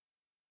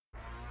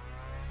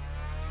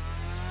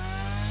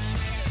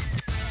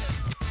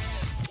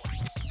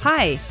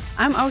Hi,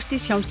 I'm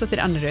Ásdís Hjálmsdóttir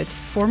Anderud,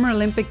 former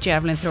Olympic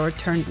javelin thrower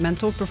turned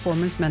mental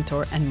performance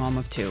mentor and mom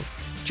of two.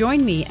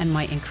 Join me and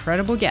my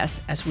incredible guests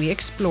as we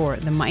explore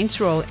the mind's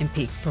role in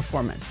peak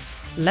performance.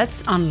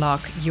 Let's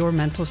unlock your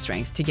mental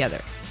strengths together.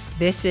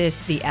 This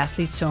is the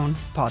Athlete Zone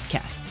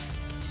podcast.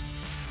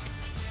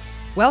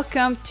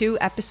 Welcome to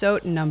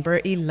episode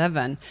number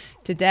 11.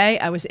 Today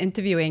I was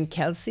interviewing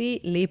Kelsey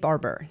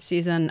Barber.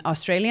 She's an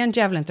Australian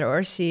javelin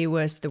thrower. She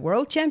was the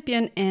world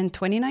champion in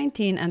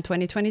 2019 and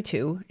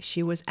 2022.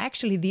 She was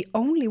actually the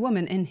only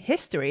woman in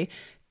history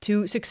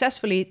to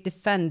successfully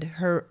defend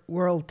her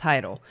world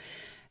title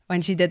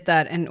when she did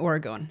that in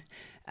Oregon.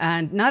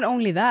 And not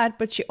only that,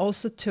 but she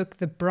also took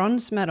the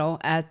bronze medal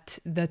at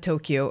the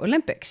Tokyo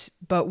Olympics.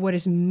 But what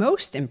is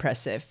most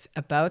impressive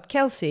about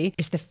Kelsey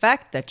is the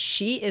fact that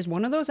she is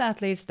one of those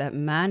athletes that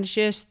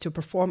manages to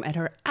perform at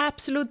her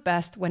absolute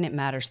best when it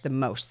matters the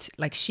most.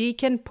 Like, she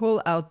can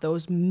pull out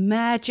those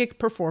magic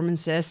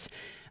performances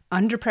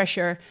under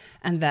pressure,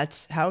 and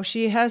that's how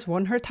she has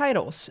won her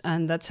titles,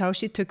 and that's how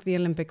she took the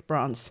Olympic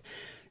bronze.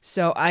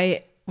 So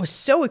I was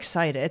so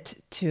excited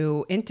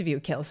to interview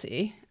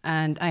Kelsey.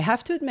 And I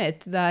have to admit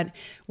that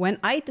when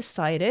I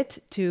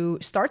decided to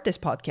start this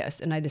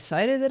podcast and I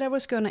decided that I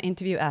was going to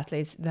interview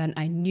athletes, then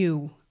I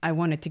knew I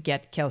wanted to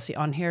get Kelsey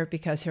on here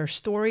because her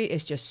story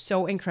is just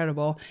so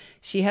incredible.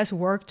 She has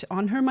worked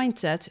on her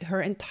mindset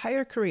her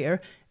entire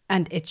career,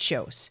 and it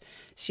shows.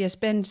 She has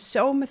been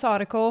so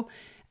methodical,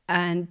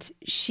 and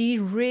she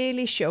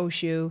really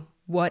shows you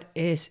what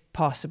is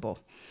possible.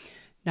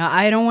 Now,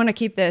 I don't want to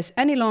keep this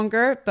any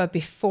longer, but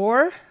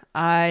before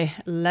I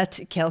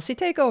let Kelsey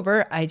take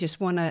over, I just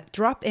want to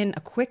drop in a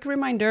quick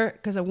reminder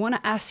because I want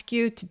to ask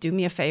you to do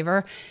me a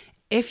favor.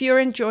 If you're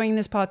enjoying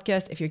this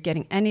podcast, if you're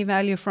getting any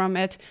value from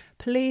it,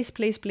 please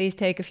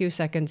take a few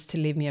seconds to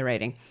leave me a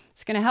rating.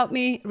 It's going to help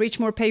me reach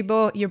more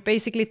people. You're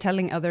basically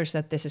telling others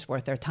that this is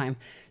worth their time.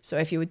 So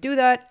if you would do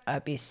that,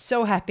 I'd be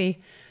so happy.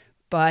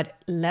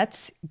 But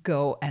let's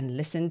go and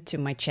listen to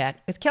my chat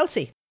with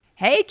Kelsey.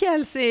 Hey,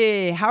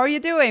 Kelsey, how are you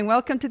doing?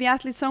 Welcome to the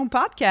Athlete Zone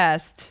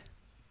podcast.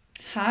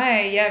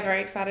 Hi, yeah,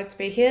 very excited to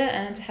be here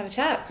and to have a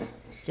chat.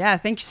 Yeah,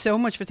 thank you so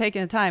much for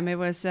taking the time. It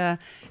was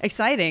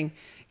exciting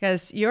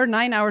because you're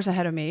 9 hours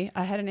ahead of me.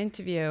 I had an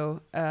interview,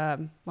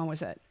 when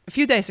was it? A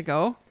few days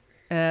ago.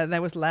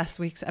 That was last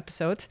week's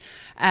episode.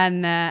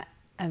 And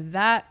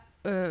that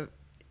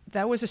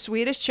was a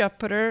Swedish shot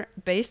putter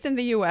based in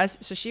the US.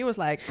 So she was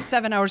like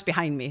 7 hours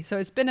behind me. So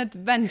it's been an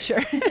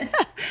adventure.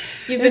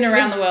 You've been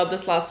around the world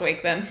this last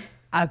week then?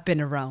 I've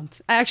been around.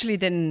 I actually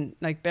didn't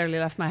barely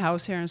left my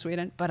house here in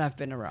Sweden, but I've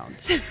been around.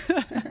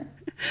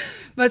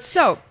 But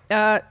so,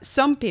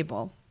 some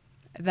people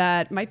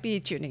that might be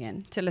tuning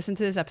in to listen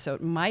to this episode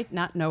might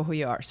not know who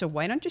you are. So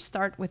why don't you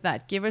start with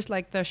that? Give us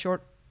the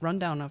short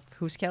rundown of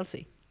who's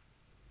Kelsey.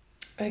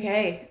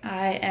 Okay,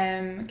 I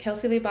am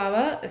Kelsey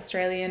Barber,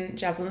 Australian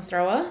javelin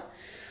thrower.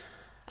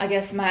 I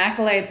guess my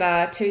accolades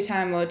are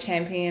 2-time world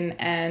champion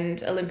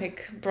and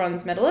Olympic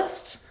bronze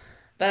medalist.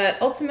 But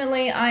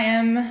ultimately, I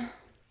am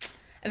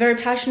a very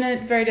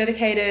passionate, very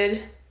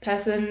dedicated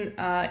person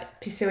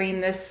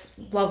pursuing this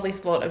lovely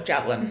sport of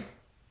javelin.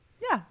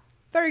 Yeah,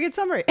 very good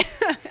summary.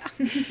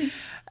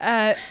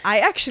 I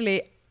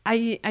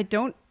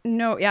don't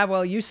know. Yeah,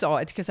 well, you saw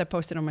it because I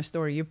posted on my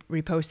story. You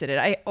reposted it.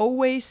 I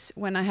always,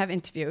 when I have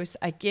interviews,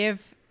 I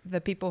give the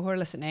people who are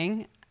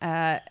listening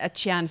a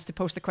chance to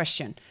post a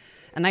question.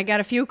 And I got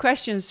a few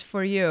questions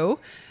for you.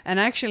 And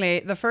actually,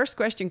 the first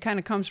question kind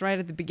of comes right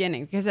at the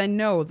beginning, because I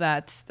know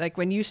that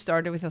when you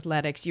started with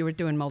athletics, you were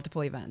doing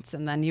multiple events,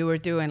 and then you were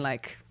doing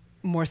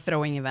more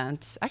throwing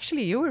events.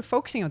 Actually, you were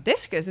focusing on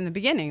discus in the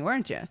beginning,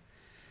 weren't you?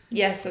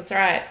 Yes, that's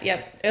right.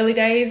 Yep. Early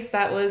days,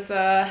 that was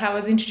how I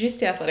was introduced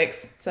to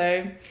athletics.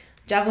 So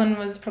javelin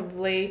was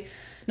probably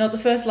not the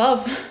first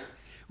love.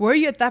 Were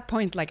you at that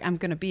point I'm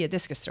going to be a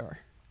discus thrower?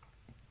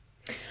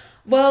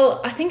 Well,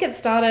 I think it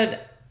started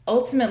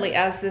ultimately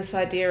as this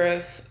idea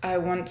of I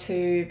want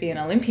to be an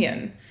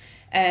Olympian,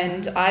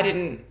 and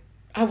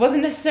I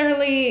wasn't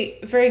necessarily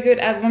very good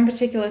at one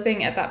particular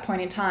thing at that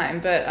point in time,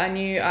 but I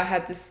knew I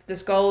had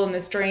this goal and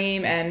this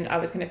dream, and I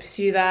was going to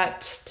pursue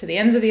that to the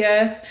ends of the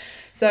earth.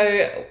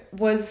 So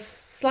was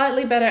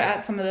slightly better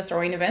at some of the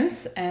throwing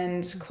events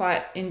and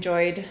quite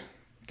enjoyed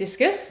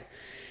discus,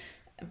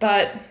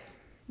 but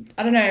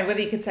I don't know whether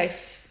you could say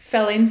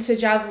fell into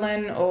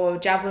javelin or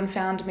javelin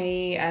found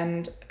me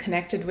and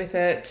connected with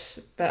it.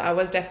 But I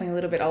was definitely a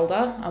little bit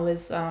older. I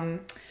was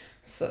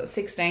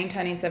 16,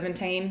 turning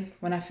 17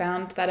 when I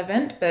found that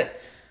event, but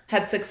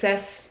had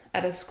success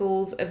at a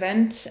school's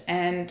event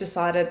and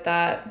decided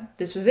that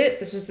this was it.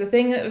 This was the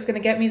thing that was going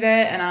to get me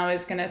there, and I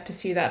was going to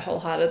pursue that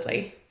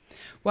wholeheartedly.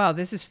 Wow,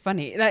 this is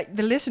funny.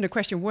 The listener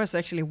question was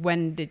actually,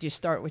 when did you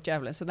start with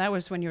javelin? So that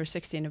was when you were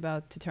 16,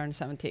 about to turn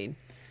 17.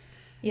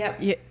 Yep.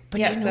 Yeah.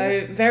 Yep.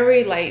 So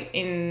very late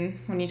in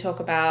when you talk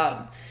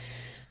about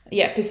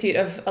pursuit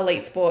of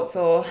elite sports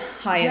or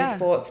high-end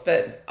sports.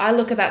 But I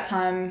look back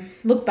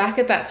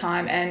at that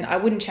time, and I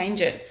wouldn't change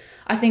it.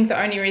 I think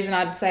the only reason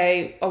I'd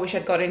say I wish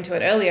I'd got into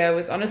it earlier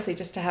was honestly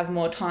just to have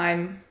more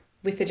time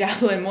with the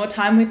javelin, more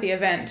time with the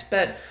event.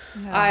 But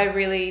I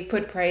really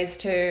put praise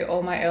to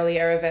all my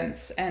earlier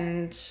events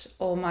and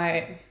all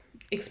my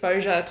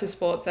exposure to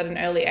sports at an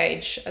early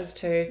age as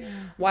to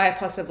why I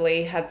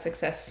possibly had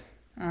success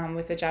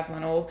with the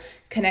javelin, or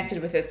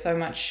connected with it so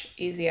much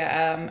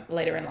easier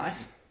later in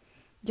life.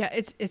 Yeah,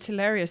 it's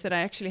hilarious that I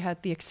actually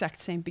had the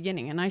exact same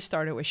beginning, and I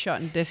started with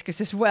shot and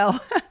discus as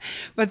well.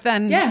 But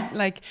then,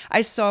 like,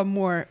 I saw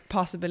more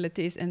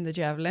possibilities in the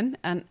javelin,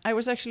 and I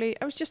was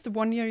just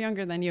 1 year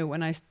younger than you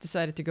when I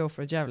decided to go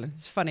for a javelin.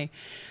 It's funny.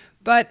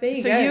 But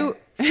you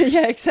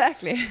yeah,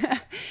 exactly.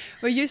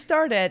 Well, you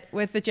started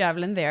with the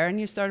javelin there, and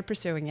you started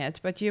pursuing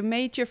it, but you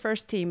made your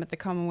first team at the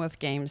Commonwealth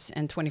Games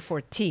in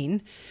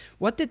 2014.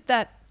 What did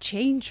that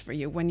change for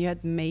you when you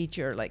had made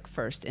your like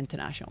first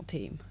international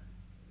team?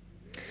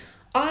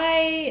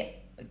 I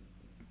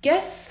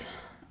guess,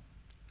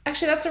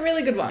 actually, that's a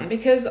really good one,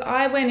 because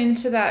I went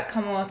into that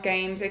Commonwealth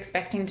Games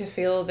expecting to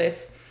feel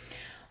this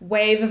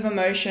wave of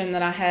emotion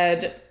that I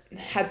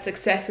had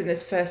success in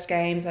this first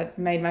games. I'd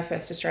made my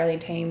first Australian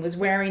team, was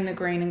wearing the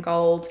green and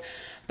gold.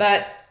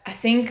 But I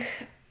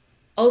think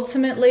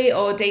ultimately,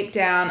 or deep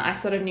down, I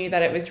sort of knew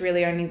that it was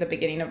really only the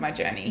beginning of my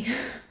journey.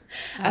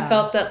 I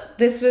felt that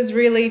this was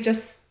really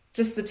just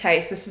the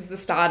taste. This was the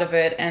start of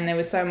it, and there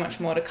was so much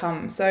more to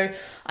come. So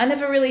I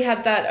never really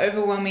had that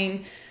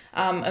overwhelming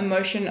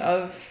emotion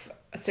of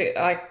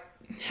like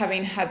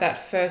having had that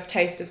first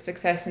taste of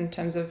success in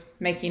terms of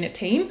making a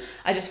team.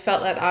 I just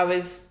felt that I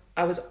was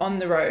on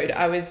the road.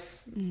 I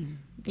was,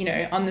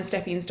 on the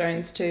stepping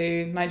stones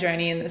to my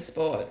journey in this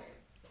sport.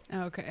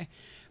 Okay.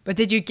 But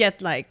did you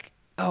get like,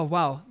 oh,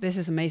 wow, this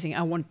is amazing,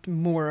 I want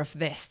more of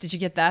this? Did you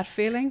get that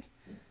feeling?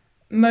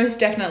 Most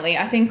definitely.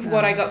 I think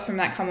what I got from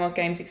that Commonwealth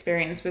Games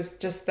experience was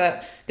just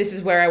that this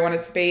is where I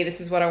wanted to be, this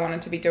is what I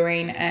wanted to be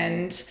doing,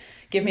 and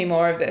give me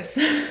more of this.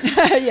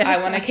 I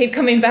want to keep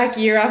coming back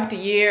year after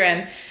year.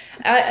 And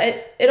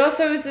it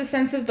also was a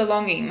sense of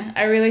belonging.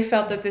 I really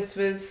felt that this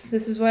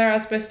is where I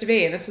was supposed to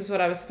be, and this is what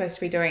I was supposed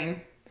to be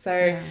doing.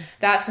 So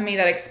that, for me,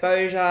 that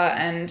exposure,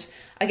 and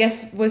I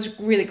guess was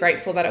really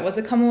grateful that it was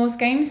a Commonwealth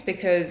Games,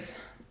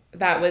 because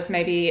that was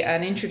maybe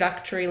an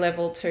introductory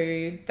level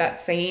to that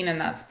scene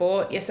and that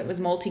sport. Yes, it was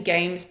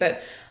multi-games,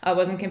 but I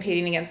wasn't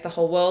competing against the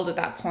whole world at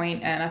that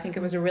point, and I think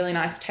it was a really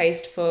nice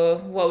taste for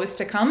what was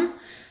to come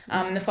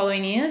in the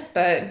following years.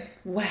 But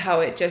wow,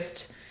 it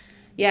just,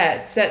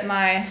 it set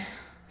my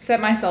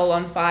soul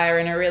on fire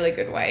in a really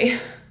good way.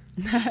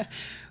 Well,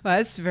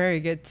 that's very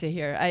good to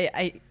hear.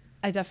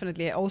 I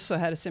definitely also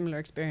had a similar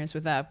experience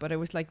with that, but it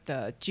was like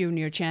the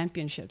junior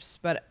championships.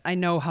 But I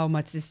know how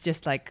much it's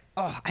just like,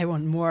 oh, I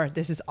want more.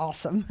 This is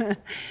awesome.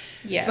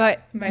 Yeah.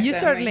 But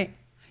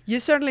you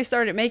certainly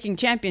started making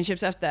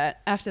championships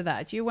after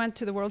that. You went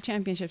to the World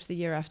Championships the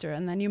year after,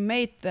 and then you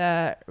made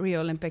the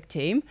Rio Olympic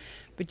team.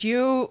 But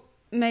you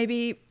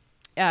maybe,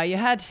 you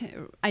had,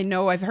 I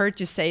know I've heard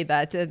you say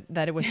that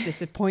it was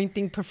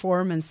disappointing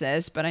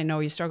performances, but I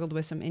know you struggled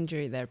with some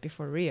injury there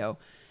before Rio.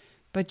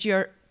 But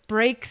your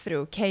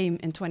breakthrough came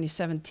in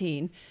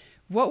 2017.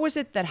 What was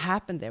it that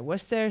happened there?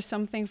 Was there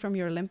something from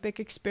your Olympic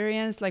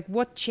experience? Like,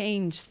 what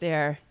changed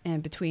there in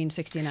between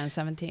 16 and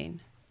 17?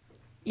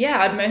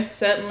 Yeah, I'd most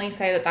certainly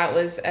say that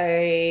was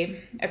a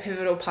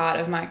pivotal part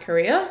of my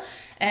career.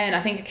 And I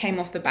think it came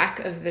off the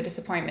back of the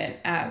disappointment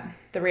at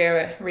the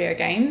Rio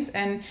Games.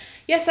 And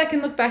yes, I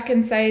can look back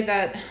and say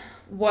that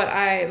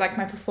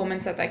my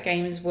performance at that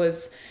Games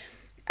was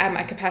at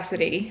my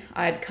capacity.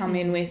 I'd come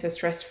in with a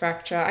stress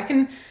fracture.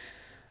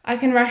 I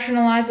can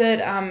rationalize it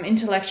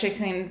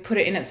intellectually and put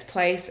it in its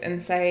place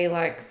and say,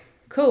 like,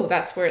 cool,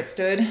 that's where it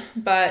stood.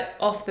 But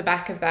off the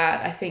back of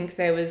that, I think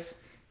there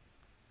was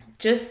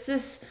just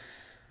this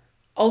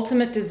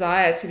ultimate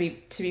desire to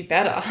be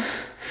better.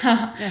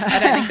 I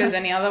don't think there's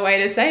any other way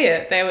to say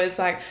it. There was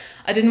like,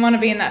 I didn't want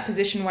to be in that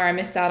position where I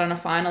missed out on a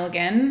final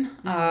again.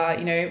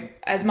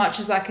 As much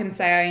as I can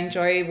say I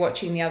enjoy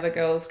watching the other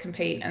girls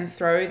compete and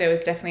throw, there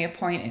was definitely a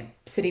point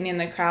sitting in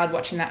the crowd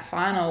watching that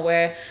final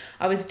where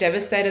I was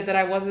devastated that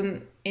I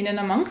wasn't in and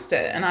amongst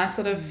it. And I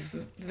sort of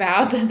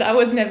vowed that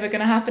was never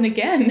going to happen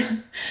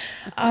again.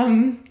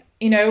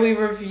 We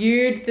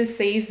reviewed the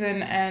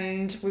season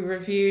and we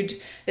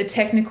reviewed the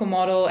technical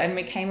model, and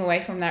we came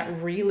away from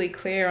that really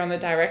clear on the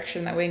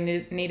direction that we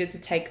needed to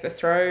take the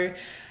throw.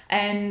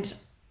 And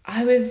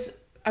I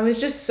was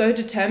just so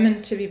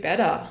determined to be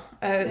better.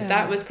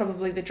 That was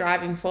probably the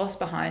driving force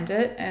behind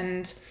it.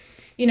 And,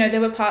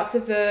 there were parts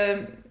of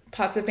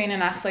being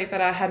an athlete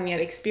that I hadn't yet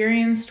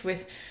experienced,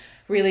 with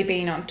really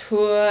being on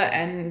tour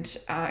and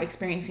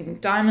experiencing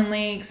diamond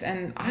leagues,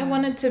 and I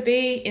wanted to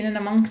be in and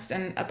amongst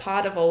and a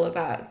part of all of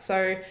that.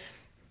 So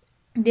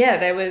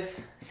there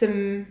was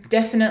some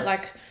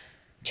definite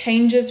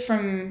changes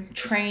from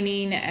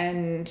training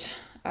and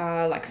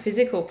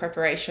physical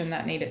preparation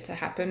that needed to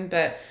happen,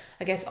 but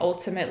I guess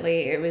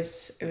ultimately it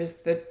was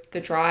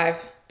the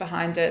drive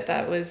behind it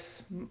that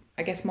was,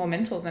 I guess, more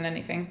mental than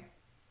anything.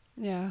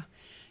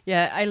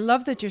 Yeah, I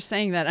love that you're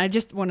saying that. I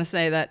just want to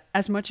say that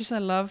as much as I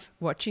love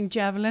watching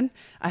javelin,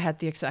 I had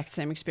the exact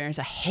same experience.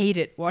 I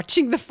hated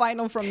watching the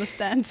final from the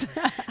stands.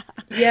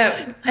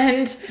 Yeah,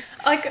 and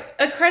like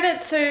a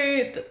credit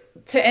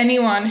to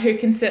anyone who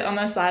can sit on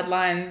the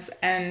sidelines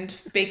and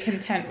be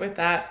content with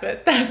that,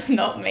 but that's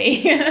not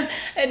me.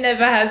 It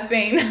never has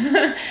been.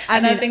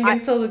 I think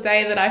until the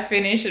day that I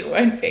finish, it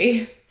won't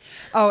be.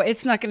 Oh,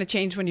 it's not going to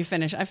change when you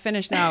finish. I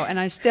finished now, and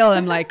I still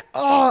am like,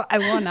 oh, I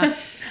wanna.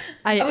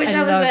 I wish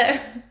I was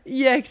there.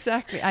 Yeah,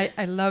 exactly.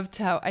 I loved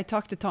how I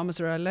talked to Thomas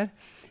earlier,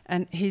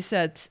 and he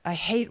said, I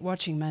hate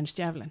watching men's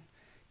javelin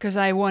because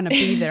I want to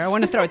be there. I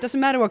want to throw. It doesn't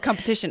matter what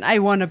competition. I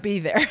want to be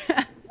there.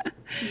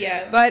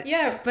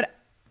 But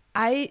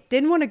I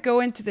didn't want to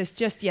go into this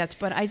just yet,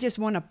 but I just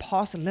want to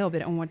pause a little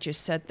bit on what you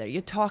said there.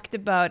 You talked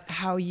about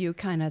how you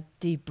kind of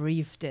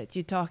debriefed it.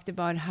 You talked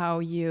about how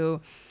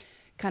you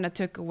kind of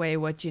took away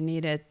what you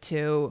needed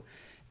to,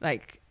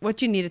 like,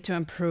 what you needed to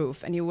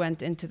improve, and you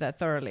went into that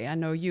thoroughly. I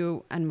know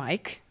you and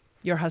Mike,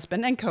 your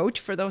husband and coach,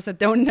 for those that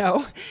don't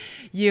know,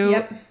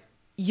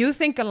 you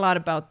think a lot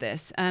about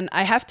this. And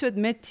I have to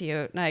admit to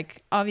you,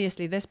 like,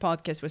 obviously this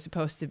podcast was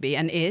supposed to be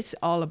and is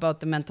all about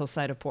the mental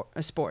side of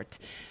sport.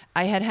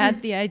 I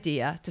had the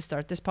idea to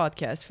start this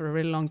podcast for a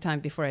really long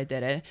time before I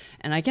did it.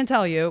 And I can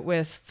tell you,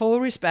 with full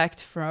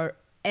respect for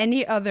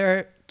any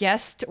other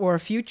guest or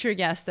future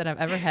guest that I've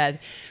ever had,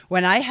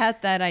 when I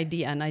had that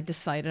idea and I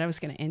decided I was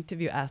going to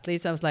interview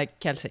athletes, I was like,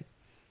 Kelsey,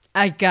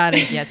 I got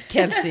to get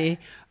Kelsey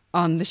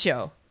on the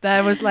show.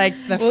 That was like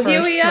the first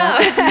here we are.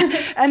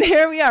 And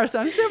here we are. So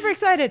I'm super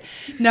excited.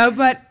 No,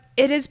 but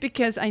it is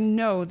because I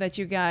know that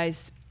you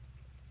guys,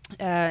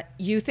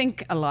 you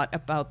think a lot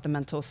about the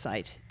mental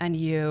side, and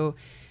a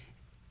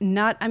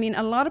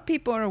lot of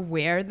people are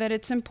aware that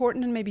it's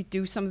important and maybe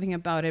do something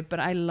about it,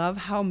 but I love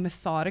how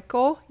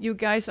methodical you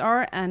guys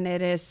are, and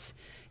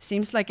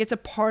seems like it's a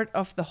part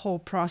of the whole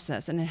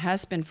process, and it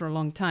has been for a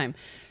long time.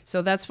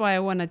 So that's why I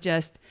want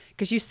to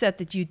because you said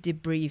that you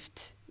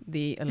debriefed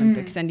the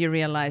Olympics and you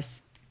realized,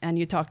 and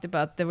you talked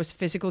about there was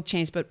physical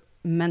change, but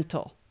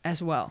mental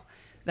as well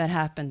that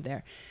happened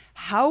there.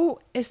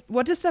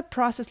 What does that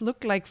process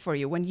look like for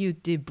you when you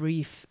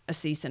debrief a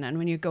season and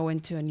when you go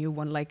into a new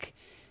one? Like,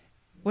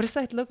 what does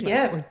that look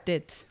like, or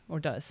did, or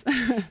does?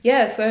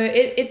 Yeah, so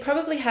it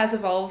probably has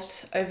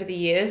evolved over the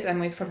years, and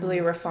we've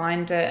probably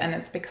refined it, and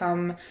it's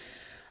become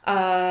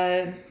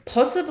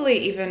possibly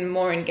even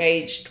more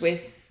engaged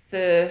with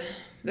the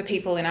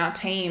people in our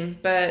team.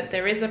 But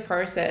there is a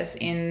process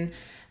in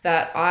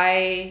that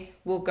I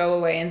will go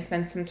away and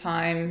spend some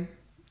time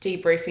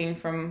debriefing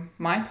from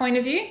my point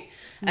of view,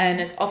 and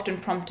it's often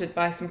prompted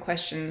by some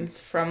questions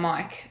from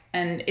Mike,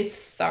 and it's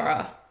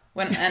thorough.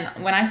 When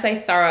I say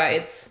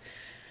thorough,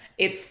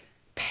 it's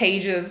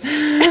pages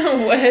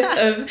worth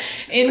of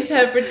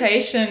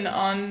interpretation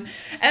on,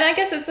 and I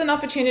guess it's an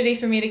opportunity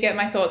for me to get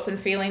my thoughts and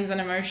feelings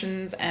and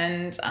emotions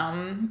and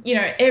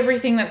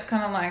everything that's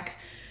kind of like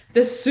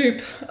the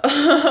soup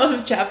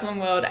of Javelin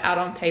World out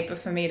on paper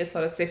for me to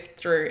sort of sift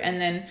through. And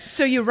then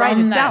so you write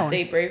it down.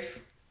 Debrief.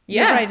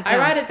 Yeah, I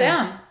write it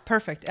down.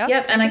 Perfect.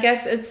 Yep. And I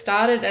guess it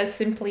started as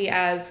simply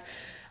as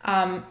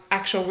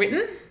actual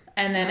written,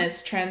 and then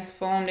it's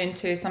transformed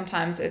into,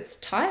 sometimes it's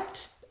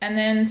typed. And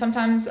then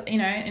sometimes,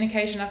 in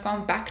occasion I've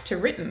gone back to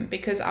written,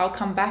 because I'll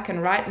come back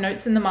and write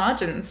notes in the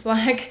margins.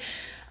 Like,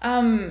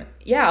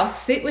 I'll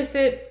sit with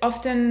it.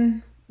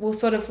 Often we'll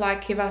sort of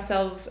like give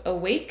ourselves a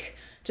week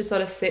to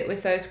sort of sit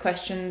with those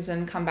questions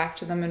and come back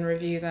to them and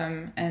review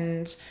them.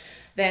 And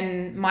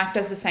then Mike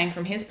does the same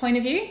from his point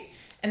of view.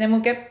 And then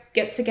we'll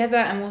get together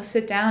and we'll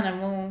sit down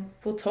and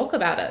we'll talk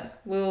about it.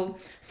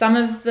 Some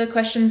of the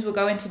questions will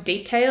go into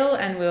detail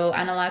and we'll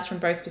analyze from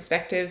both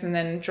perspectives and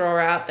then draw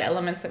out the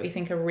elements that we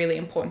think are really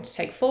important to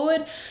take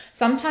forward.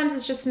 Sometimes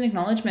it's just an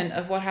acknowledgement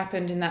of what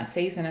happened in that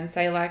season and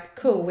say like,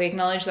 cool, we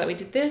acknowledge that we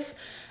did this,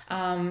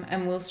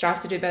 and we'll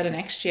strive to do better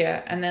next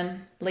year, and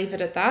then leave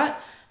it at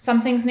that. Some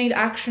things need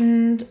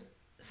actioned,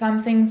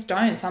 some things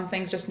don't. Some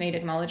things just need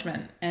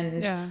acknowledgement.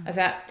 And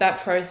that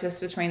process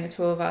between the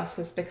two of us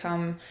has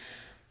become,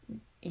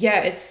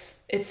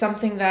 it's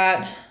something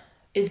that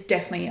is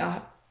definitely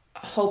a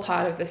whole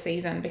part of the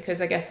season,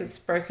 because I guess it's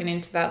broken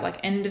into that like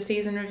end of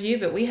season review,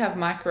 but we have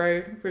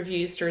micro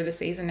reviews through the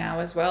season now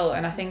as well.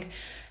 And I think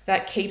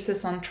that keeps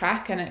us on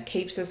track, and it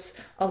keeps us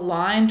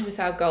aligned with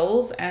our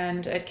goals,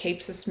 and it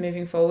keeps us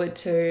moving forward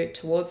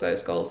towards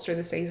those goals through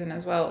the season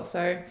as well.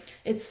 So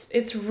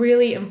it's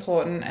really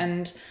important.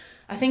 And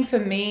I think for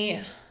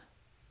me,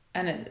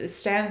 and it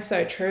stands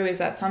so true, is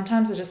that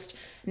sometimes I just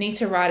need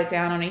to write it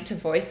down, I need to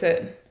voice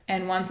it.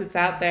 And once it's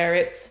out there,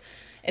 it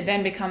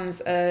then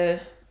becomes a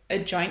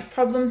joint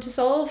problem to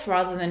solve,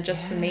 rather than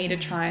just for me to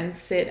try and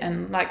sit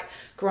and like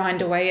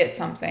grind away at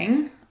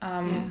something.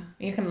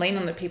 You can lean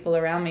on the people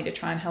around me to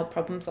try and help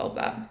problem solve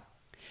that.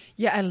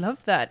 Yeah, I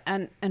love that.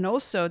 And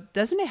also,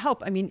 doesn't it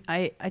help? I mean,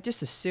 I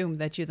just assume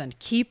that you then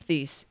keep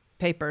these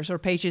papers or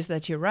pages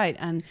that you write.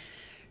 And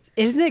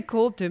isn't it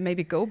cool to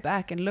maybe go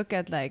back and look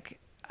at like,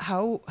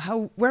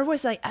 where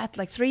was I at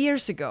like 3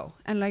 years ago?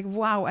 And like,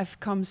 wow, I've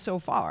come so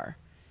far.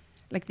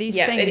 Like these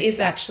things. Yeah, it is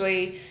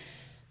actually,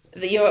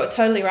 you're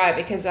totally right,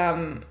 because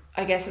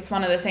I guess it's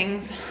one of the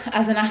things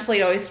as an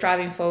athlete always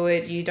striving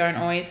forward, you don't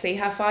always see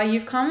how far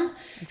you've come.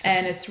 Exactly.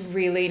 And it's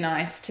really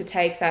nice to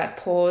take that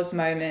pause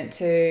moment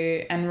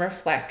and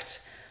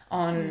reflect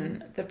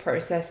on the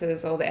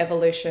processes or the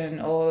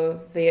evolution or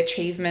the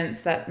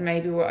achievements that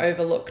maybe were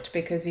overlooked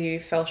because you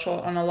fell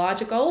short on a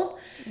larger goal.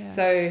 Yeah.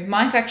 So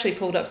Mike actually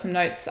pulled up some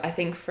notes, I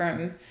think,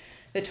 from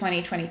the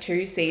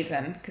 2022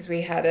 season, because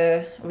we had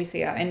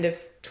obviously our end of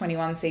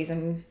 21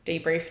 season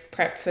debrief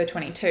prep for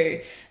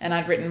 22, and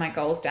I'd written my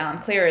goals down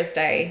clear as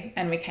day,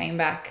 and we came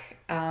back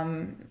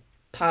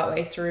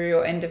partway through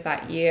or end of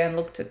that year and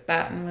looked at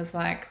that and was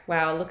like,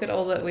 wow, look at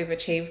all that we've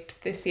achieved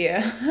this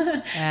year.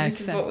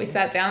 This is what we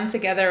sat down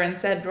together and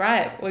said,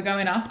 right, we're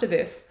going after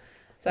this.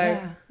 So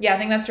yeah, I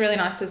think that's really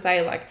nice to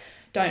say, like,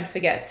 don't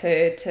forget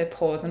to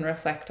pause and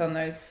reflect on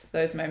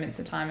those moments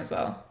in time as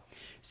well.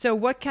 So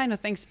what kind of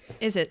things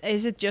is it?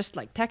 Is it just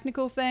like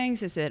technical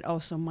things? Is it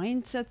also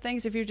mindset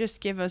things? If you just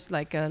give us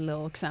like a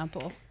little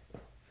example.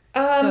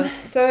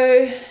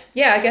 So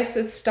yeah, I guess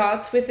it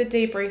starts with the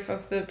debrief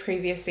of the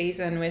previous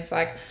season with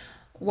like,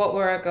 what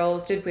were our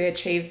goals? Did we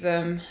achieve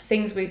them?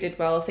 Things we did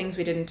well, things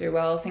we didn't do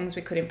well, things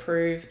we could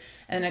improve.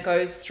 And it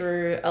goes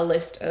through a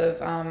list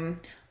of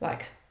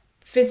like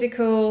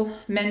physical,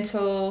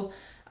 mental,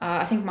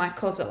 I think Mike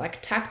calls it like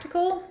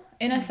tactical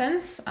in a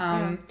sense.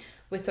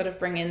 We sort of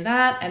bring in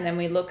that, and then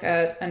we look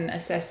at and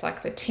assess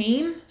like the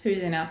team,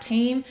 who's in our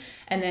team,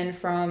 and then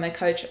from a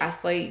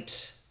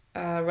coach-athlete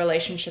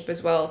relationship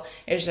as well,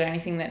 is there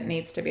anything that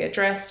needs to be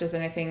addressed? Is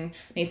there anything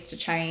needs to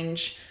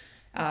change?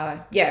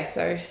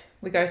 So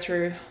we go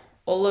through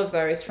all of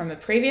those from a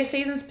previous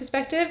season's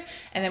perspective,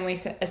 and then we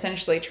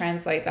essentially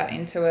translate that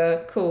into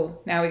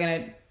now we're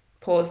going to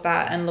pause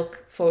that and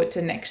look forward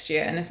to next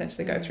year and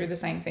essentially go through the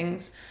same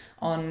things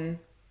on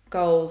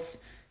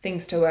goals,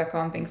 things to work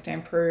on, things to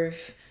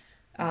improve.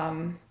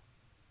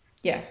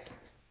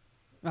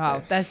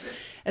 Wow, that's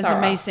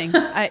amazing.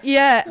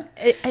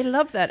 I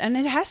love that, and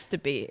it has to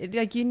be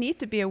like you need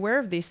to be aware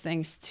of these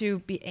things to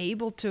be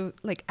able to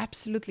like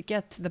absolutely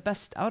get the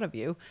best out of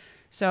you.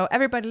 So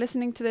everybody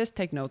listening to this,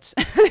 take notes.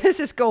 This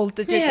is gold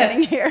that you're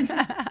getting here.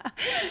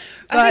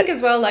 I think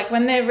as well, like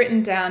when they're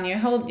written down, you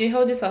hold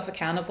yourself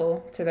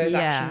accountable to those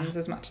actions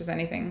as much as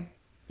anything.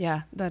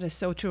 Yeah, that is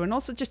so true, and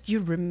also just you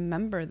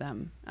remember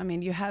them. I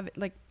mean, you have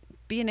like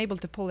being able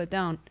to pull it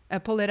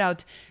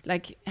out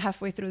like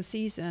halfway through the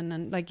season,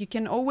 and like you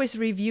can always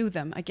review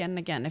them again and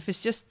again. If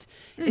it's just,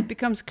 it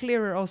becomes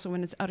clearer also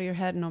when it's out of your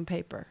head and on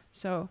paper.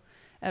 So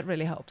that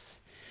really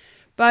helps.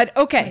 But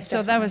okay, yes,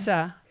 so that was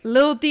a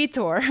little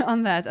detour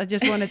on that. I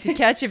just wanted to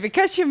catch you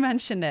because you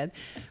mentioned it.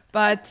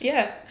 But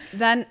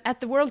then at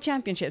the World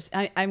Championships,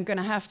 I'm going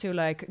to have to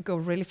like go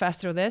really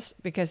fast through this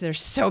because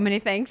there's so many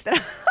things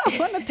that I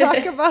want to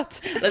talk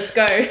about. Let's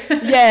go.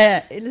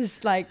 Yeah, it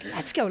is like,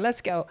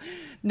 let's go.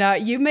 Now,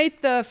 you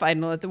made the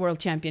final at the World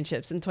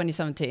Championships in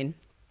 2017.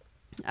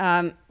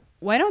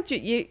 Why don't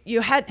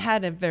you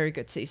had a very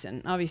good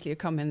season. Obviously, you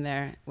come in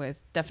there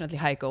with definitely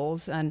high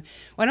goals. And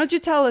why don't you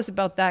tell us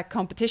about that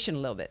competition a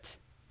little bit?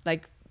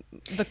 Like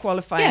the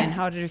qualifying,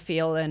 how did it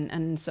feel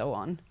and so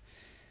on?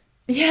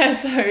 Yeah,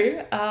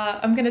 so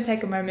I'm going to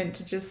take a moment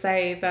to just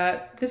say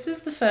that this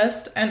was the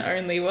first and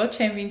only World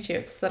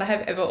Championships that I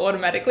have ever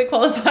automatically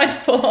qualified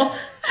for.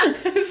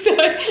 So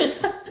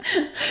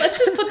let's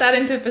just put that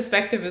into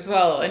perspective as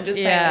well and just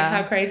say like,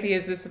 how crazy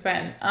is this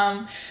event?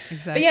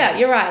 Exactly. But yeah,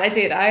 you're right, I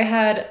did. I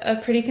had a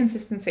pretty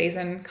consistent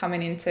season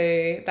coming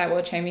into that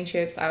World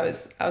Championships. I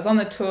was on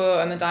the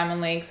tour on the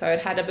Diamond League, so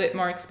I'd had a bit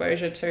more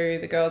exposure to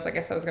the girls I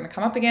guess I was going to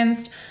come up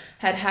against.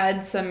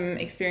 Had some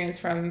experience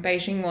from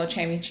Beijing World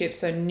Championships,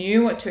 so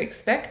knew what to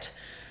expect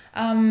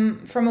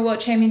from a World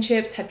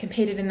Championships, had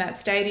competed in that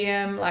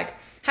stadium, like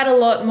had a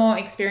lot more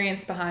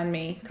experience behind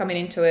me coming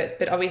into it,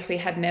 but obviously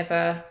had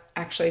never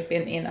actually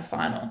been in a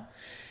final.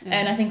 Yeah.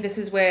 And I think this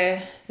is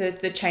where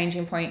the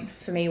changing point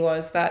for me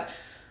was that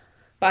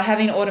by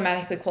having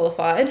automatically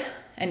qualified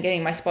and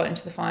getting my spot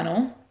into the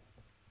final,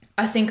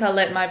 I think I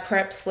let my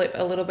prep slip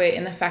a little bit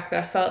in the fact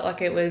that I felt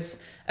like it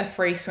was a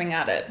free swing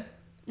at it.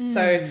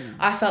 So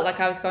I felt like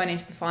I was going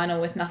into the final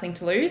with nothing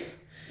to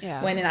lose,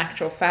 when in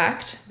actual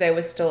fact, there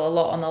was still a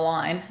lot on the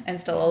line and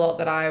still a lot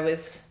that I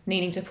was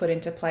needing to put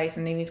into place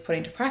and needing to put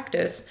into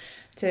practice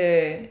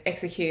to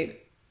execute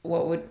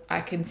what would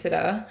I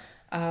consider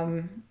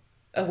a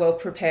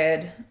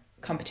well-prepared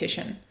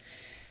competition.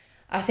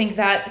 I think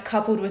that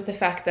coupled with the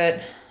fact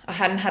that I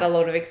hadn't had a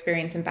lot of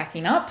experience in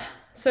backing up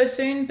so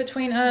soon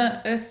between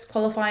a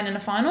qualifying and a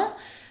final,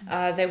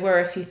 there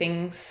were a few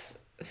things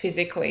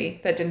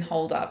physically that didn't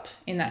hold up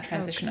in that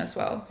transition as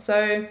well.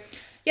 So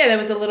yeah, there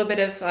was a little bit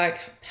of like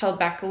held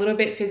back a little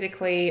bit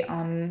physically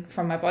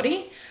from my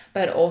body,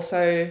 but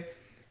also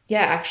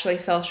actually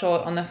fell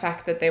short on the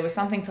fact that there was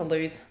something to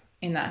lose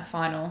in that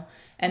final,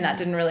 and that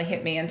didn't really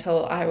hit me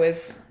until I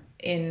was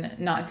in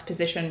 9th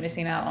position,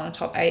 missing out on a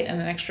top 8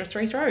 and an extra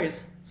 3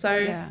 throws.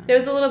 So there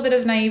was a little bit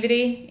of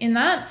naivety in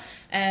that,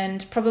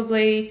 and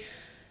probably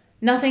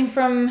nothing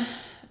from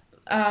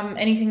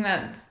anything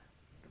that's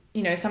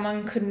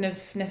someone couldn't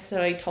have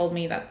necessarily told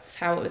me that's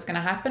how it was going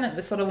to happen. It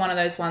was sort of one of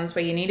those ones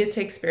where you needed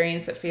to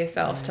experience it for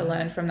yourself to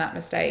learn from that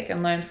mistake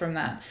and learn from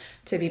that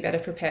to be better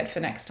prepared for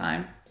next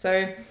time.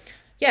 So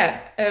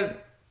yeah,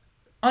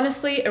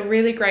 honestly, a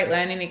really great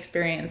learning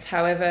experience,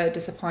 however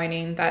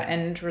disappointing that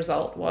end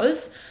result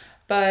was.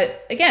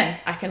 But again,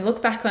 I can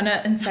look back on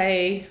it and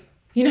say,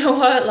 you know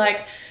what,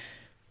 like,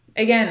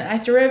 again, I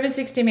threw over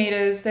 60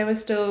 meters. There were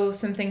still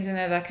some things in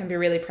there that I can be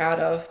really proud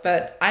of,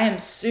 but I am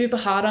super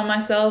hard on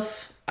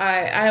myself.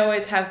 I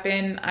always have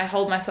been. I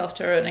hold myself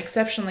to an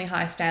exceptionally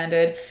high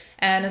standard.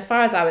 And as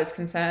far as I was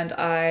concerned,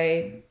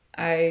 I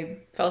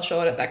fell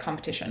short at that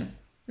competition.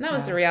 And that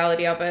was the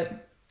reality of it.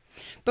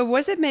 But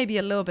was it maybe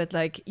a little bit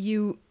like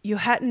you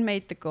hadn't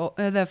made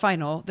the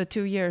final the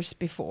 2 years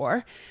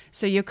before,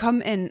 so you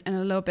come in and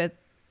a little bit,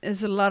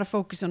 there's a lot of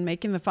focus on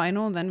making the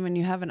final, and then when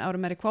you have an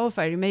automatic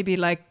qualifier, you maybe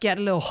like get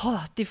a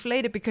little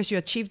deflated because you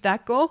achieved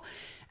that goal.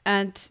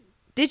 And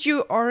did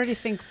you already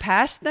think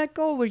past that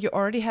goal, where you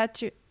already had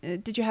to?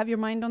 Did you have your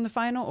mind on the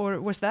final, or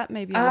was that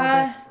maybe a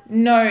little bit?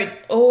 No,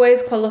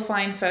 always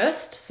qualifying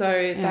first.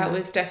 So that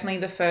was definitely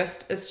the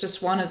first. It's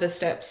just one of the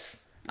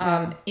steps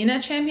in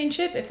a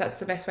championship, if that's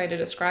the best way to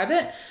describe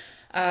it.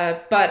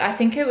 But I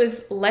think it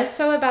was less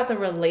so about the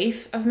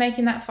relief of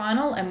making that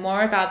final and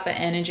more about the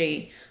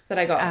energy that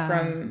I got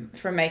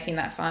from making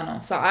that final.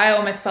 So I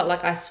almost felt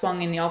like I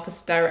swung in the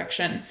opposite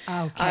direction.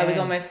 Okay. I was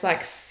almost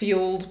like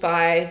fueled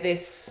by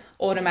this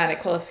automatic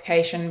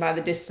qualification, by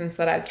the distance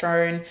that I'd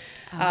thrown.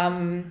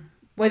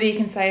 Whether you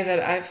can say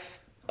that I've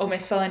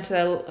almost fell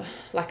into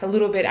like a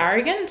little bit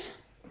arrogant,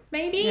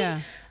 maybe.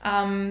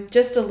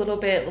 Just a little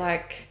bit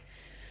like,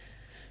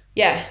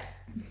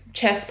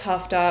 chest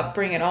puffed up,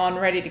 bring it on,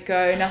 ready to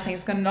go.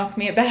 Nothing's going to knock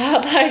me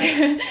about. Like,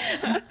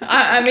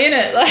 I'm in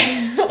it.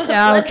 Like,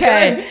 let's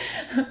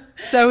go.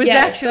 So it's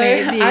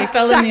actually the I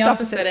fell in the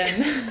opposite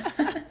end.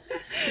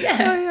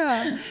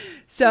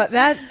 So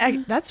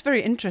that's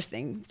very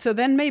interesting. So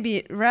then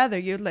maybe rather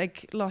you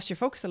like lost your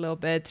focus a little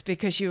bit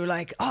because you were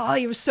like,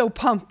 you were so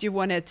pumped, you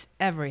wanted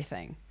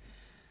everything.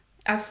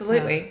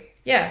 Absolutely.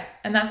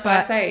 And that's why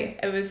I say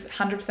it was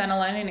 100% a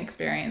learning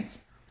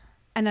experience.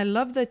 And I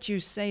love that you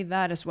say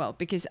that as well,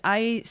 because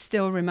I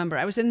still remember,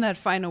 I was in that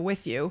final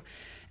with you,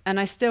 and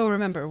I still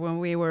remember when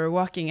we were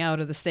walking out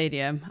of the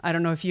stadium. I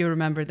don't know if you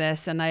remember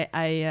this, and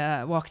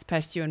I walked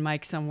past you and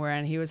Mike somewhere,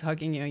 and he was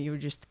hugging you, and you were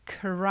just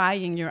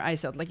crying your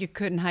eyes out, like you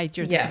couldn't hide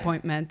your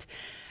disappointment,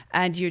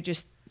 and you're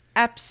just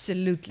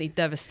absolutely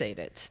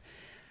devastated.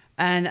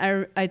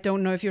 And I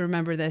don't know if you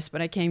remember this,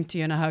 but I came to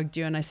you and I hugged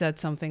you, and I said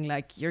something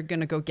like, "You're going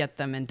to go get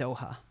them in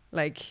Doha."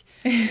 Like,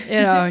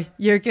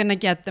 you're going to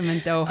get them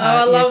in Doha.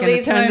 I love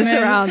these turn moments.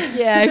 This around.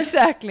 Yeah,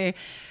 exactly.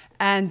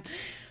 And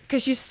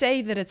because you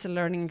say that it's a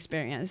learning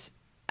experience,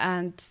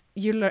 and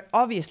you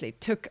obviously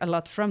took a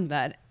lot from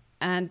that.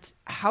 And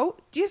how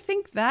do you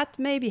think that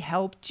maybe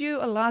helped you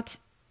a lot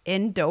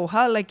in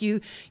Doha? Like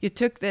you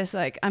took this,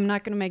 like, I'm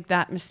not going to make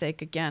that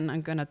mistake again.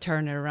 I'm going to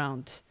turn it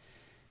around.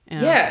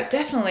 Yeah,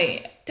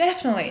 definitely.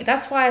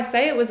 That's why I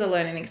say it was a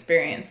learning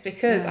experience,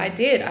 because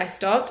I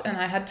stopped and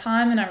I had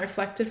time and I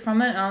reflected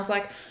from it, and I was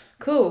like,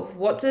 cool,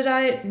 what did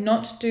I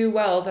not do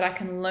well that I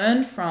can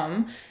learn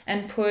from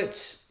and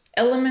put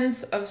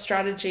elements of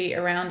strategy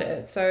around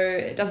it so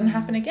it doesn't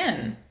happen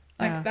again.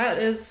 Like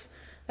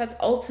that's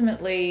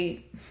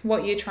ultimately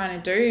what you're trying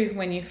to do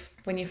when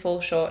you fall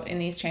short in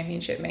these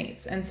championship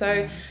meets. And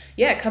so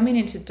coming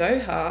into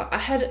Doha, I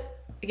had,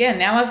 again,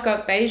 now I've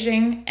got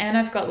Beijing and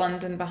I've got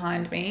London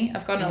behind me.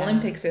 I've got an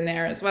Olympics in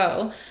there as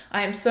well.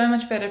 I am so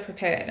much better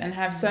prepared and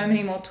have so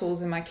many more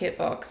tools in my kit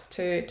box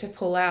to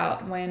pull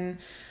out when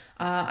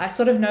I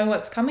sort of know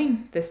what's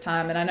coming this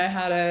time, and I know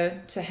how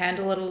to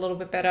handle it a little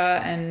bit better.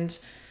 And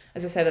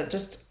as I said,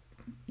 just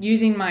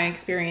using my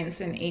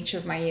experience in each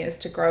of my years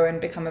to grow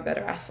and become a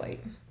better athlete.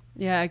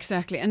 Yeah,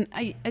 exactly. And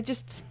I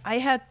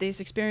had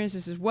these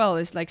experiences as well.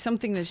 It's like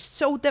something that's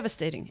so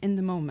devastating in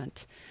the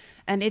moment.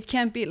 And it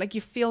can be like you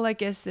feel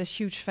like it's this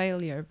huge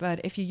failure, but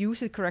if you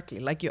use it correctly,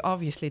 like you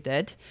obviously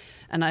did,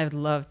 and I would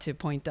love to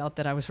point out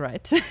that I was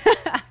right.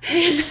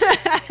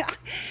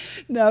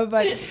 No,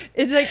 but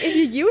it's like if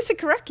you use it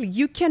correctly,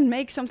 you can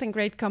make something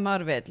great come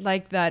out of it,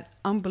 like that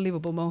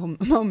unbelievable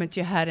moment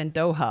you had in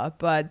Doha.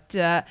 But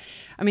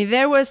I mean,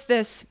 there was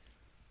this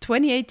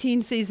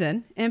 2018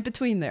 season in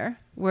between there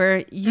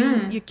where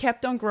you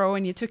kept on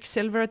growing. You took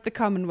silver at the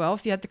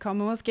Commonwealth. You had the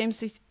Commonwealth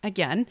Games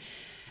again,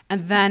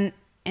 and then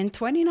in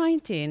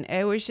 2019,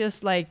 it was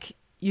just like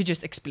you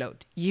just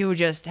explode. You were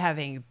just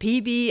having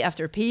PB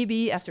after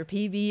PB after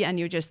PB, and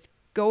you're just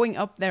going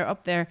up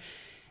there.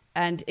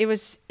 And it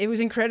was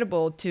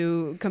incredible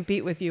to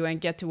compete with you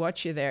and get to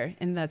watch you there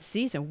in that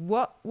season.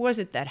 What was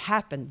it that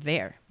happened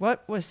there?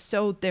 What was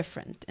so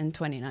different in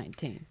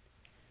 2019?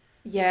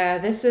 Yeah,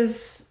 this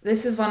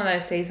is one of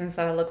those seasons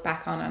that I look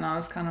back on and I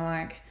was kind of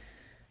like,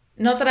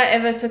 not that I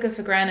ever took it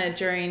for granted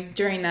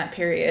during that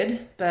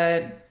period,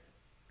 but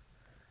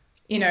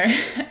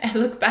I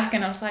look back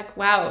and I was like,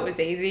 wow, it was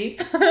easy.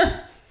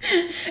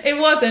 It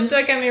wasn't,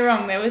 don't get me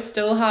wrong. There was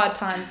still hard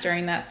times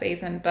during that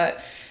season,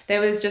 but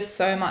there was just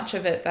so much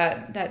of it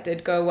that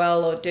did go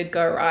well or did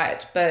go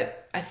right.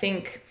 But I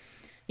think,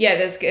 yeah,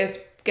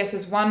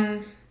 there's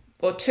one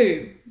or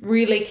two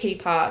really key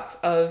parts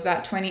of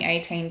that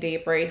 2018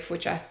 debrief,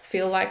 which I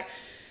feel like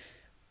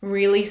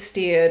really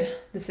steered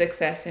the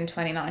success in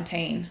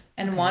 2019.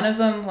 And one of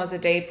them was a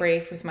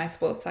debrief with my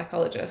sports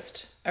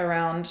psychologist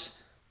around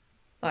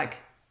like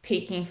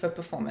peaking for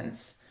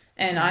performance.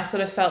 And I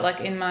sort of felt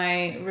like in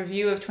my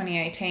review of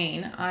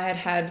 2018, I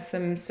had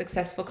some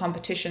successful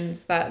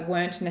competitions that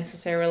weren't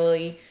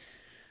necessarily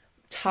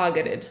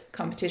targeted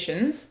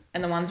competitions.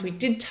 And the ones we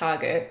did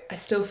target, I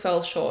still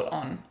fell short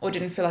on or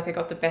didn't feel like I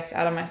got the best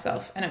out of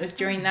myself. And it was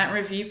during that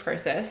review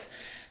process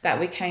that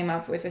we came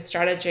up with a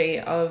strategy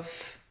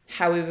of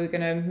how we were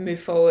going to move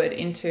forward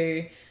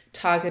into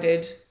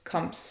targeted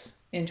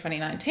comps in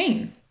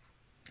 2019.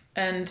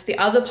 And the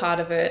other part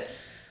of it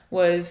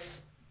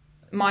was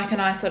Mike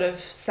and I sort of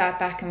sat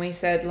back and we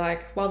said,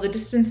 like, well, the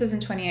distances in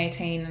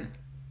 2018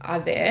 are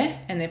there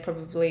and they're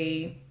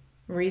probably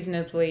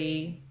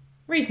reasonably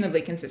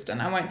consistent.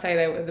 I won't say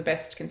they were the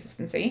best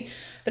consistency,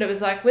 but it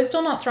was like, we're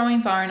still not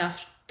throwing far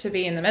enough to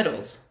be in the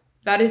medals.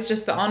 That is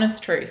just the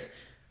honest truth.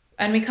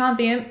 And we can't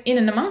be in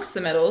and amongst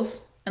the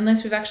medals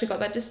unless we've actually got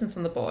that distance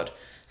on the board.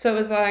 So it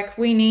was like,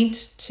 we need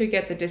to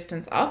get the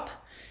distance up.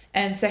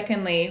 And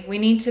secondly, we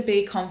need to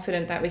be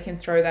confident that we can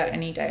throw that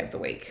any day of the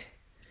week.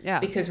 Yeah.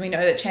 Because we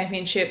know that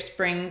championships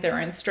bring their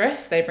own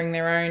stress, they bring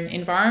their own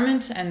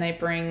environment, and they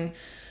bring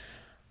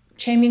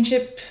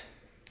championship,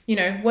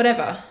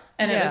 whatever.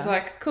 And it was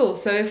like, cool.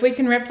 So if we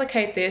can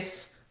replicate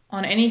this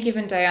on any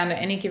given day under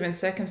any given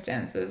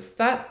circumstances,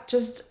 that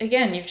just,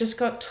 again, you've just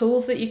got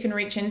tools that you can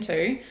reach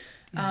into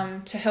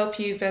to help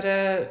you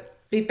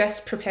be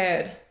best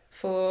prepared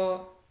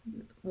for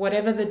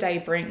whatever the day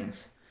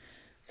brings.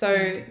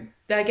 So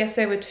I guess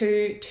there were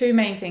two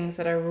main things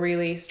that I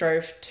really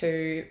strove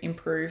to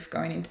improve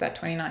going into that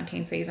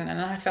 2019 season,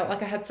 and I felt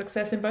like I had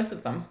success in both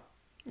of them.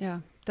 Yeah,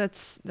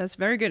 that's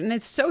very good. And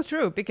it's so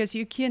true, because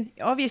you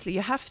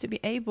have to be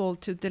able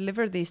to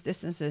deliver these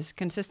distances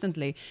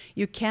consistently.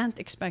 You can't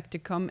expect to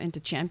come into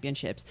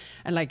championships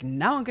and like,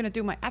 now I'm going to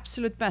do my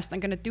absolute best. I'm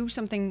going to do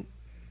something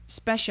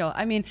special.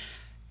 I mean,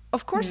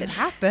 of course it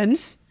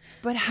happens,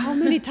 but how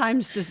many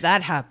times does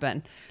that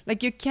happen?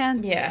 Like, you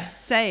can't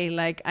say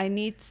like, I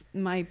need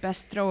my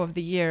best throw of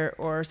the year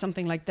or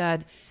something like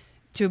that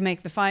to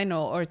make the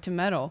final or to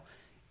medal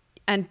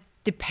and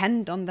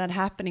depend on that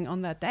happening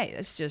on that day.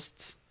 It's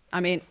just, I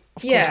mean,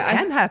 of course it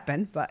can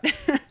happen, but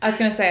I was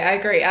going to say, I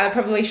agree. I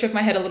probably shook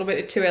my head a little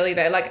bit too early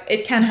there. Like,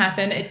 it can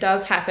happen, it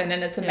does happen,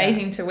 and it's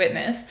amazing to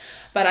witness.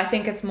 But I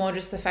think it's more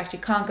just the fact you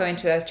can't go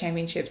into those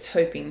championships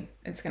hoping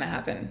it's going to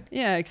happen.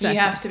 Yeah, exactly.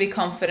 You have to be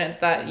confident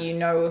that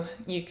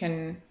you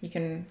can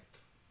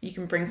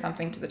bring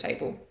something to the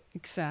table.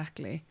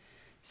 Exactly.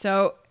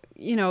 So,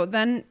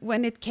 then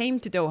when it came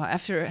to Doha,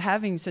 after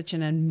having such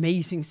an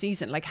amazing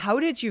season, like,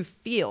 how did you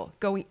feel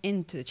going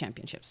into the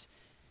championships?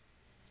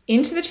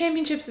 Into the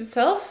championships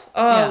itself?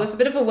 It was a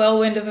bit of a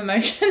whirlwind of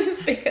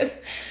emotions because,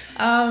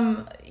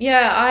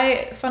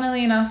 I,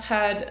 funnily enough,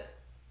 had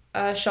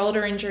a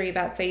shoulder injury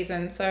that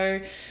season. So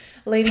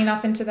leading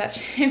up into that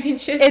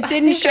championship, it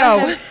didn't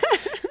show.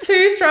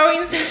 2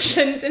 throwing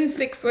sessions in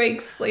 6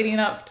 weeks leading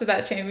up to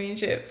that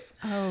championships.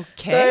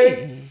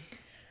 Okay.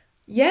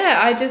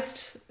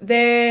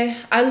 So,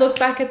 I look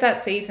back at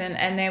that season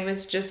and there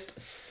was just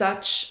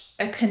such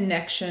a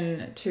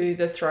connection to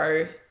the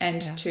throw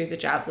and to the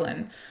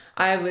javelin.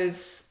 I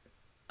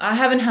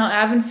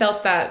haven't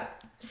felt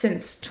that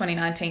since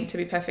 2019, to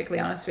be perfectly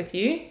honest with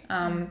you.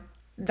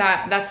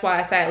 That's why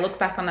I say I look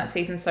back on that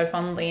season so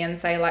fondly and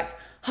say like,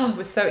 oh, it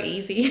was so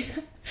easy.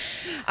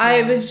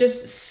 I was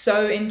just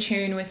so in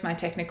tune with my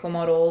technical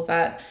model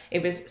that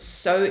it was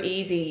so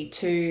easy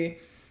to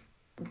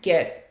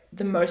get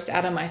the most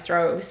out of my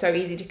throw. It was so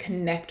easy to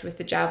connect with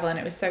the javelin.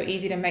 It was so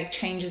easy to make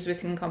changes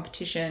within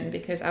competition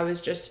because I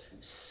was just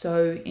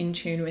so in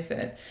tune with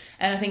it.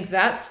 And I think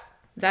that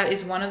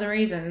is one of the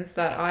reasons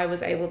that I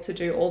was able to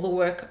do all the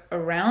work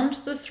around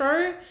the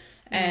throw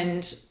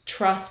and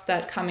trust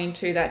that coming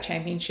to that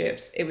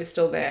championships, it was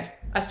still there.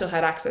 I still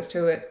had access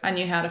to it. I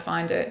knew how to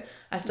find it.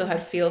 I still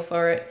had feel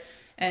for it.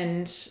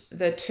 And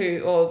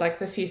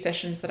the few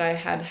sessions that I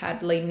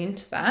had leading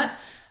into that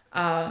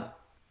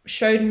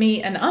showed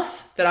me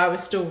enough that I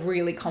was still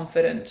really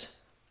confident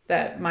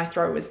that my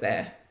throw was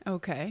there.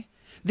 Okay.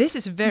 This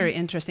is very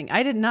interesting.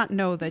 I did not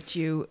know that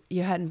you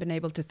hadn't been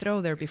able to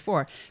throw there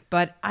before,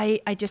 but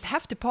I just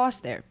have to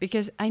pause there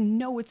because I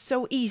know it's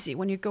so easy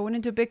when you're going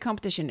into a big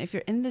competition. If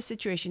you're in this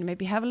situation,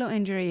 maybe have a little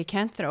injury, you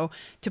can't throw,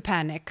 to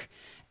panic.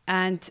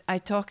 And I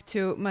talked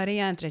to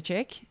Maria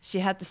Andrzejczyk. She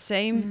had the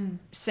same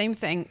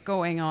thing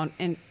going on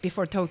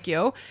before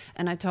Tokyo.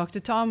 And I talked to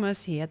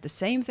Thomas. He had the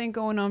same thing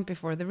going on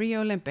before the Rio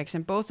Olympics.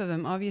 And both of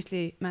them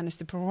obviously managed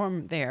to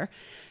perform there.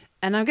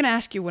 And I'm going to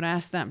ask you what I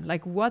asked them.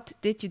 Like, what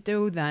did you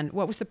do then?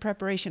 What was the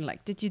preparation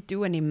like? Did you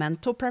do any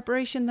mental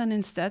preparation then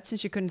instead,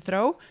 since you couldn't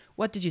throw?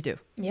 What did you do?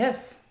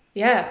 Yes.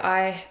 Yeah,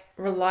 I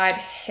relied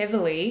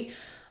heavily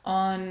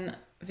on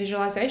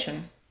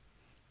visualization.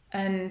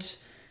 And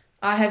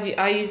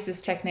I use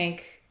this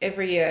technique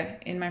every year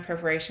in my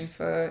preparation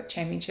for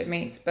championship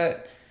meets.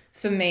 But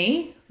for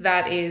me,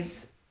 that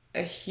is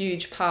a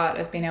huge part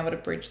of being able to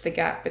bridge the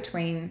gap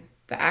between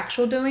the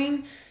actual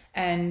doing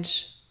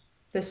and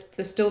the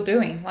still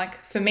doing. Like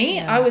for me,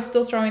 I was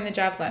still throwing the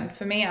javelin.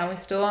 For me, I was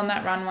still on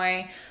that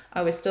runway.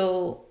 I was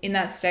still in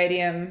that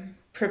stadium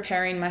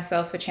preparing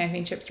myself for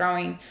championship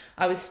throwing.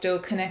 I was still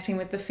connecting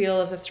with the feel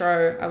of the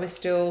throw. I was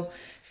still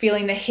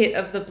feeling the hit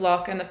of the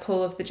block and the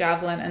pull of the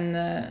javelin and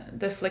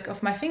the flick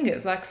of my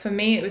fingers. Like for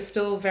me, it was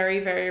still very,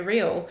 very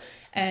real.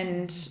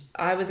 And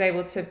I was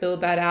able to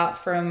build that out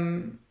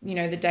from, you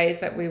know, the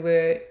days that we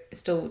were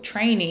still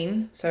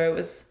training. So it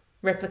was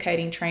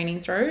replicating training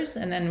throws,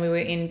 and then we were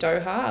in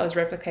Doha. I was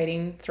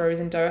replicating throws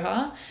in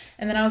Doha,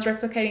 and then I was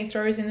replicating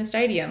throws in the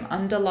stadium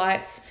under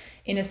lights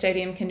in a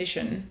stadium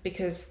condition,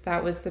 because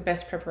that was the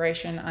best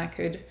preparation I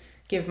could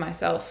give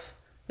myself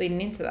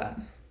leading into that.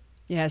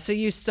 Yeah, so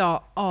you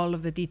saw all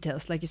of the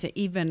details, like you say,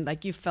 even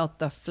like you felt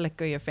the flick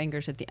of your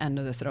fingers at the end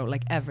of the throw,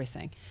 like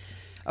everything.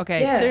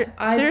 Okay,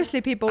 yeah, seriously,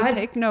 people,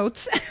 take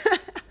notes.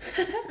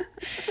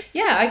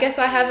 Yeah, I guess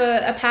I have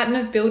a pattern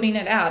of building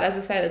it out. As I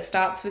said, it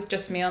starts with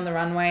just me on the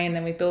runway, and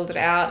then we build it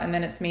out, and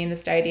then it's me in the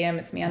stadium,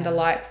 it's me under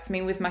lights, it's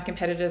me with my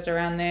competitors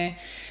around there,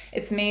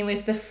 it's me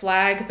with the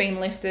flag being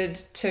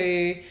lifted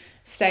to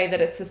say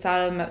that it's the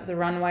start of the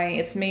runway,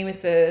 it's me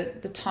with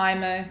the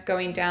timer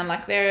going down.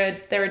 Like there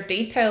are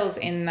details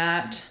in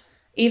that,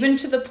 even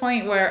to the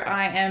point where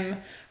I am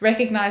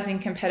recognizing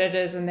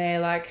competitors and they're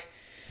like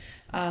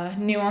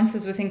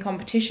nuances within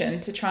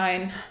competition to try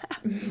and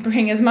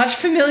bring as much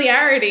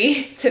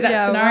familiarity to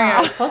that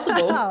scenario as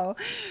possible. Wow.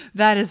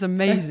 That is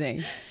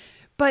amazing.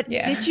 But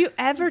did you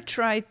ever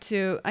try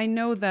to, I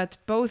know that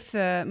both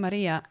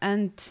Maria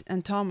and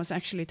Thomas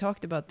actually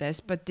talked about this,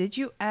 but did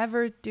you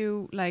ever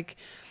do, like,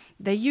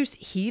 they used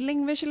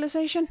healing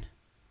visualization?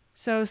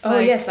 So it's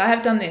like, yes, I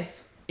have done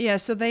this. Yeah,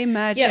 so they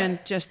imagined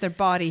just their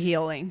body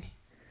healing.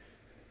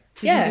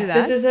 Did you do that?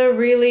 This is a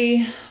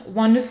really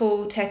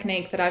wonderful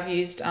technique that I've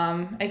used,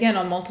 again,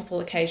 on multiple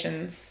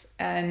occasions.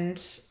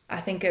 And I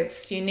think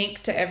it's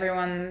unique to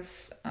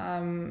everyone's,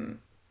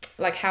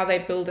 like how they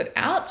build it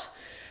out.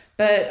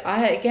 But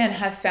I, again,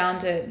 have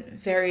found it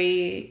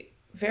very,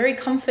 very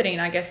comforting,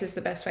 I guess is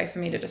the best way for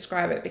me to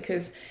describe it.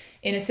 Because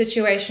in a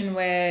situation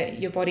where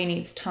your body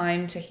needs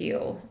time to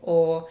heal,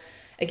 or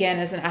again,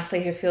 as an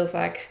athlete who feels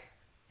like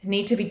I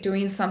need to be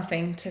doing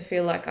something to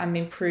feel like I'm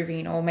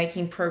improving or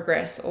making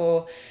progress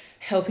or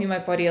helping my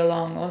body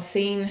along or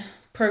seeing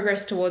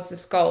progress towards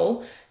this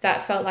goal,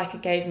 that felt like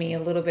it gave me a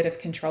little bit of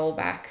control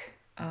back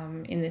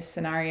in this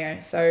scenario.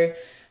 So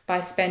by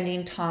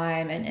spending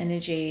time and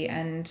energy,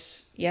 and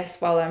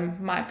yes, while I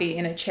might be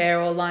in a chair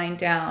or lying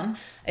down,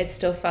 it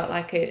still felt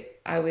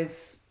like I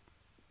was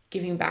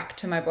giving back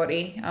to my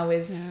body. I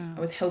was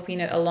helping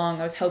it along.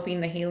 I was helping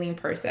the healing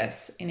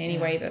process in any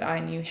way that I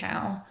knew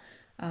how.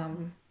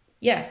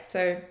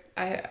 So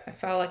I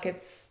felt like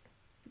it's,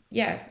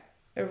 a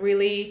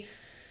really,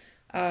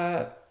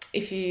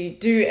 if you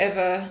do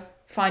ever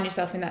find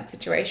yourself in that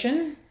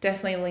situation,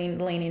 definitely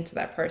lean into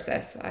that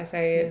process. I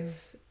say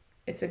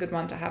it's a good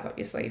one to have up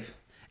your sleeve.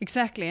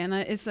 Exactly. And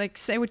it's like,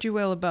 say what you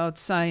will about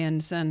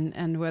science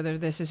and whether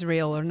this is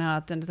real or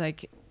not. And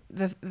like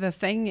the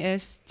thing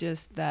is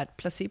just that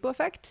placebo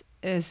effect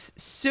is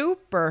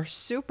super,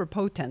 super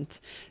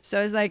potent. So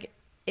it's like,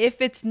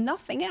 if it's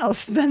nothing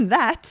else than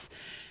that,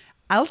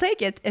 I'll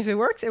take it. If it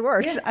works, it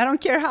works. I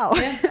don't care how.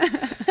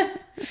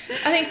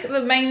 I think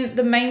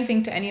the main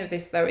thing to any of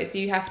this, though, is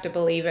you have to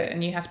believe it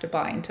and you have to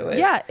buy into it.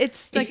 Yeah,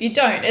 it's like, if you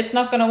don't, it's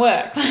not going to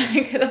work.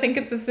 I think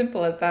it's as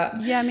simple as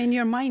that. Yeah, I mean,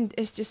 your mind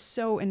is just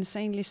so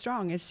insanely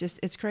strong.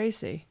 It's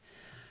crazy.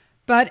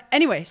 But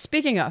anyway,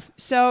 speaking of,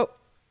 so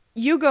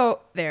you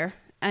go there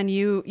and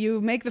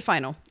you make the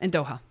final in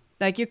Doha.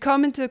 Like, you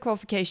come into the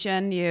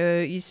qualification,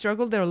 you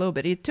struggled there a little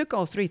bit. You took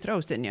all 3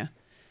 throws, didn't you?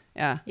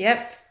 Yeah.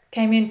 Yep.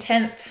 Came in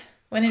 10th.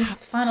 Went into the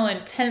final in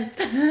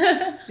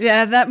 10th.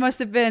 Yeah, that must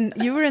have been,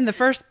 you were in the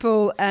first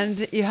pool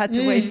and you had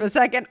to wait for a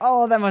second.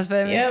 Oh, that must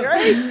have been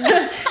great.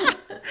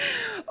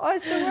 Oh,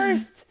 it's the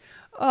worst.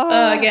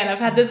 Again, I've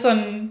had this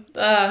on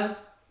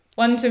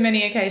one too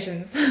many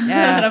occasions.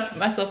 That I've put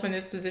myself in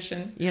this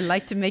position. You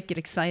like to make it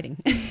exciting.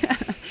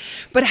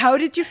 But how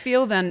did you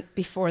feel then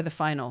before the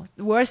final?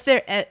 Was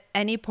there at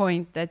any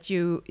point that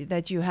you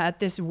had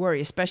this worry,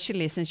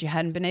 especially since you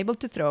hadn't been able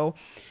to throw?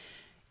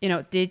 You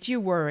know, did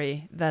you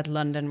worry that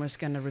London was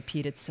going to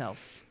repeat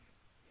itself?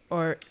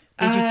 Or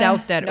did you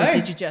doubt that? No. Or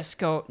did you just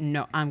go,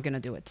 no, I'm going to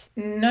do it?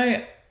 No,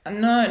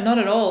 not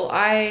at all.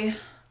 I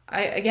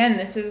again,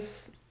 this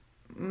is,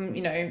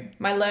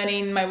 my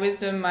learning, my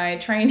wisdom, my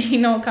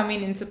training all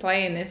coming into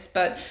play in this.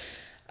 But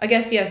I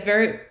guess,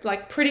 very,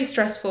 pretty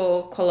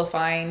stressful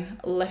qualifying.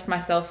 Left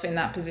myself in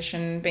that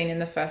position, being in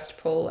the first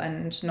pool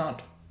and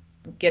not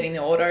getting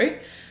the auto.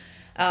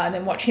 And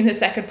then watching the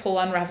second pool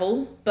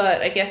unravel.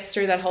 But I guess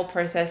through that whole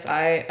process,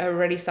 I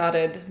already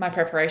started my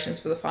preparations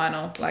for the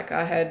final. Like,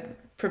 I had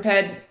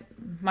prepared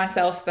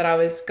myself that I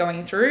was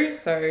going through.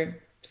 So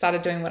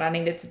started doing what I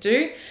needed to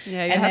do.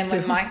 Yeah, you and have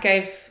then to.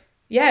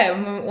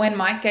 when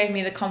Mike gave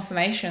me the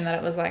confirmation that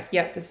it was like,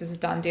 yep, this is a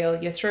done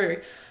deal, you're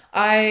through,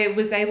 I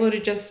was able to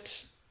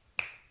just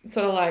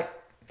sort of like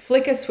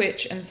flick a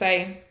switch and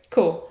say,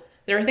 cool,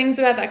 there are things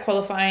about that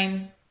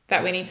qualifying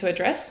that we need to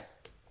address.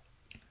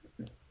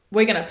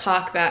 We're going to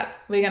park that.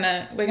 We're going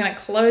to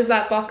close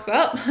that box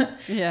up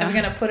Yeah. and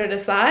we're going to put it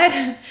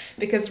aside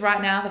because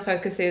right now the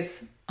focus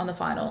is on the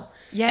final.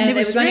 Yeah, and it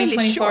was only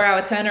really a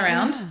 24-hour short.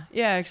 turnaround.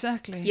 Yeah,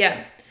 exactly.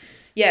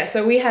 Yeah,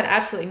 so we had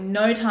absolutely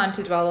no time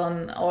to dwell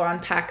on or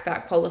unpack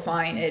that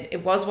qualifying.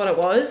 It was what it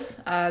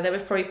was. There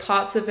was probably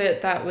parts of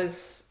it that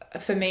was,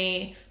 for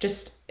me,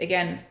 just,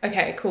 again,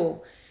 okay,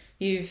 cool.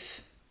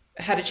 You've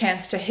had a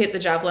chance to hit the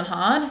javelin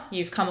hard.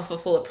 You've come off a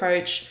full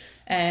approach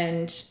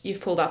and you've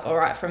pulled up all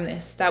right from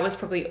this. That was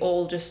probably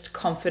all just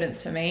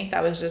confidence for me.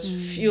 That was just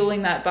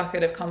fueling that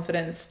bucket of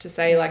confidence to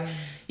say, like,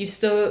 you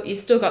still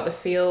got the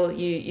feel,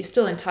 you're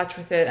still in touch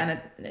with it, and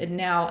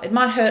it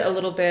might hurt a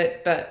little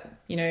bit, but,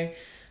 you know,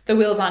 the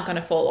wheels aren't going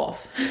to fall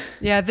off.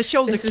 Yeah, the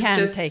shoulder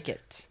can take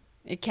it.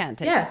 It can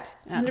take it. Yeah,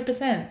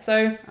 100%.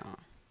 So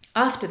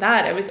after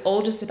that, it was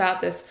all just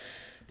about this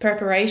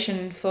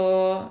preparation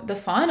for the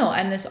final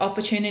and this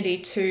opportunity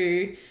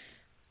to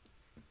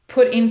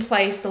put in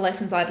place the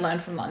lessons I'd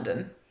learned from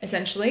London.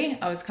 Essentially,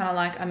 I was kind of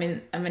like, I'm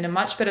in a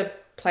much better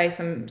place.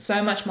 I'm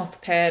so much more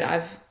prepared.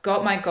 I've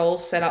got my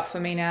goals set up for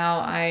me now.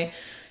 I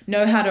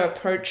know how to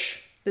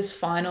approach this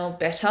final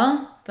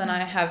better than I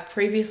have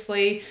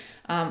previously.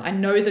 I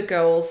know the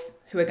girls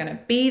who are going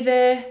to be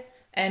there.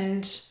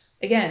 And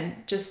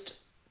again, just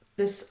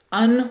this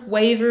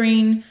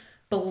unwavering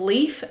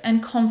belief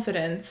and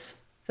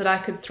confidence that I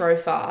could throw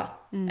far.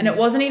 And it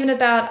wasn't even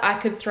about I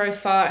could throw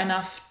far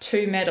enough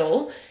to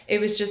medal.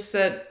 It was just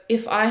that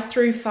if I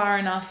threw far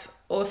enough,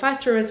 or if I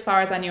threw as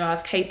far as I knew I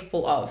was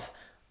capable of,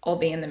 I'll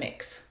be in the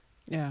mix.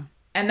 Yeah.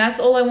 And that's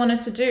all I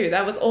wanted to do.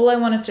 That was all I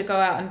wanted to go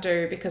out and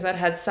do because I'd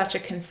had such a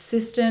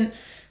consistent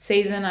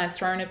season. I'd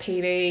thrown a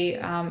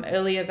PB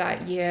earlier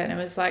that year. And it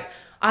was like,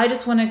 I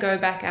just want to go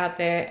back out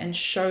there and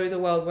show the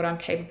world what I'm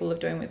capable of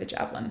doing with a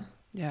javelin.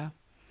 Yeah.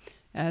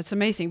 It's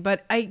amazing.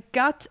 But I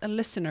got a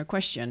listener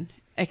question.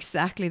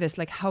 Exactly this,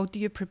 like, how do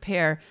you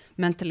prepare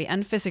mentally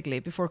and physically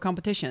before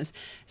competitions?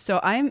 So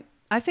I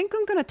think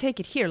I'm going to take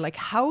it here. Like,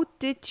 how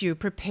did you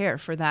prepare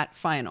for that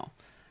final?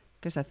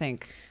 Because I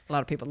think a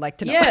lot of people like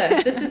to know.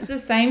 Yeah, this is the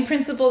same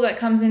principle that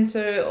comes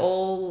into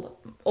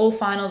all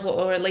finals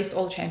or at least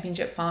all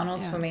championship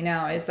finals for me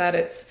now, is that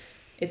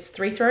it's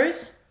 3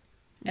 throws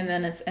and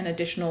then it's an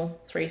additional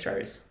 3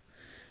 throws.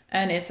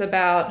 And it's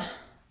about,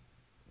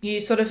 you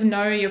sort of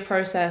know your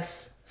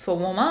process for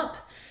warm-up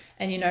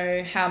and you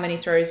know how many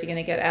throws you're going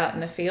to get out in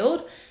the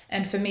field.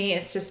 And for me,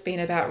 it's just been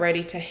about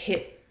ready to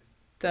hit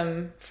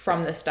them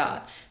from the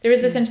start. There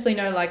is essentially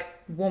no like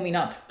warming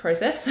up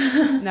process.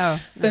 No.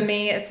 For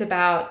me, it's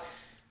about,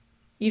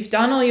 you've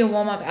done all your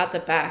warm-up out the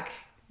back.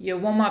 Your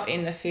warm-up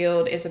in the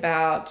field is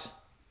about,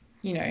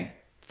 you know,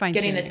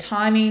 getting the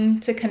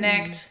timing to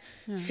connect,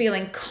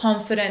 feeling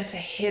confident to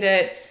hit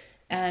it,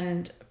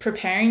 and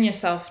preparing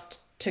yourself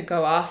to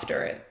go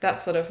after it.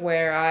 That's sort of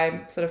where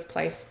I sort of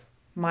place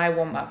my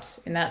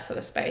warm-ups, in that sort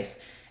of space.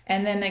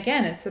 And then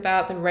again, it's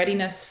about the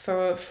readiness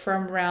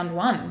from round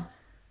 1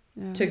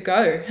 to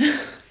go.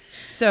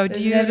 So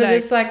do you never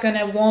this like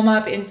gonna warm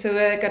up into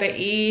it, gotta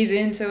ease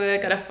into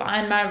it, gotta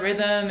find my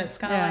rhythm? It's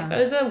kind of like,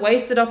 those are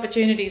wasted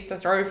opportunities to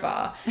throw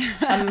far.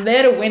 I'm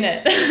there to win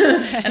it.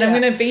 And I'm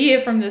gonna be here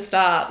from the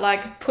start.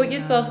 Like, put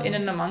yourself in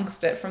and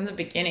amongst it from the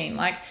beginning.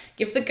 Like,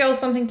 give the girls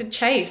something to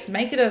chase,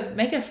 make it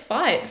a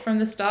fight from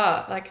the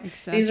start. Like,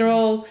 these are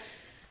all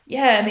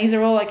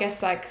I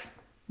guess like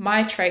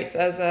my traits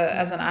as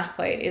an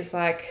athlete is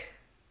like,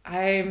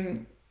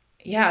 I'm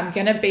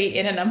going to be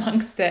in and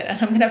amongst it and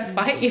I'm going to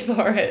fight you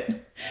for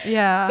it.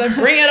 Yeah. So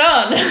bring it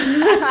on.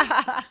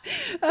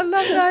 I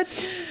love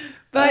that.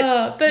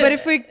 But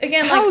if we,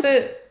 again,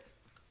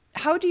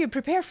 how do you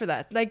prepare for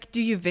that? Like,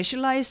 do you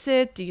visualize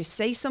it? Do you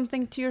say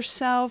something to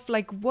yourself?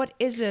 Like, what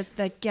is it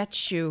that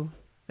gets you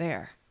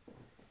there?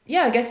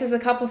 Yeah, I guess there's a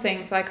couple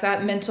things like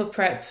that mental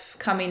prep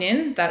coming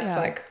in. That's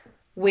like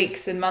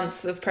weeks and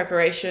months of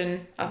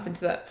preparation up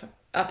into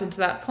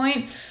that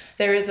point.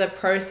 There is a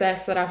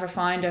process that I've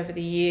refined over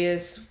the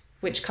years,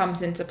 which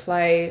comes into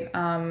play,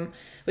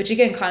 which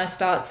again kind of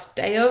starts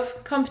day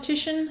of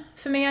competition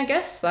for me, I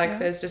guess. Like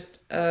there's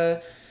just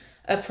a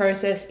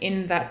process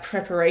in that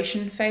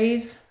preparation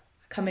phase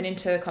coming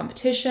into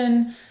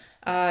competition.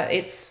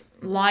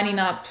 It's lining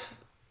up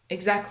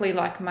exactly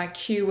like my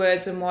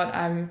keywords and what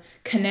I'm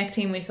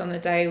connecting with on the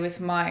day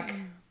with Mike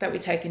that we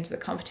take into the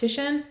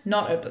competition,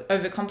 not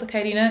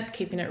overcomplicating it,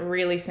 keeping it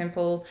really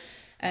simple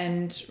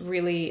and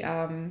really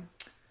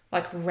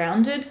like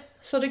rounded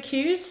sort of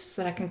cues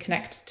so that I can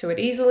connect to it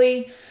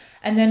easily.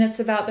 And then it's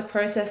about the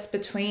process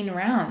between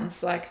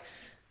rounds. Like,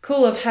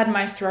 cool, I've had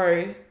my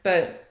throw,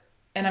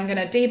 and I'm going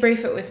to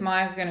debrief it with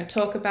Mike. We're going to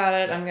talk about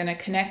it. I'm going to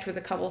connect with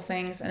a couple of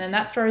things. And then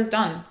that throw is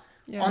done.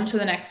 Yeah. On to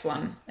the next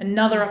one.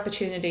 Another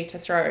opportunity to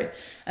throw.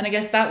 And I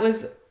guess that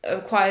was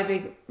quite a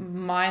big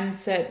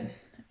mindset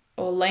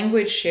or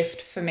language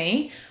shift for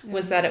me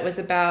was that it was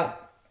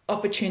about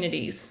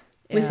opportunities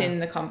within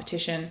the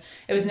competition.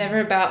 It was never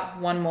about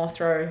one more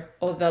throw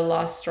or the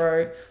last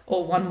throw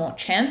or one more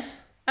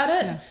chance at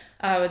it. Yeah.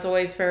 I was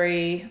always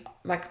very,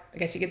 like, I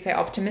guess you could say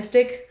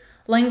optimistic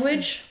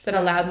language that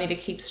allowed me to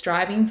keep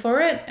striving for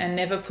it and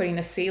never putting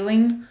a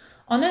ceiling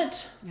on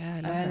it. Yeah,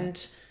 I love and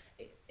that.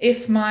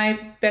 If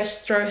my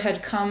best throw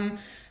had come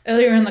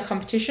earlier in the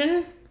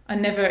competition, I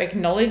never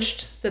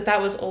acknowledged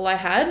that was all I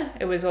had.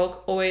 It was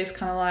always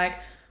kind of like,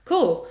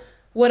 cool,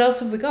 what else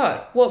have we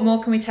got? What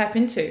more can we tap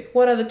into?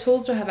 What other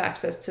tools do I have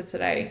access to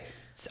today?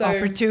 So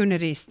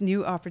opportunities,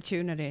 new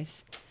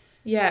opportunities.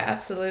 Yeah,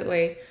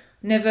 absolutely.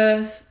 And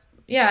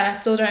I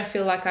still don't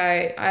feel like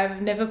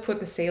I've never put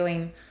the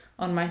ceiling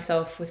on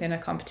myself within a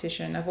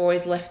competition. I've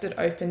always left it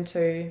open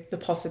to the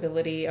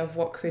possibility of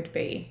what could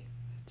be.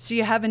 So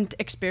you haven't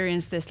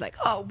experienced this like,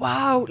 oh,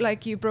 wow,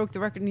 like you broke the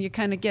record and you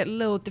kind of get a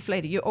little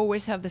deflated. You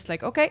always have this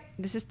like, okay,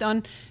 this is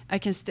done. I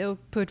can still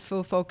put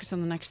full focus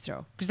on the next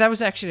throw. Because that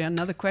was actually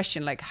another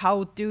question. Like,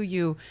 how do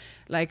you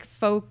like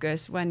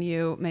focus when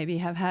you maybe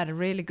have had a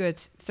really good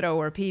throw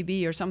or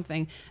PB or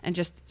something and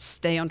just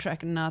stay on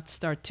track and not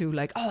start to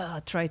like, oh,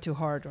 try too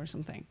hard or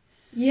something?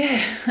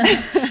 Yeah.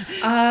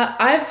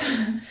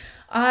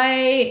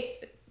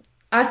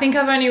 I think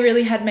I've only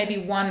really had maybe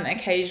one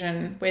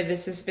occasion where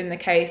this has been the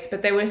case,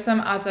 but there were some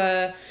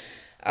other,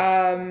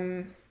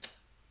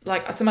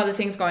 like some other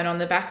things going on in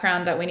the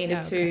background that we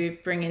needed to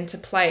bring into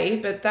play.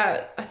 But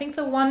I think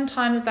the one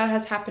time that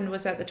has happened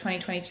was at the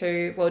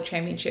 2022 World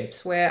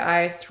Championships, where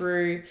I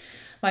threw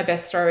my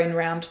best throw in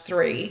round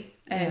 3,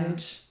 and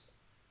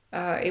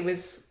it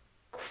was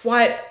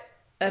quite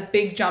a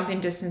big jump in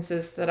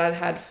distances that I'd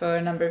had for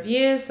a number of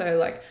years. So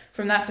like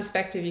from that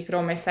perspective, you could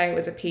almost say it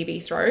was a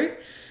PB throw.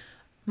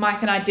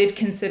 Mike and I did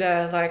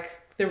consider like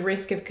the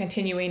risk of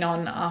continuing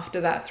on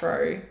after that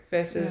throw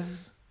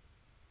versus,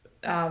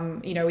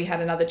 we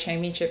had another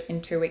championship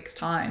in 2 weeks'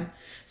 time.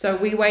 So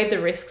we weighed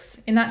the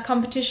risks in that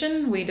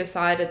competition. We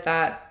decided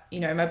that,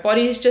 my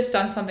body's just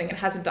done something it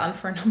hasn't done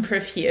for a number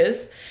of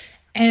years,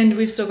 and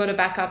we've still got to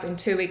back up in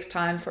 2 weeks'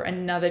 time for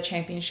another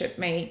championship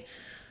meet.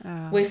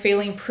 We're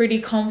feeling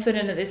pretty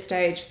confident at this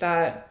stage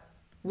that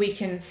we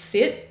can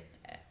sit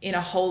in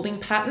a holding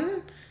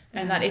pattern,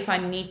 and that if I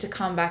need to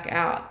come back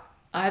out,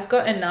 I've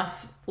got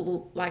enough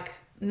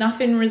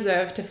in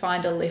reserve to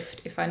find a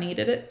lift if I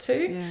needed it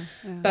to.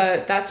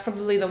 But that's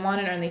probably the one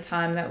and only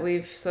time that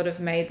we've sort of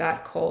made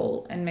that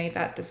call and made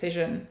that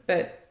decision.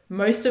 But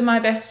most of my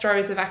best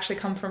throws have actually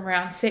come from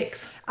round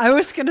 6. I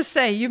was going to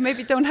say, you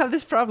maybe don't have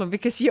this problem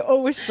because you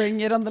always bring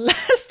it on the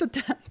last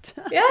attempt.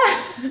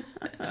 Yeah.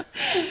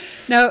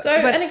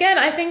 And again,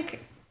 I think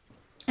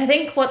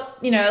what,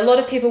 a lot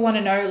of people want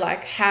to know,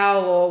 like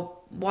how or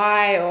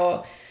why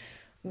or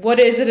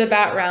what is it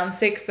about round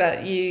 6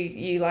 that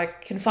you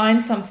like can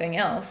find something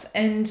else?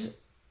 And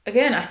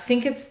again, I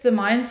think it's the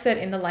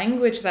mindset in the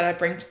language that I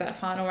bring to that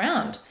final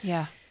round.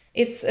 Yeah.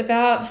 It's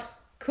about,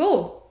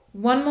 cool,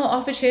 one more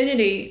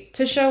opportunity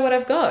to show what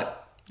I've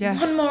got. Yeah.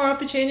 One more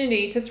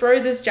opportunity to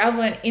throw this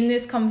javelin in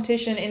this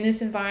competition, in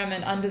this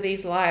environment, under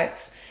these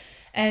lights.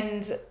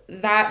 And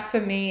that for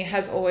me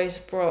has always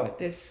brought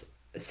this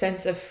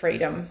sense of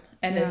freedom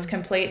and this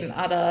complete and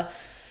utter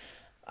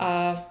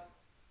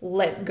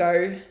let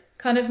go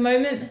kind of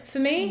moment for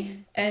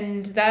me.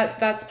 And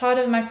that's part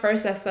of my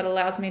process that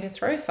allows me to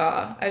throw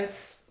far.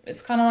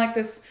 It's kind of like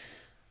this,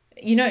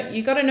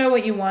 you got to know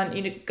what you want.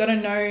 You got to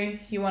know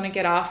you want to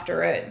get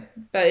after it.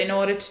 But in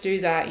order to do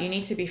that, you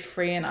need to be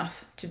free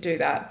enough to do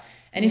that.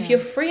 And if you're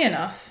free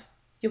enough,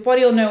 your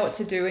body will know what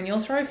to do and you'll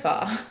throw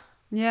far.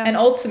 Yeah. And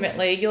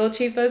ultimately you'll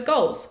achieve those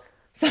goals.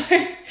 So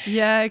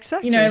yeah,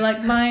 exactly.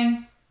 Like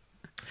my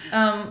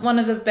one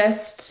of the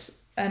best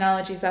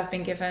analogies I've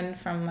been given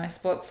from my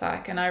sports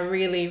psych, and I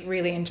really,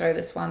 really enjoy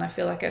this one. I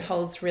feel like it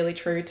holds really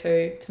true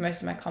to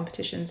most of my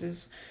competitions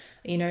is,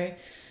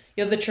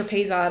 you're the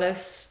trapeze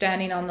artist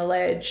standing on the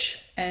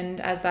ledge, and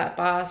as that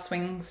bar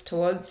swings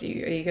towards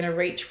you, are you going to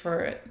reach for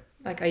it?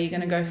 Like, are you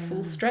going to go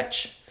full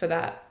stretch for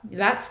that?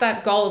 That's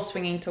that goal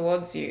swinging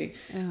towards you.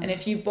 And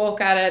if you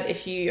balk at it,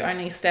 if you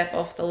only step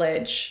off the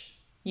ledge,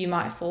 you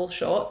might fall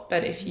short.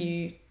 But if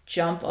you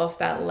jump off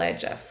that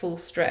ledge at full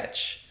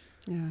stretch,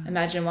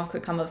 imagine what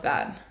could come of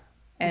that.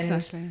 And,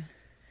 exactly.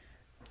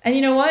 And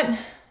you know what?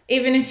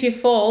 Even if you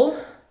fall,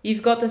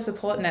 you've got the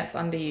support nets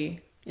under you.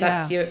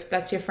 That's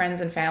your friends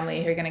and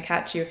family who are going to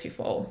catch you if you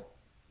fall.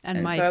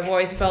 And so I've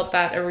always felt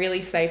that a really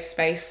safe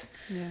space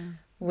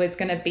was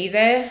going to be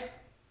there.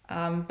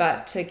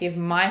 But to give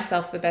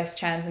myself the best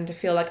chance and to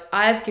feel like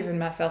I've given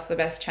myself the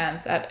best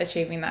chance at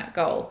achieving that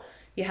goal,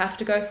 you have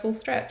to go full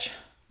stretch.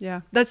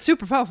 Yeah, that's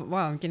super powerful.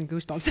 Wow, I'm getting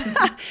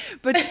goosebumps.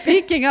 But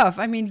speaking of,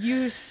 I mean,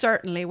 you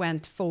certainly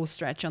went full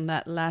stretch on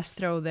that last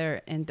throw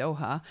there in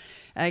Doha.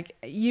 Like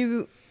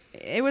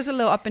it was a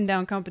little up and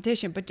down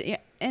competition, but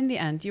in the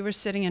end, you were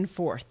sitting in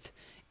 4th.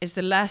 It's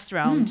the last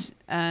round,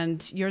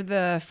 and you're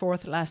the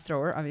 4th last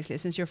thrower, obviously,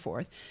 since you're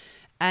 4th.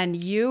 And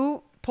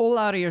you pull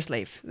out of your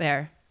sleeve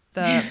there.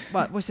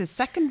 What was it,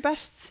 second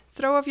best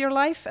throw of your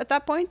life at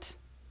that point?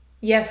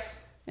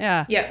 Yes.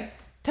 Yeah. Yeah.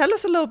 Tell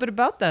us a little bit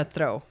about that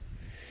throw.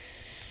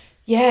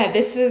 Yeah,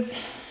 this was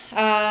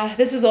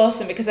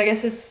awesome because I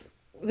guess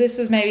this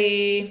was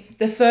maybe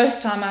the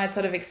first time I had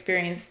sort of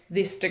experienced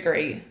this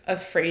degree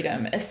of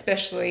freedom,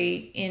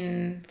 especially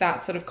in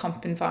that sort of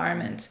comp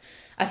environment.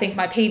 I think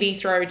my PB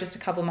throw just a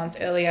couple months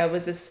earlier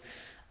was this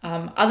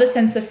other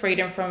sense of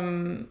freedom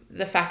from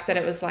the fact that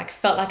it was like,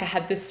 felt like I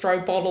had this throw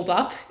bottled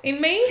up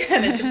in me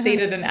and it just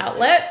needed an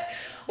outlet.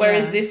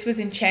 Whereas this was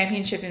in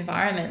championship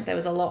environment. There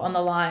was a lot on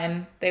the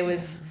line. There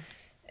was,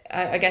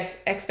 I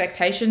guess,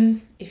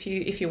 expectation, if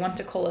you want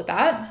to call it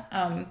that.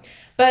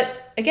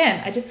 But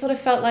again, I just sort of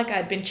felt like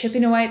I'd been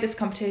chipping away at this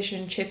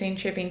competition, chipping,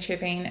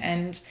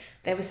 and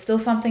there was still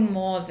something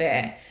more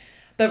there.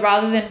 But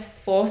rather than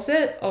force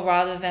it, or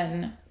rather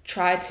than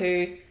try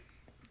to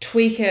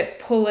tweak it,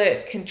 pull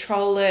it,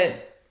 control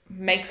it,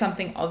 make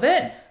something of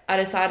it, I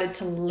decided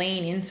to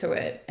lean into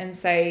it and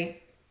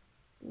say,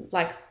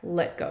 like,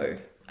 let go,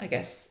 I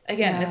guess.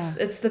 Again,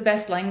 it's the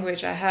best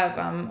language I have.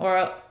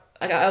 Or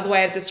like other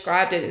way I've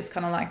described it is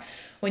kind of like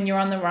when you're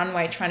on the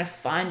runway trying to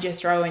find your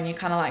throw and you're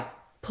kind of like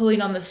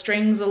pulling on the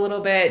strings a little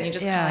bit and you're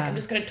just kind of like, I'm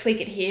just going to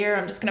tweak it here.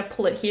 I'm just going to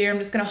pull it here. I'm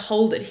just going to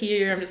hold it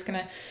here.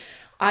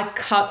 I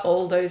cut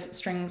all those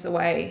strings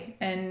away.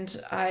 And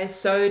I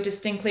so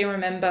distinctly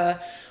remember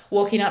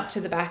walking up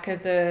to the back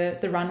of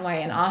the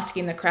runway and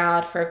asking the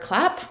crowd for a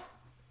clap.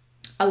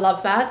 I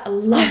love that. I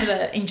love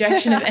the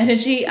injection of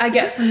energy I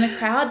get from the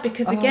crowd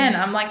because again,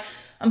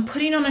 I'm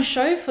putting on a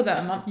show for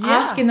them. I'm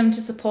asking them to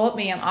support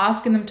me. I'm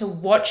asking them to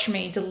watch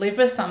me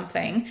deliver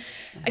something.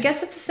 I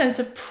guess it's a sense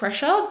of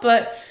pressure,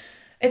 but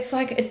it's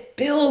like it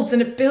builds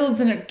and it builds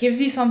and it gives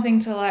you something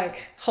to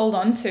like hold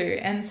on to.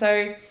 And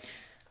so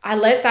I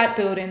let that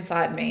build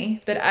inside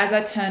me. But as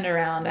I turned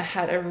around, I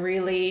had a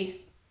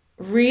really,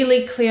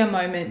 really clear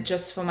moment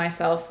just for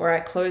myself where I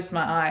closed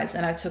my eyes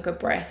and I took a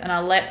breath and I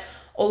let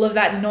all of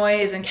that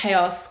noise and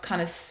chaos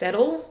kind of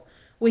settle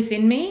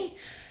within me.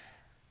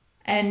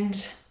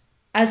 And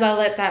as I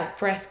let that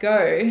breath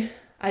go,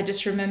 I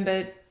just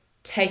remembered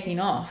taking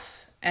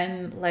off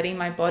and letting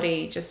my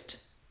body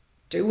just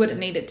do what it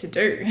needed to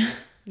do.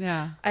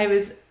 Yeah. It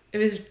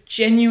was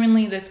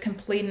genuinely this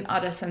complete and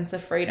utter sense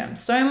of freedom.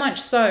 So much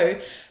so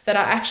that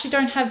I actually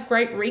don't have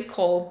great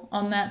recall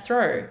on that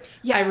throw.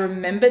 Yeah. I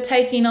remember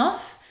taking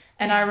off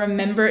and I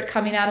remember it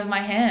coming out of my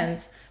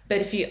hands. But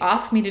if you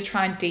ask me to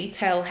try and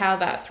detail how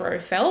that throw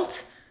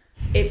felt,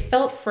 it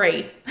felt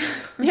free.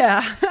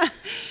 Yeah.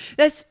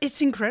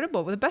 It's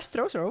incredible. The best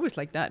throws are always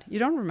like that. You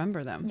don't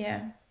remember them.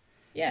 Yeah.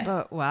 Yeah.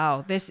 But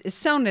wow, it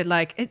sounded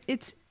like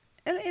it's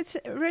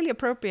really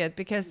appropriate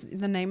because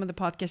the name of the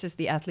podcast is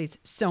the Athlete's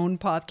Zone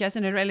Podcast,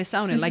 and it really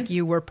sounded like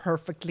you were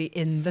perfectly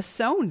in the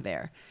zone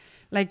there.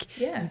 Like,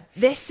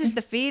 this is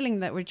the feeling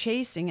that we're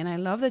chasing, and I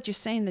love that you're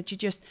saying that you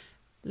just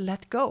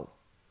let go.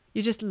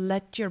 You just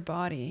let your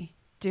body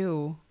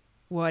do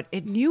what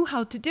it knew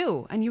how to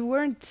do, and you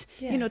weren't,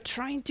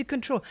 trying to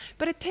control.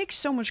 But it takes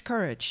so much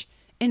courage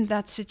in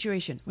that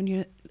situation when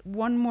you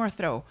one more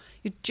throw,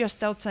 you're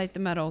just outside the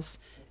medals,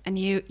 and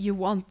you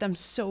want them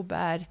so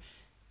bad.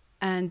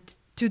 And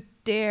to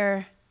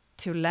dare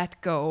to let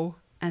go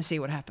and see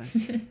what happens.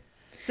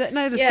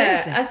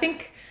 Seriously. I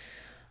think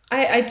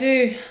I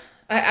do.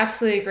 I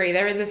absolutely agree.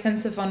 There is a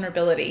sense of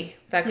vulnerability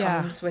that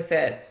comes with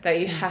it that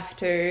you have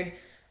to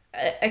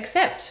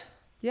accept.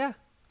 Yeah.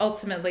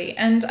 Ultimately.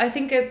 And I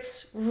think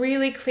it's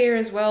really clear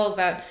as well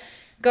that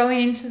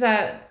going into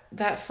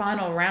that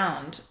final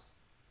round,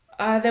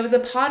 there was a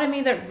part of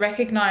me that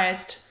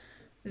recognized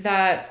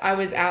that I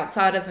was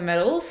outside of the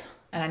medals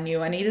and I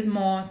knew I needed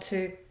more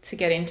to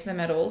get into the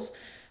medals.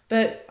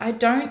 But I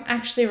don't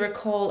actually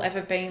recall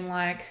ever being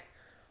like,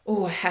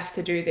 oh, I have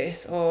to do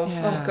this, or,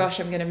 oh gosh,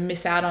 I'm going to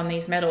miss out on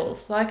these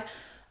medals. Like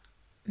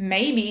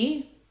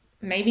maybe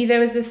there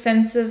was a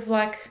sense of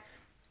like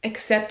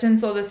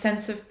acceptance or the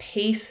sense of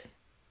peace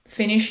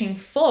finishing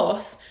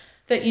fourth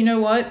that, you know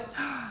what,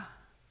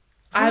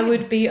 I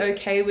would be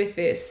okay with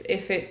this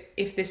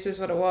if this was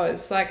what it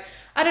was. Like,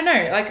 I don't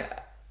know,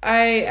 like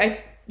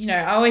I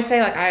always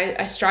say like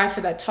I strive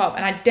for that top,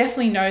 and I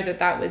definitely know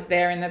that was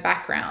there in the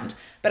background,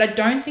 but I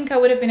don't think I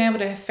would have been able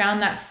to have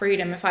found that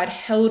freedom if I'd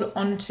held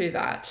onto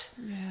that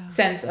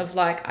sense of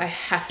like, I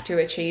have to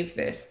achieve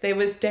this. There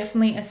was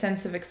definitely a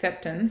sense of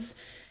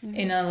acceptance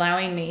in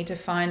allowing me to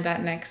find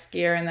that next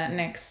gear and that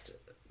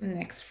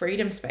next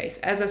freedom space.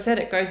 As I said,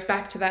 it goes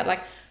back to that,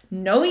 like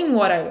knowing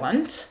what I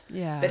want,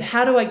 but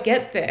how do I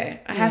get there?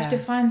 I have to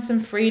find some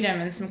freedom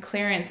and some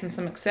clearance and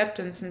some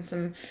acceptance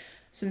and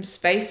some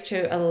space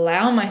to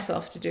allow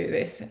myself to do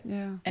this.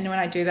 Yeah. And when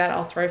I do that,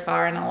 I'll throw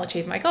far and I'll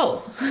achieve my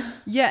goals.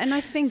 Yeah. And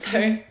I think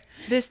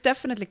this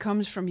definitely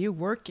comes from you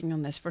working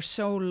on this for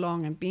so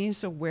long and being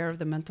so aware of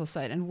the mental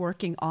side and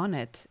working on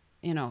it.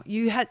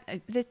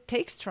 It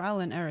takes trial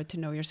and error to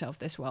know yourself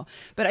this well.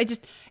 But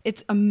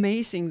it's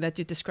amazing that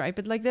you describe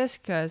it like this,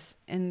 because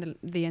in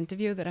the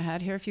interview that I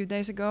had here a few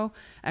days ago,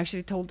 I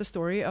actually told the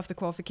story of the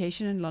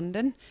qualification in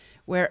London,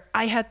 where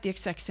I had the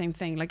exact same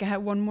thing. Like I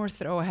had one more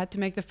throw, I had to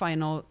make the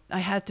final, I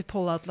had to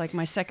pull out like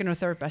my second or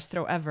third best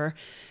throw ever,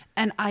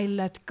 and I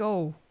let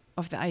go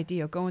of the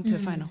idea of going to the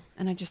final.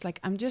 And I just like,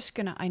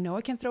 I know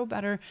I can throw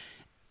better.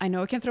 I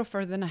know I can throw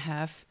further than I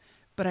have,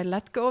 but I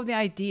let go of the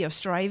idea of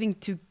striving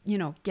to,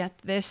 get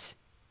this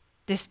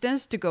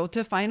distance to go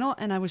to a final.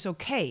 And I was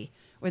okay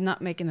with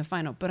not making the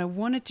final, but I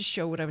wanted to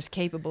show what I was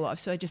capable of.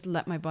 So I just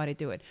let my body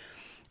do it.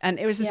 And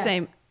it was the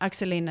same.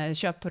 Axelina, the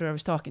shot putter I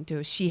was talking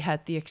to, she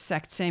had the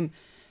exact same,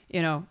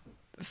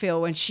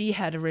 feel when she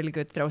had a really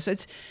good throw. So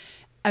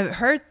I've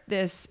heard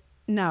this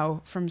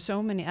now from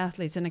so many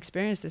athletes and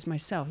experienced this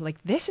myself.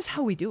 Like, this is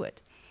how we do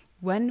it.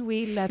 When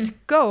we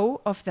let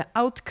go of the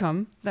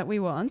outcome that we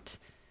want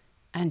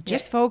and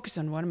just focus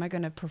on what am I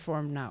going to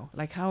perform now?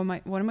 Like,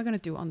 what am I going to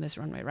do on this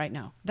runway right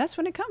now? That's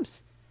when it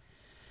comes.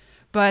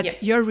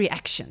 But your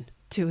reaction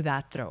to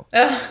that throw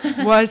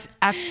was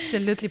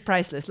absolutely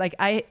priceless. Like,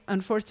 I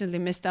unfortunately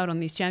missed out on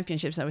these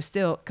championships. I was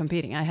still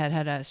competing. I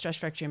had a stress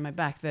fracture in my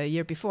back the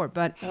year before,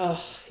 but so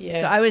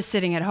I was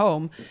sitting at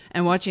home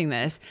and watching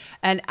this,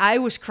 and I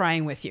was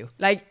crying with you.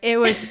 Like, it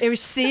was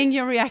seeing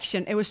your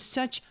reaction. It was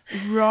such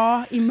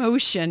raw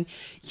emotion.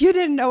 You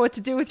didn't know what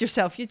to do with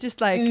yourself. You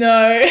just like,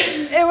 no.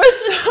 It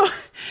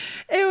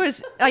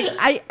was like,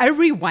 I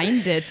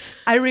rewinded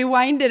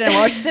and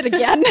watched it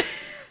again.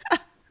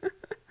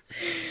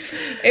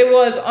 It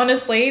was,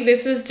 honestly,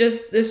 this was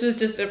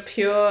just a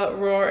pure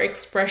raw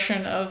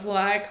expression of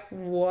like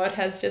what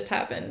has just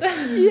happened.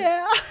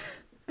 Yeah.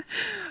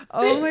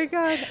 Oh my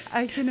God.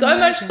 I can so imagine.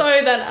 Much so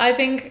that I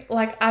think,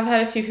 like, I've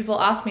had a few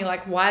people ask me,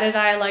 like, why did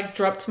I like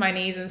drop to my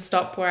knees and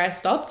stop where I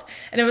stopped?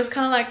 And it was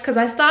kind of like, because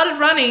I started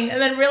running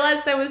and then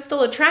realized there was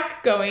still a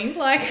track going.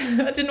 Like,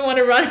 I didn't want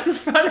to run in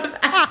front of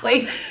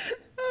athletes.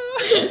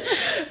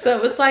 So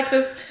it was like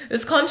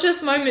this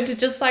conscious moment to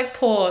just like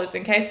pause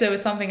in case there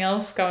was something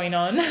else going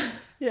on.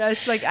 Yeah,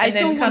 it's like, and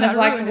then kind of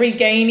like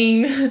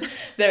regaining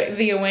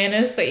the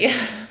awareness that you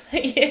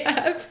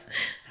have.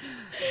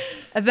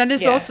 And then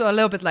it's also a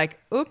little bit like,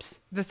 oops,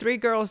 the 3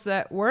 girls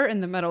that were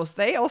in the medals,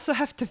 they also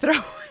have to throw.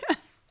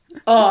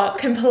 Oh,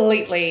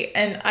 completely.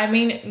 And I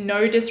mean,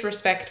 no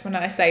disrespect when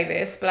I say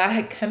this, but I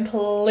had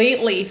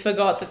completely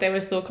forgot that there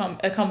was still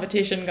a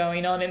competition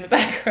going on in the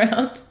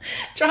background,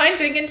 trying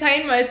to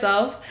contain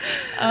myself.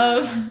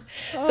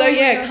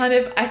 Kind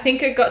of, I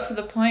think it got to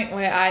the point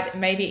where I'd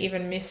maybe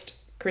even missed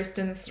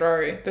Kristen's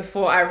throw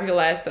before I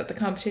realized that the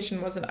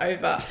competition wasn't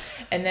over,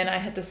 and then I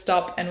had to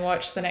stop and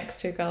watch the next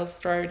 2 girls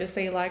throw to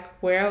see like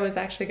where I was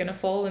actually going to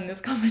fall in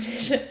this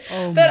competition.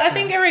 But I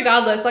think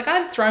regardless, like,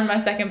 I'd thrown my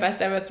second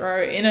best ever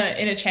throw in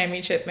a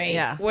championship meet.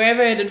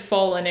 Wherever it had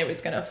fallen, it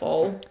was going to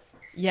fall.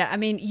 Yeah, I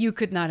mean, you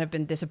could not have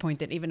been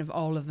disappointed even if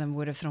all of them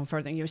would have thrown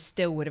further. You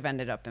still would have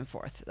ended up in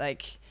 4th.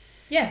 Like,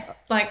 yeah,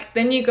 like,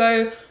 then you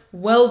go,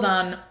 well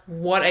done,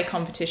 what a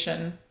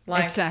competition.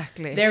 Like,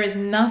 exactly. There is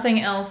nothing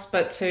else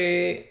but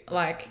to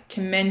like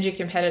commend your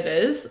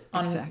competitors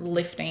on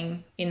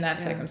lifting in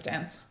that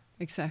circumstance.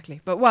 Exactly.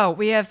 But wow,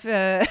 we have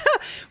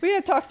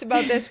talked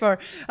about this for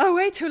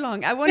way too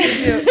long. I wanted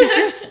to,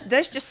 because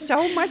there's just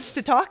so much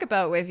to talk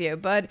about with you.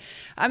 But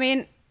I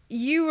mean,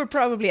 you were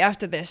probably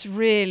after this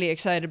really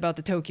excited about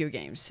the Tokyo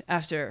Games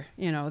after,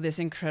 this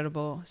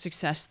incredible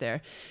success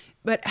there.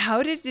 But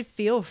how did it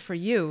feel for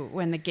you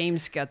when the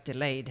games got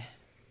delayed?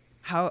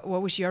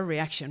 What was your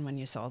reaction when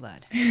you saw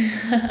that?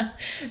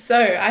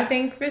 So I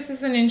think this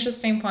is an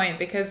interesting point,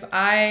 because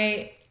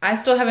I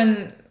still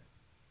haven't,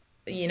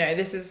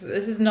 this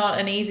is not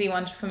an easy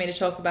one for me to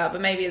talk about,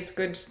 but maybe it's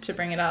good to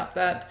bring it up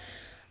that,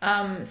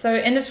 so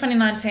end of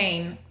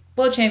 2019,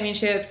 World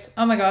Championships,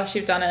 oh my gosh,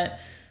 you've done it.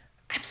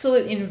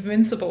 Absolutely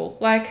invincible.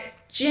 Like,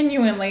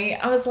 genuinely,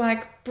 I was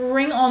like,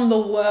 bring on the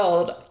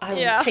world. I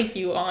will take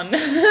you on.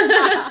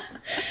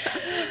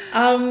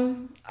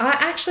 I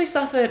actually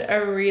suffered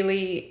a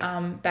really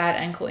bad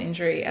ankle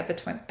injury at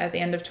the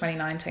end of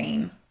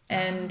 2019,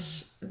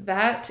 and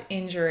that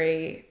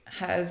injury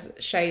has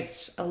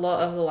shaped a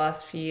lot of the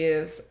last few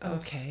years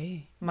of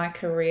my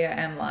career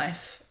and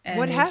life. And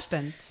what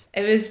happened?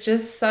 It was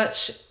just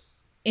such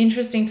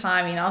interesting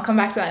timing. I'll come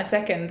back to that in a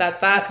second.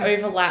 That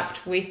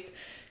overlapped with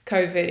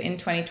COVID in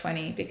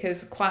 2020,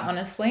 because quite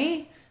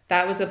honestly,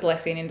 that was a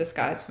blessing in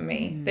disguise for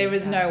me. There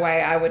was no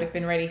way I would have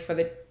been ready for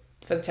the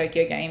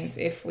Tokyo Games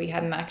if we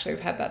hadn't actually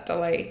had that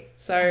delay.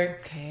 So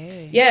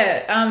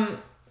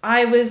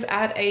I was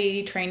at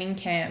a training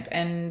camp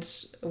and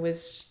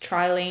was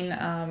trialing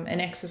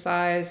an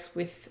exercise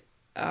with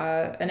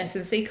an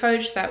S&C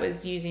coach that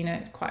was using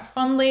it quite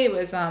fondly. It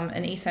was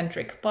an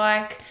eccentric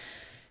bike.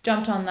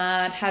 Jumped on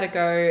that, had a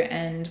go,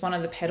 and one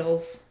of the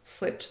pedals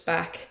slipped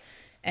back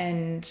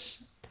and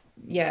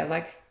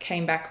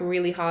came back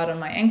really hard on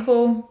my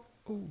ankle.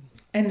 Ooh.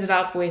 Ended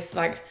up with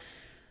like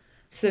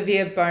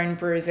severe bone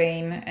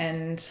bruising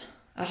and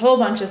a whole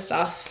bunch of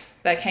stuff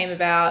that came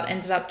about.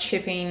 Ended up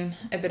chipping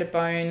a bit of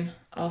bone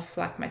off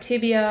like my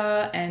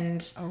tibia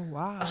and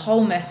a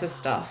whole mess of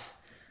stuff.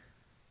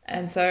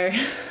 And so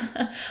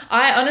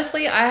I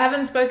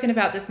haven't spoken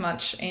about this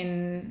much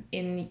in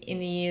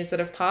the years that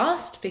have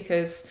passed,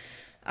 because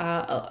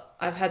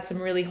I've had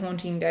some really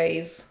haunting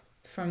days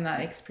from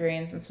that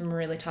experience and some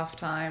really tough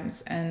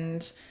times.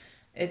 And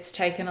it's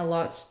taken a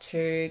lot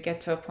to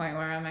get to a point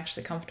where I'm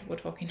actually comfortable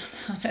talking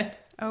about it.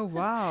 Oh,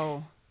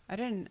 wow. I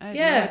had no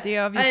Yeah,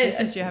 idea, obviously,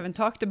 since you haven't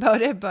talked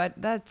about it, but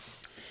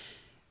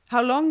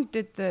how long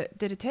did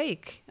it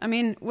take? I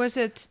mean, was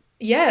it?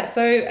 Yeah,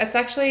 so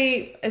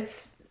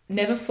it's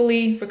never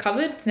fully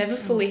recovered. It's never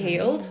fully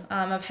healed.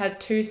 I've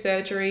had 2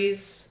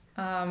 surgeries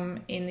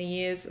in the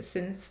years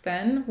since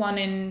then. One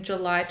in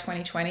July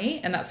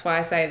 2020, and that's why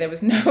I say there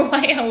was no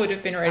way I would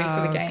have been ready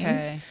for the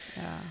games.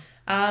 Yeah.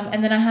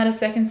 And then I had a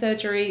second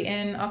surgery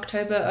in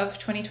October of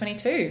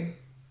 2022.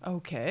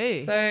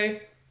 Okay. So,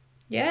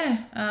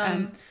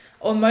 yeah.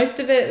 Or most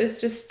of it was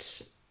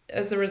just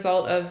as a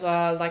result of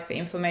like the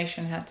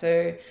inflammation had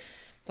to,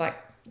 like,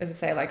 as I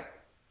say, like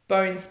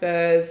bone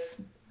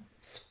spurs,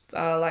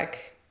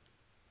 like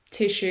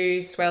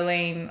tissue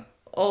swelling,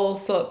 all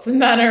sorts of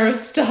manner of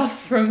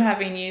stuff from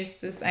having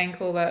used this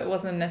ankle that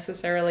wasn't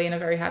necessarily in a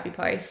very happy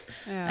place,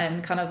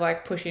 and kind of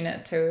like pushing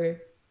it to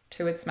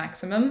its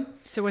maximum.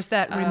 So was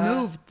that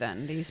removed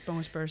then, these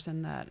bone spurs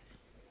and that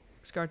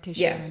scar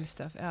tissue and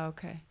stuff? Oh,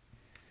 okay.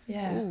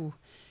 Yeah. Ooh.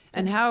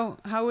 And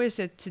how is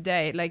it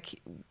today?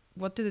 Like,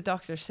 what do the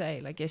doctors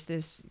say? Like,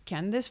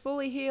 can this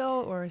fully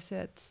heal, or is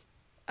it?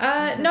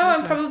 No,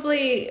 I'm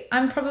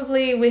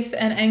probably with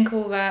an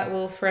ankle that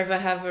will forever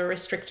have a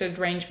restricted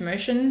range of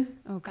motion.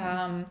 Okay.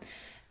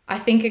 I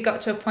think it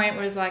got to a point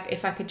where it's like,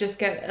 if I could just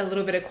get a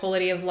little bit of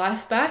quality of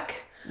life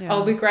back,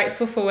 I'll be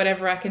grateful for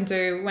whatever I can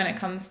do when it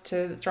comes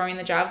to throwing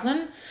the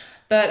javelin.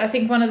 But I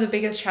think one of the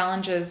biggest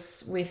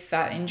challenges with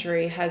that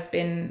injury has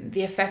been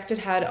the effect it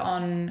had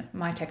on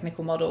my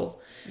technical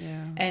model.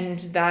 Yeah. And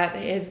that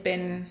has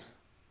been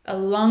a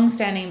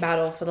long-standing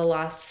battle for the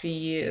last few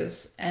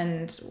years.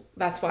 And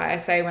that's why I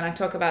say, when I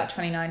talk about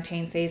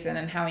 2019 season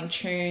and how in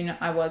tune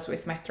I was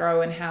with my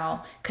throw and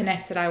how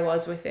connected I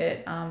was with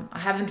it, I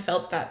haven't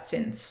felt that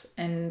since.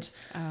 And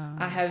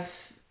I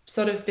have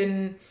sort of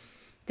been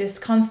this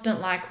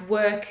constant like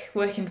work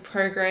in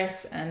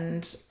progress,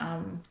 and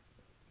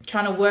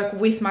trying to work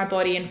with my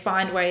body and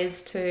find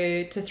ways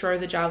to throw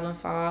the javelin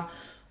far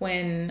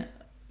when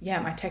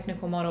my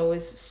technical model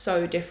is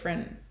so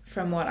different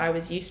from what I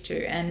was used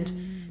to,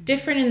 and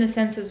different in the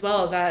sense as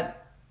well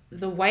that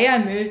the way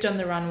I moved on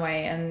the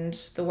runway and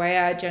the way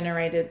I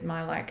generated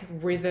my like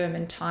rhythm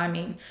and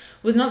timing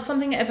was not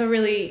something I ever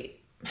really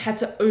had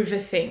to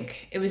overthink.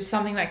 It was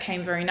something that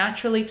came very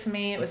naturally to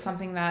me. It was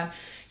something that,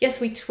 yes,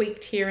 we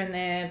tweaked here and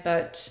there,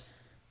 but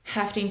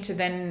having to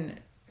then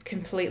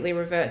completely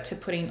revert to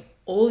putting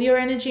all your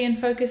energy and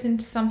focus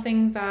into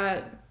something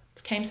that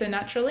came so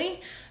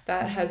naturally,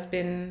 that has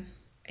been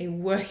a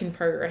work in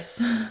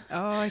progress.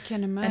 Oh, I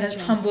can imagine. And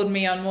it's humbled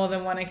me on more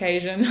than one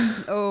occasion.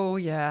 Oh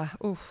yeah.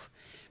 Oof.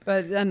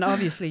 But then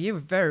obviously you were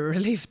very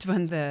relieved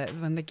when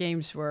the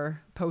games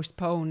were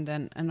postponed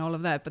and all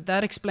of that. But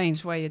that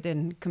explains why you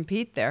didn't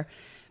compete there.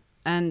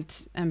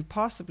 And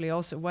possibly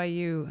also why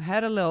you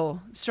had a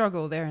little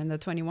struggle there in the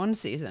 21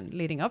 season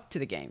leading up to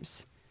the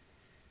games.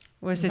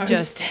 Was it Most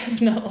just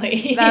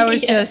definitely? That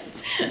was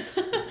just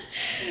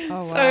oh wow.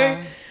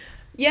 So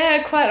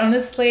yeah, quite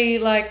honestly,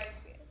 like,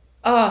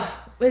 it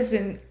was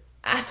an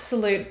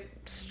absolute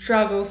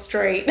struggle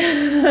street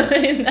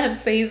in that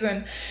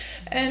season.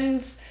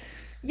 And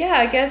yeah,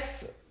 I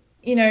guess,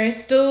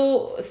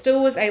 still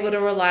was able to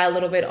rely a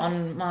little bit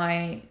on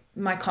my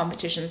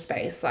competition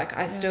space. Like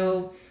I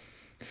still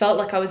felt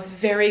like I was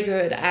very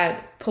good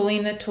at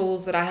pulling the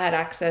tools that I had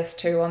access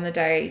to on the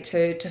day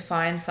to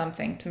find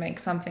something, to make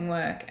something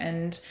work.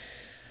 And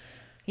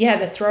yeah,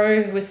 the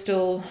throw was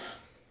still,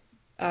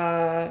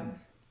 it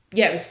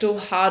was still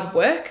hard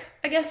work,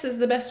 I guess is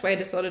the best way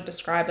to sort of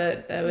describe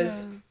it.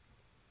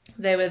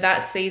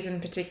 That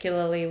season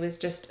particularly was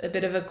just a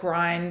bit of a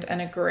grind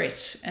and a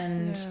grit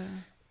and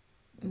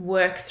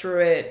work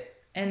through it.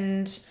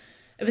 And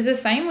it was the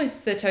same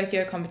with the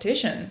Tokyo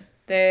competition.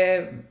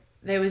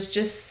 There was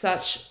just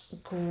such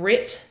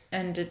grit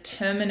and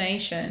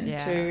determination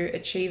to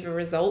achieve a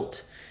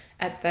result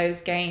at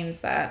those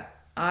games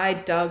that I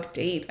dug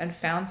deep and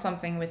found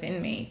something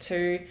within me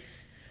to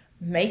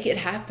make it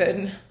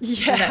happen.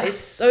 Yeah. And that is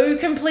so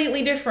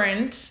completely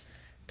different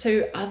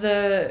to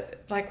other,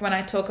 like when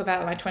I talk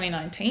about my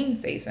 2019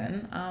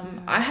 season,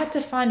 I had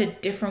to find a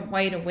different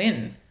way to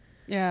win.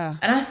 Yeah.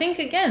 And I think,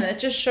 again, it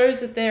just shows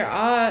that there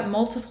are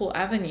multiple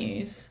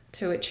avenues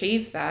to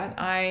achieve that.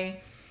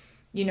 I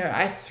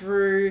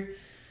threw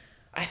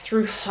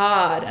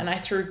hard, and I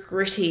threw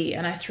gritty,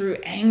 and I threw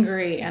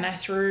angry, and I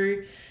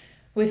threw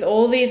with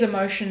all these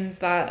emotions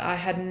that I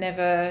had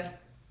never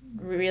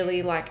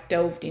really like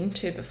delved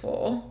into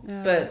before,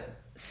 but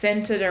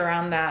centered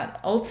around that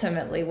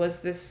ultimately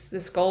was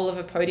this goal of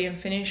a podium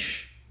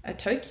finish at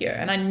Tokyo.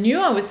 And I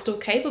knew I was still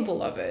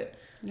capable of it.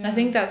 And I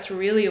think that's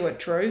really what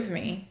drove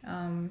me,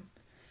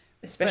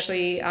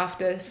 especially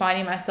after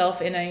finding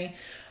myself in a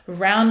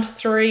round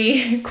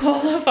 3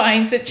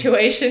 qualifying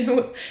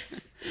situation,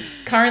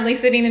 currently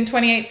sitting in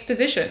 28th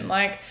position.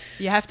 Like,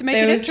 you have to make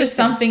there it was just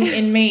something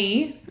in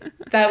me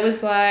that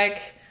was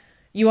like,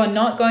 you are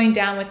not going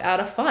down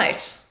without a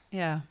fight.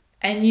 Yeah.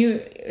 And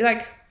you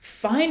like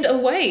find a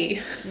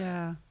way.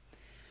 Yeah.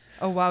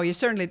 Oh, wow, you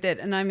certainly did.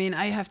 And I mean,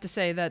 I have to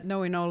say that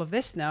knowing all of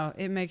this now,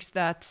 it makes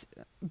that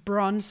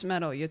bronze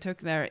medal you took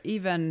there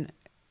even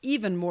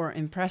more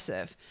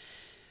impressive.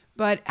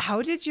 But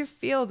how did you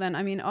feel then?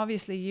 I mean,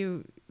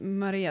 obviously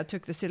Maria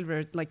took the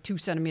silver like 2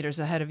 centimeters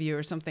ahead of you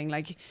or something.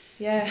 Like,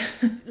 yeah.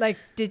 like,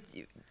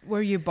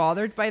 were you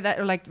bothered by that?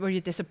 Or like, were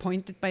you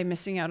disappointed by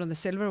missing out on the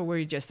silver, or were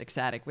you just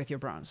ecstatic with your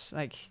bronze?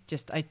 Like,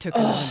 just, I took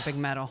an Olympic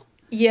medal.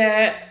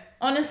 Yeah.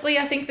 Honestly,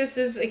 I think this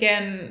is,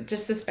 again,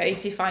 just the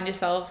space you find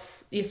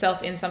yourself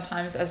in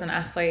sometimes as an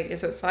athlete,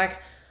 is it's like,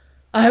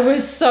 I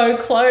was so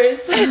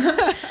close.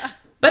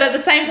 But at the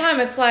same time,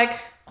 it's like,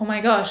 oh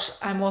my gosh,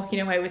 I'm walking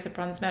away with a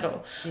bronze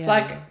medal. Yeah.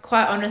 Like,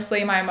 quite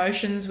honestly, my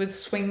emotions would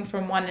swing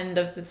from one end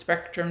of the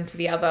spectrum to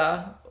the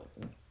other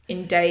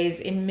in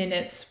days, in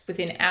minutes,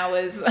 within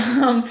hours,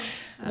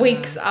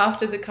 weeks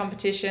after the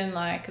competition.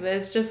 Like,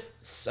 there's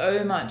just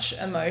so much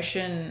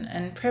emotion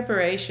and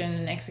preparation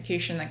and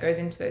execution that goes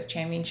into those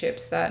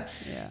championships that,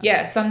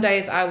 some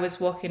days I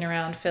was walking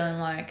around feeling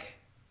like,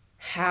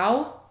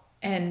 how?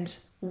 And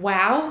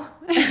wow.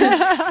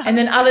 And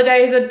then other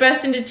days I'd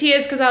burst into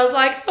tears because I was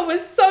like, I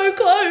was so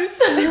close.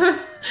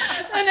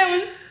 And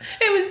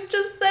it was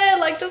just there,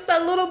 like, just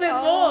a little bit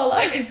more,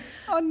 like,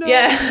 oh no.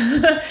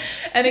 Yeah.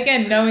 And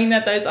again, knowing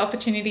that those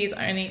opportunities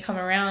only come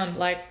around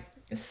like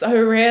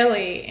so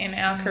rarely in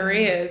our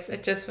careers,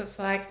 it just was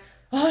like,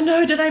 oh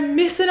no, did I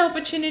miss an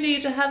opportunity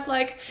to have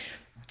like,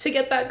 to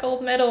get that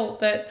gold medal?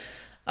 But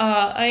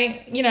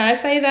I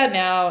say that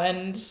now,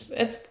 and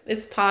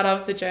it's part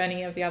of the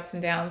journey of the ups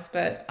and downs,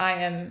 but I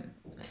am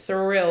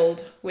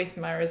thrilled with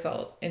my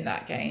result in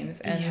that games.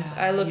 And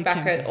I look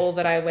back at all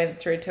that I went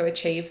through to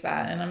achieve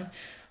that. And I'm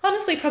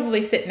honestly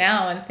probably sit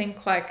now and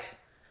think like,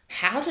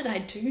 how did I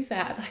do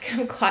that? Like,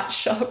 I'm quite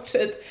shocked.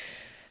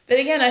 But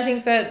again, I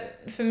think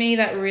that for me,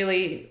 that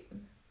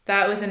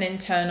was an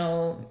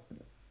internal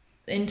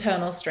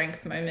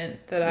strength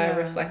moment that I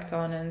reflect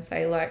on and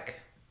say, like,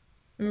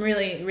 I'm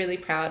really, really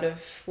proud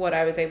of what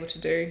I was able to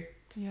do.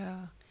 Yeah.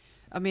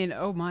 I mean,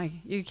 oh my,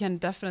 you can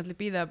definitely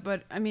be that.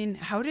 But I mean,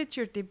 how did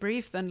your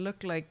debrief then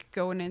look like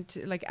going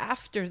into, like,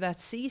 after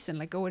that season,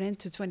 like going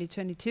into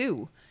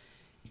 2022?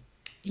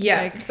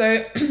 Yeah. Like,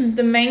 so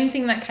the main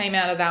thing that came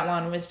out of that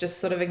one was just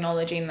sort of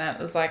acknowledging that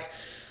it was like,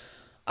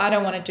 I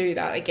don't want to do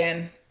that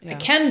again. Yeah. I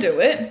can do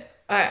it.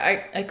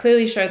 I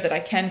clearly showed that I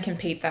can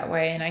compete that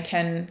way, and I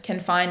can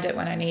find it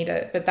when I need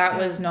it. But that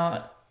was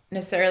not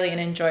necessarily an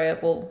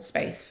enjoyable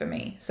space for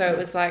me. So it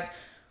was like,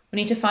 we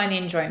need to find the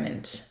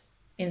enjoyment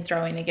in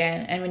throwing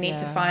again, and we need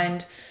to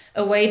find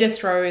a way to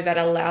throw that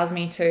allows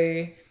me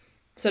to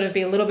sort of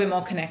be a little bit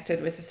more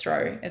connected with the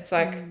throw. It's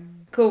like,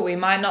 cool, we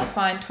might not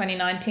find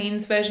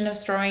 2019's version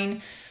of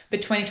throwing,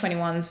 but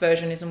 2021's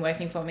version isn't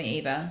working for me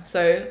either.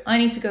 So I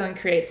need to go and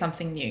create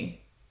something new.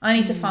 I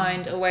need to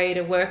find a way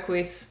to work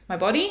with my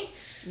body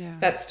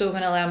that's still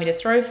going to allow me to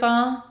throw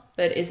far,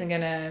 but isn't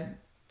going to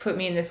put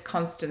me in this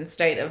constant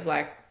state of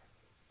like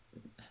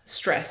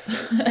stress,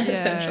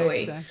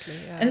 essentially. Exactly,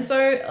 yeah. And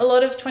so a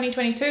lot of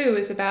 2022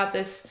 was about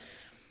this,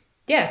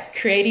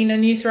 creating a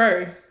new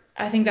throw.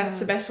 I think that's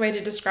the best way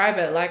to describe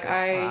it. Like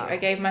I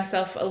gave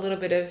myself a little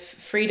bit of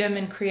freedom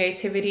and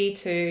creativity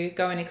to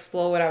go and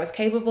explore what I was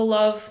capable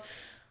of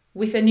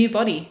with a new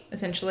body,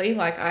 essentially.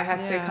 Like I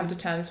had to come to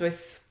terms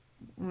with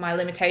my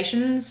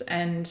limitations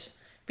and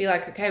be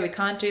like, okay, we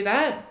can't do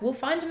that. We'll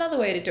find another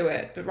way to do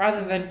it. But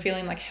rather than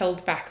feeling like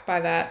held back by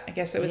that, I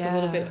guess it was a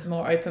little bit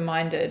more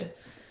open-minded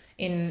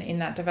in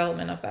that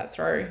development of that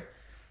throw.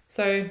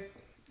 So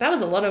that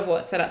was a lot of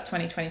what set up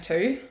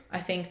 2022. I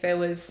think there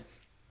was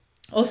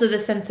also the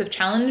sense of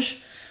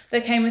challenge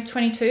that came with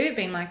 22,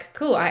 being like,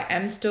 cool, I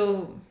am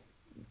still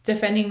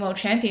defending world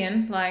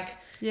champion. Like,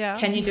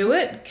 can you do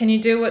it? Can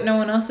you do what no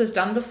one else has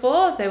done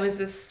before? There was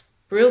this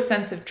real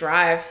sense of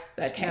drive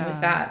that came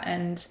with that.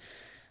 And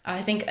I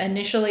think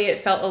initially it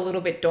felt a little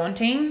bit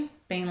daunting,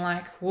 being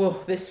like, whoa,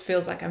 this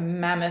feels like a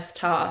mammoth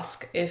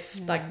task if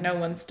like no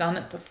one's done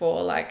it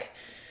before. Like,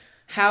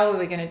 how are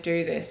we going to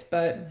do this?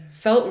 But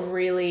felt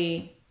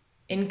really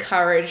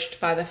encouraged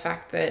by the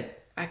fact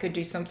that I could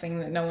do something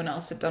that no one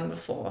else had done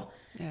before.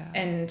 Yeah.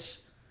 And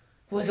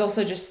was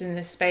also just in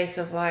this space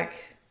of like,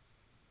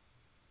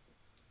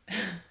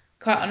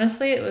 quite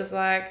honestly, it was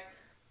like,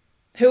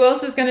 who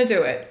else is going to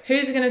do it?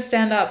 Who's going to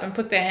stand up and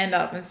put their hand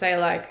up and say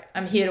like,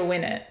 I'm here to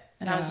win it?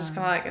 And I was just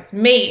kind of like, it's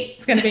me.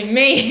 It's going to be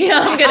me.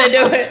 I'm going to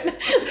do it.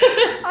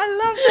 I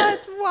love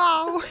that.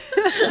 Wow.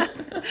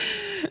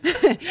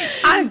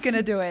 I'm going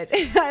to do it.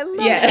 I love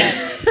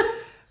that.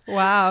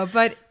 Wow.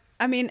 But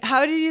I mean,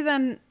 how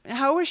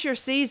was your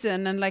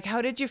season, and like,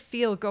 how did you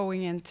feel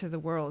going into the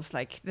Worlds,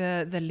 like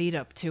the lead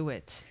up to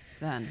it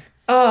then?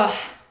 Oh,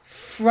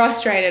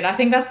 frustrated. I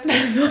think that's the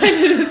best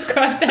way to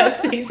describe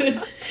that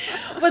season.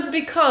 It was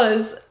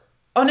because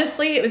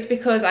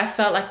I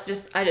felt like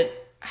I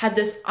had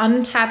this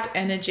untapped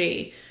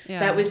energy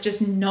that was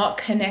just not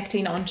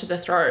connecting onto the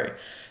throw.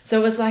 So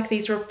it was like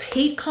these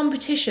repeat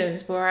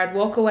competitions where I'd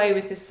walk away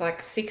with this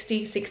like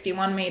 60,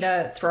 61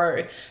 meter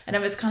throw. And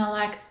it was kind of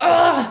like,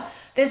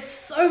 there's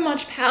so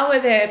much power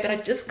there, but I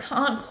just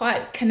can't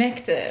quite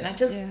connect it. And I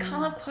just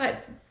can't quite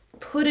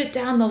put it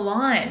down the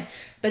line.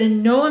 But I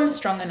know I'm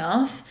strong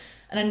enough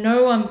and I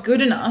know I'm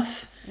good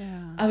enough.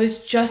 Yeah. I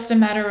was just a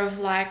matter of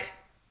like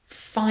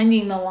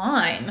finding the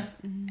line.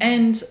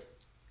 And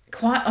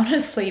quite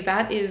honestly,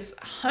 that is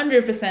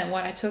 100%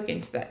 what I took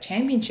into that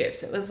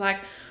championships. It was like,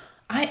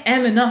 I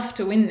am enough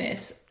to win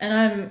this and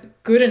I'm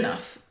good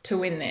enough to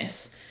win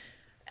this.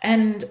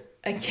 And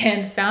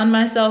again, found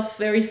myself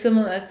very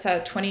similar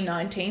to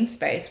 2019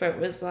 space where it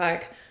was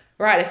like,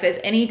 right, if there's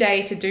any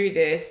day to do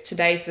this,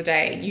 today's the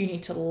day. You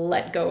need to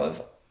let go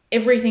of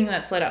everything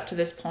that's led up to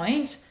this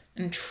point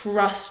and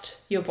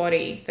trust your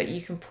body that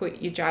you can put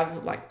your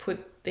javelin, like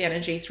put the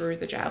energy through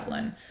the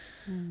javelin.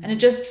 And it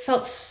just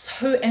felt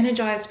so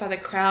energized by the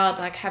crowd,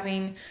 like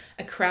having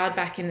a crowd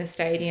back in the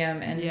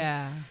stadium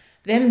and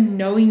them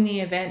knowing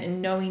the event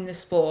and knowing the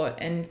sport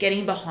and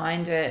getting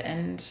behind it.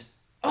 And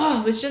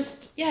it was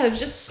just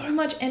so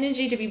much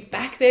energy to be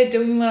back there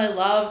doing what I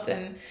loved.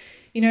 And,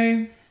 you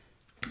know,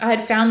 I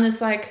had found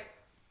this like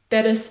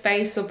better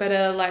space or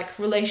better like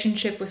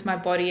relationship with my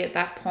body at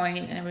that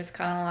point. And it was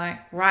kind of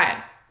like,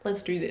 right,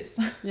 let's do this.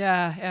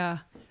 Yeah.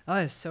 Oh,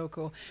 it's so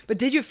cool. But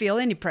did you feel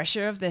any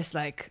pressure of this?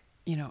 Like,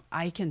 you know,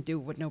 I can do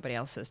what nobody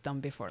else has done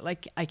before.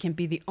 Like, I can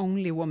be the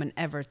only woman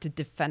ever to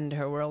defend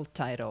her world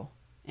title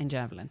in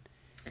javelin.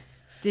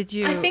 Did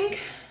you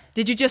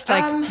just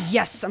like,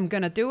 yes, I'm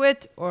going to do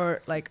it?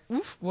 Or like,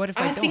 oof, what if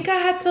I don't? I think I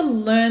had to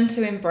learn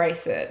to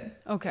embrace it.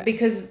 Okay.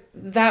 Because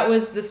that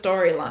was the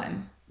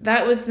storyline.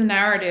 That was the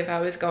narrative I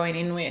was going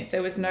in with.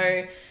 There was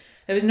no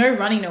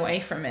running away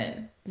from it.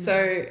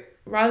 So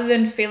rather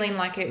than feeling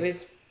like it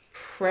was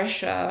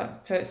pressure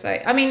per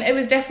se, I mean, it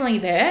was definitely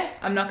there.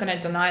 I'm not going to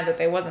deny that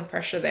there wasn't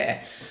pressure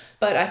there.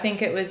 But I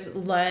think it was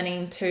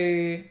learning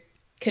to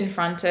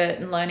confront it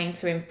and learning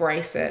to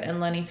embrace it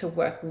and learning to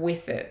work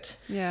with it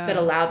that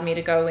allowed me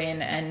to go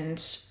in and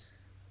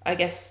I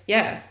guess,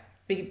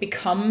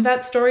 become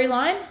that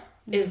storyline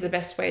is the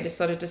best way to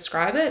sort of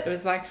describe it. It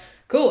was like,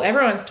 cool,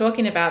 everyone's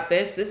talking about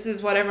this. This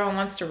is what everyone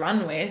wants to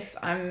run with.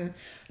 I'm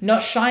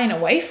not shying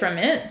away from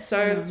it.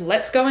 So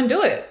let's go and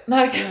do it.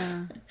 Like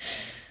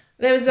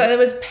there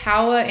was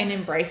power in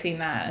embracing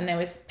that. And there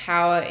was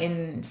power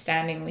in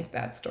standing with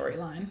that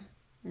storyline.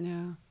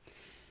 Yeah.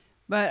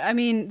 But I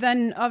mean,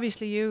 then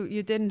obviously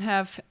you didn't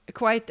have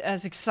quite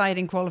as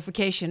exciting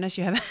qualification as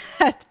you have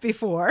had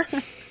before.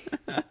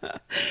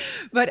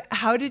 But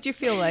how did you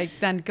feel like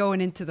then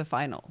going into the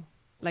final?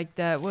 Like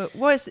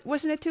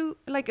wasn't it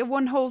like a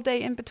one whole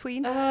day in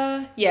between?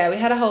 Yeah, we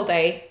had a whole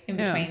day in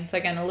between. So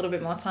again, a little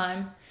bit more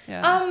time.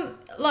 Yeah.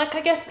 Like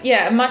I guess,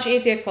 a much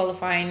easier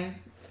qualifying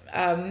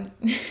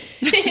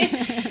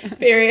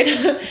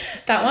period.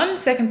 That one,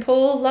 second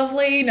pool,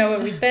 lovely, know where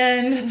we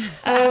stand.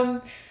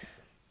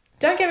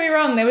 Don't get me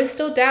wrong, there were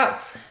still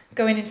doubts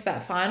going into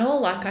that final.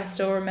 Like I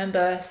still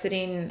remember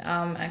sitting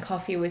at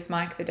coffee with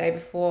Mike the day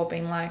before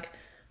being like,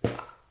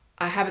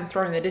 I haven't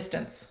thrown the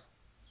distance.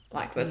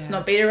 Like, let's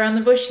not beat around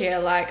the bush here.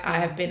 Like, I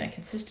have been a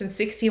consistent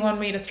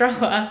 61-meter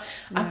thrower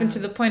up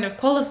until the point of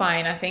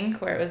qualifying, I think,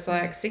 where it was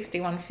like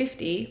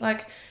 61.50.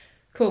 Like,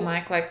 cool,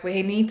 Mike. Like,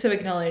 we need to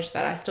acknowledge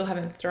that I still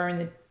haven't thrown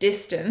the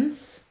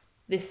distance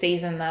this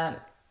season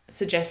that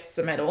suggests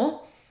a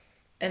medal.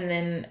 And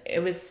then it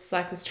was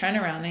like this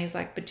turnaround. And he's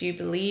like, but do you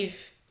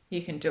believe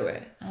you can do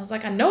it? And I was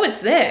like, I know it's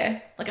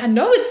there. Like, I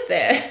know it's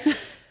there.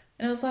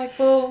 And I was like,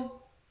 well,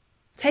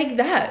 take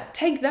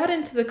that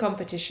into the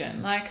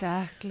competition. Like,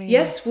 exactly.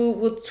 Yes,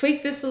 we'll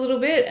tweak this a little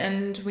bit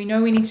and we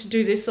know we need to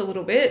do this a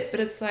little bit, but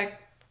it's like,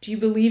 do you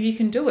believe you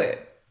can do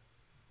it?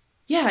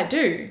 Yeah, I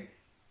do.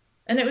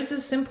 And it was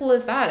as simple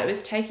as that. It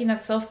was taking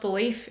that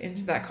self-belief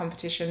into that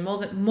competition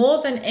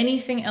more than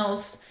anything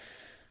else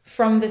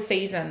from the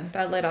season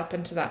that led up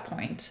into that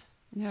point.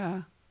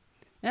 Yeah.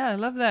 Yeah, I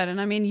love that.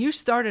 And I mean, you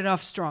started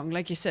off strong.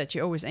 Like you said,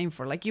 you always aim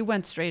for, like you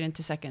went straight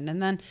into second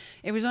and then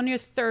it was on your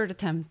third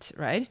attempt,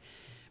 right?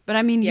 But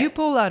I mean, you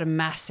pull out a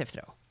massive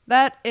throw.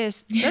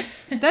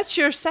 That's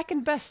your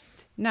second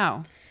best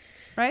now,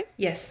 right?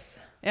 Yes.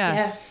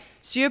 Yeah.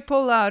 So you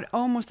pull out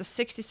almost a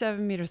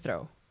 67-meter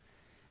throw.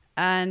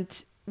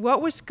 And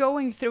what was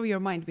going through your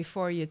mind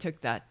before you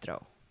took that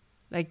throw?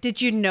 Like,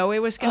 did you know it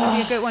was going to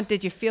be a good one?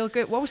 Did you feel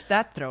good? What was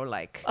that throw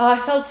like? Oh, I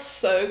felt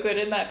so good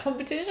in that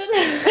competition.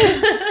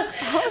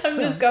 Awesome. I'm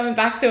just going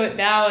back to it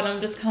now and I'm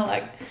just kind of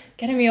like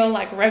getting me all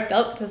like revved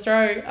up to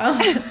throw.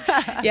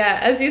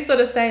 As you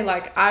sort of say,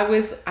 like I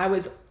was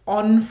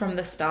on from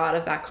the start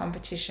of that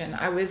competition.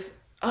 I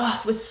was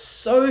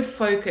so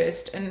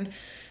focused and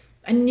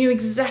I knew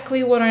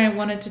exactly what I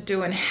wanted to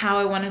do and how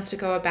I wanted to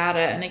go about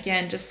it. And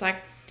again, just like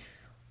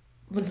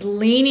was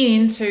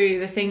leaning into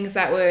the things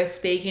that were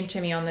speaking to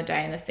me on the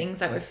day and the things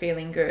that were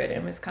feeling good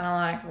and was kind of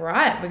like,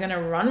 right, we're going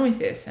to run with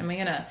this and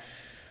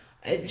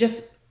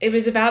it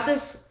was about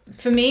this,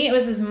 for me, it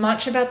was as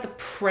much about the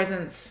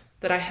presence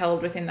that I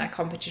held within that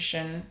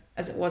competition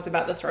as it was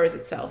about the throws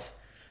itself.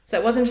 So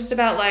it wasn't just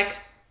about like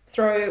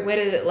throw, where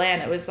did it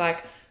land? It was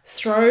like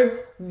throw,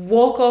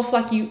 walk off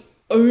like you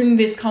own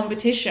this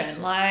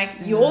competition. Like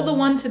you're the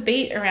one to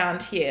beat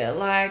around here.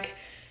 Like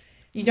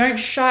you don't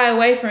shy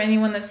away from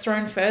anyone that's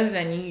thrown further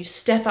than you. You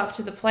step up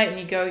to the plate and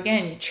you go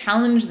again. You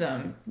challenge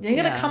them. They're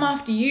going to come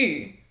after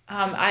you.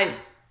 I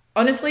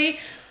honestly,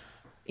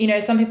 you know,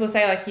 some people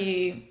say like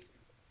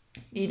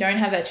you don't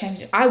have that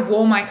change. I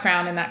wore my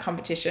crown in that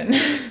competition.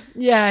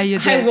 Yeah, you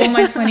did. I wore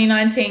my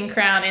 2019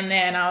 crown in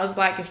there, and I was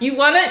like, if you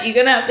want it, you're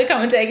going to have to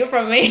come and take it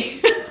from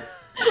me.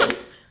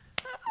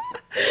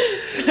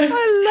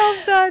 I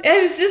love that.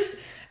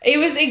 It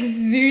was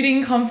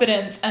exuding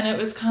confidence, and it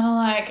was kind of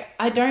like,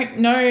 I don't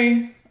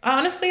know.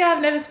 Honestly,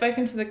 I've never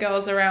spoken to the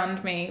girls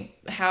around me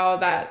how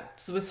that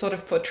was sort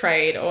of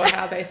portrayed or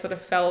how they sort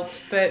of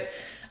felt, but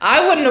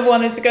I wouldn't have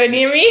wanted to go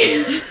near me.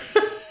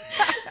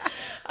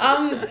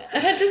 And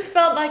I just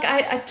felt like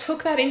I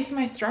took that into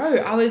my throat.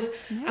 I was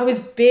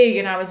big,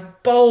 and I was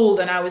bold,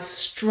 and I was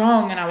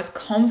strong, and I was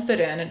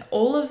confident, and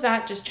all of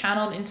that just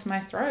channeled into my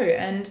throat.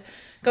 And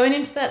going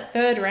into that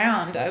third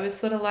round, I was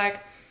sort of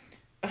like,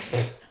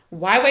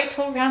 why wait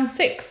till round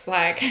 6?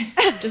 Like,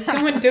 just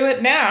go and do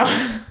it now.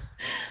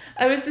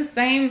 It was the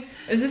same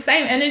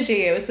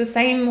energy. It was the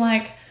same,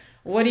 like,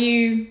 what are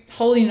you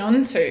holding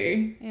on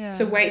to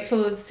wait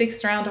till the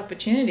 6th round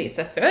opportunity? It's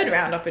a 3rd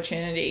round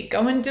opportunity.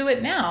 Go and do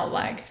it now.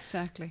 Like,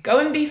 exactly. Go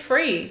and be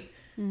free.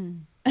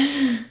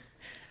 And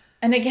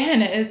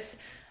again,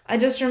 I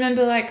just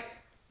remember like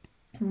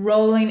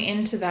rolling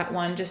into that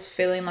one, just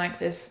feeling like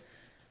this,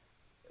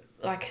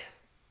 like,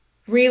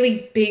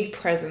 really big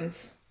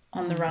presence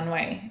on the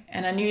runway.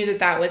 And I knew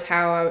that was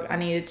how I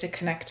needed to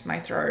connect my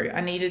throw.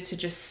 I needed to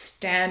just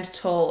stand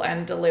tall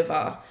and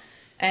deliver.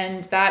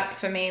 And that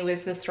for me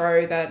was the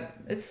throw that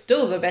it's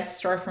still the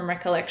best throw from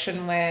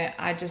recollection, where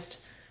I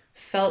just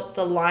felt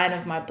the line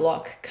of my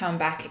block come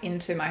back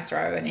into my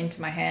throw and into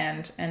my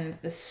hand, and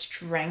the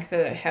strength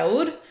that it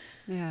held.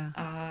 Yeah.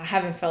 I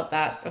haven't felt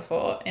that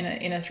before in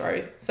a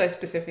throw, so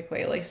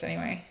specifically, at least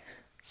anyway.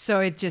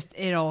 So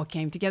it all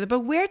came together.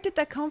 But where did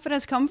that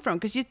confidence come from?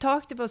 Because you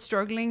talked about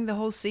struggling the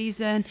whole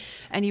season,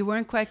 and you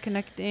weren't quite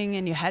connecting,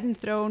 and you hadn't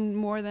thrown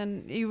more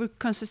than, you were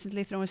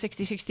consistently throwing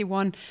 60,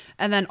 61.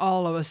 And then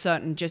all of a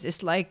sudden,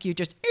 it's like you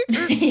just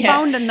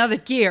found another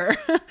gear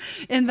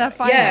in that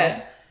final.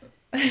 Yeah.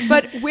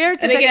 But where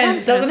did that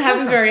confidence it doesn't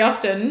happen very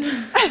often.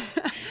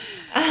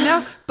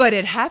 No, but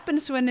it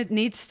happens when it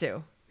needs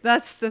to.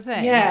 That's the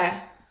thing. Yeah.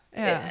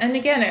 And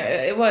again,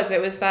 it was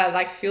that,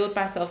 like, fueled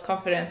by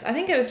self-confidence. I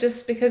think it was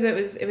just because it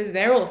was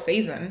there all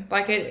season.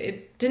 Like,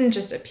 it didn't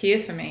just appear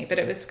for me, but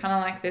it was kind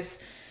of like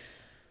this,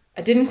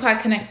 I didn't quite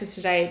connect it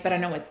today, but I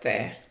know it's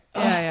there.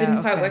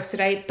 Didn't quite work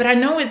today, but I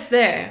know it's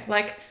there.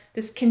 Like,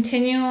 this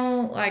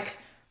continual, like,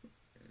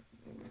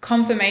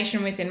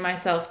 confirmation within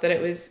myself that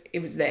it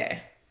was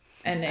there.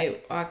 And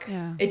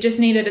it just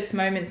needed its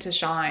moment to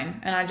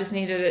shine, and I just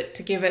needed it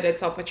to give it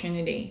its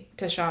opportunity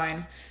to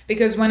shine.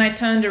 Because when I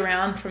turned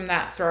around from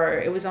that throw,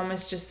 it was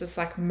almost just this,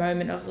 like,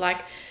 moment of,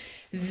 like,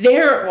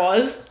 there it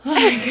was.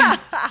 Like,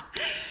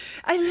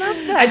 I love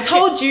that. I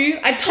told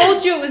you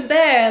it was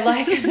there.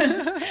 Like,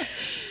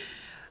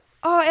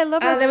 oh, I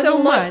love that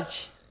so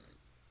much.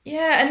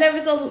 Yeah, and there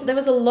was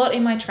a lot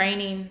in my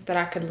training that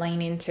I could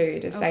lean into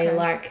to say,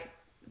 like,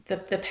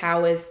 the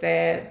power's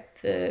there.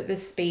 The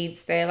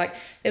speeds there, like,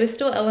 there were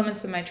still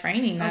elements of my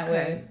training that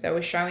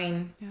were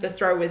showing the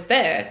throw was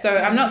there. So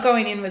I'm not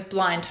going in with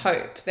blind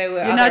hope. There were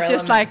other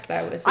elements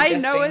that were suggesting.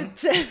 I know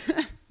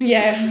it.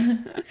 Yeah.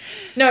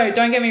 No,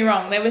 don't get me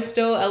wrong. There were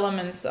still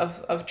elements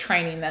of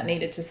training that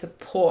needed to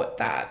support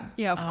that.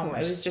 Yeah, of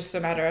course. It was just a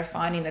matter of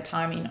finding the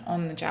timing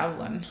on the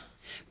javelin.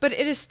 But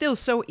it is still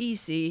so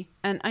easy,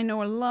 and I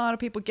know a lot of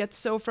people get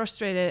so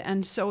frustrated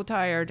and so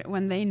tired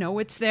when they know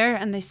it's there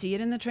and they see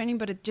it in the training,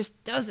 but it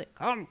just doesn't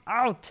come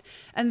out,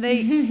 and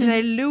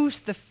they lose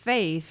the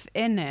faith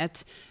in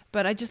it.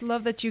 But I just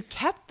love that you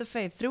kept the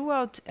faith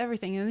throughout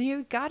everything, and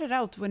you got it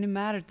out when it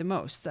mattered the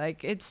most.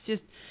 Like, it's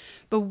just,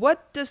 but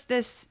what does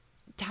this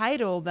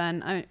title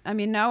then, I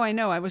mean, now I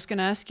know. I was going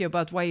to ask you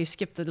about why you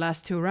skipped the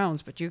last 2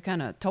 rounds, but you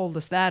kind of told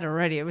us that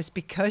already. It was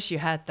because you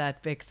had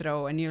that big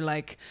throw, and you're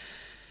like,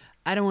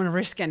 I don't want to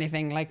risk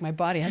anything. Like, my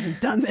body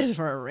hasn't done this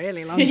for a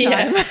really long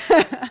time.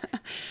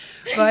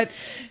 But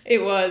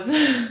it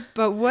was.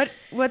 But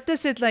what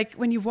does it, like,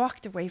 when you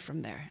walked away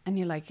from there and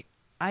you're like,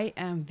 I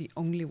am the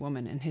only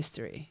woman in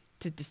history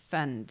to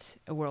defend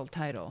a world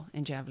title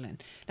in javelin.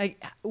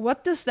 Like,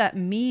 what does that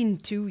mean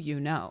to you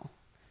now?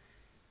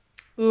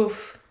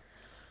 Oof.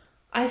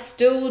 I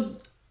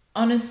still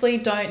honestly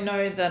don't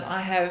know that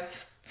I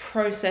have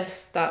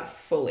processed that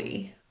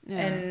fully. Yeah.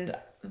 And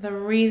the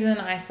reason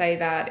I say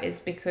that is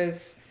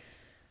because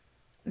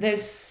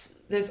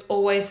there's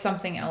always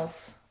something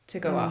else to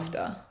go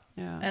after.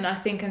 Yeah. And I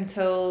think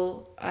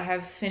until I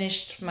have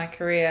finished my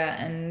career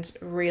and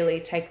really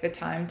take the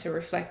time to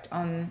reflect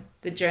on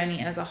the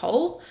journey as a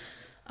whole,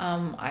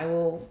 I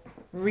will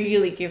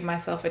really give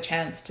myself a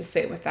chance to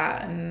sit with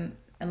that and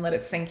let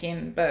it sink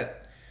in.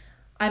 But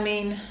I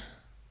mean,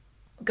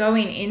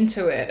 going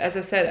into it, as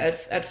I said,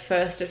 at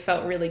first it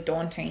felt really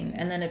daunting,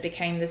 and then it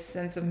became this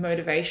sense of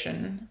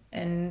motivation,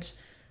 and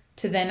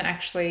to then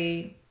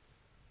actually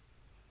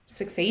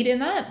succeed in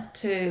that,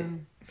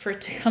 for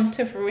it to come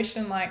to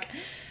fruition, like,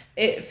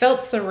 it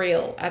felt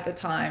surreal at the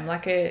time.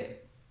 Like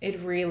it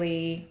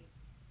really,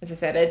 as I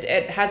said,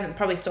 it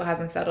probably still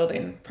hasn't settled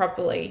in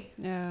properly.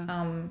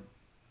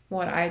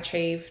 What I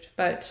achieved,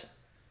 but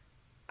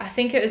I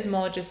think it was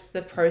more just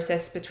the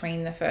process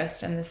between the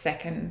first and the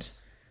second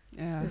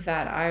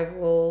that I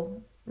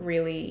will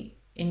really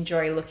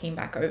enjoy looking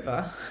back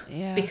over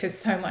because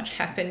so much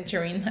happened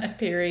during that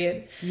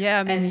period. I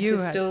mean, and you to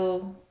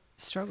still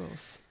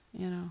struggles,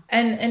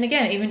 and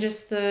again, even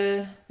just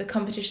the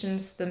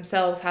competitions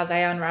themselves, how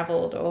they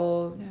unraveled,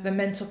 or the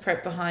mental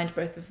prep behind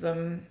both of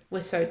them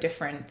was so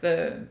different.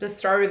 The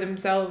throw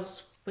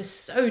themselves was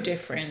so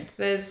different.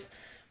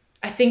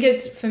 I think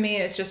for me,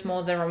 it's just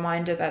more the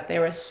reminder that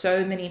there are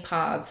so many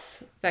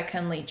paths that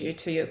can lead you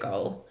to your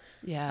goal.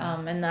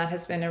 And that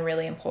has been a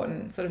really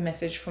important sort of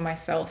message for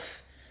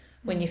myself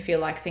when you feel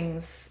like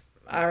things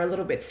are a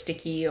little bit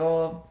sticky,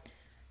 or,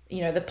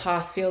 the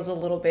path feels a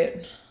little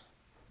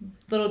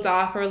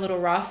dark or a little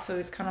rough. It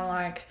was kind of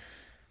like,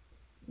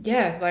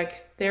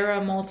 like there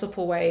are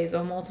multiple ways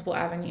or multiple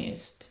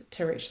avenues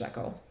to reach that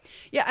goal.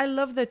 Yeah, I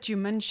love that you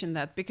mentioned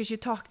that, because you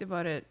talked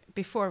about it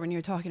before when you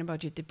were talking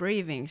about your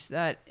debriefings,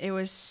 that it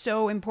was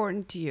so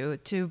important to you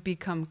to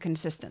become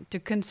consistent, to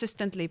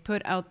consistently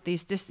put out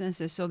these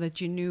distances so that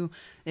you knew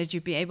that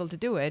you'd be able to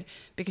do it,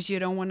 because you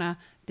don't want to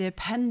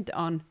depend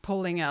on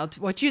pulling out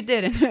what you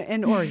did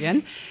in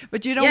Oregon,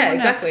 but you don't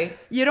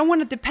you don't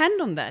want to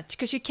depend on that,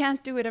 because you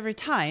can't do it every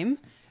time.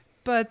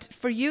 But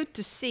for you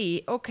to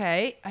see,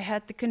 okay, I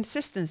had the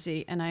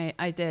consistency and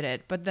I did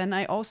it, but then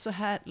I also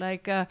had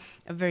like a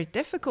very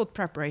difficult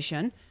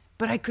preparation,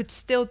 but I could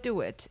still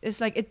do it.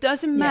 It's like, it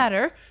doesn't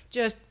matter,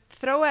 just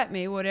throw at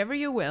me whatever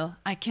you will,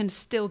 I can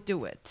still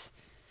do it.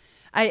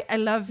 I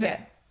love it.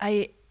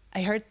 I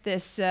heard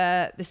this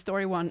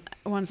story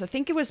once, I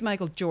think it was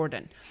Michael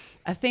Jordan.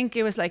 I think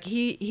it was like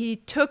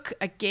he took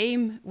a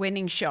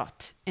game-winning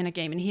shot in a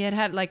game, and he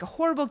had like a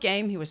horrible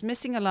game, he was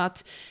missing a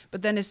lot,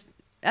 but then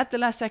at the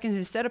last seconds,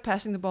 instead of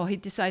passing the ball, he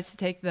decides to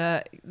take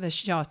the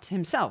shot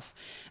himself.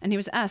 And he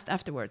was asked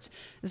afterwards,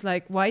 it's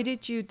like, why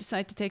did you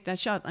decide to take that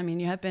shot? I mean,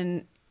 you had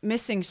been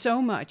missing so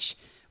much.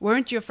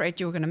 Weren't you afraid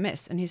you were going to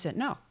miss? And he said,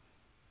 no,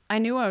 I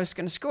knew I was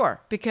going to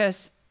score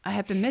because I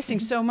had been missing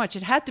so much.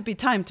 It had to be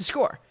time to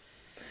score.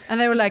 And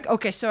they were like,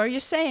 okay, so are you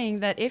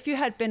saying that if you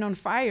had been on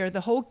fire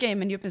the whole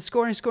game and you've been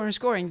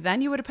scoring,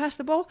 then you would have passed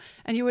the ball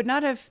and you would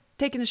not have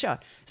taken the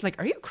shot? It's like,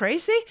 are you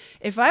crazy?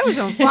 If I was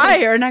on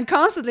fire and I'm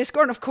constantly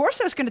scoring, of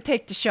course I was going to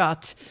take the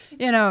shot,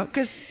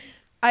 because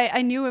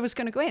I knew it was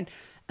going to go in.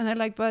 And they're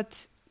like,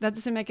 but that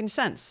doesn't make any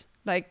sense.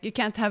 Like, you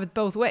can't have it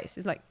both ways.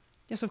 It's like,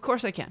 yes, of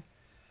course I can.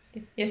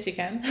 Yes, you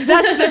can.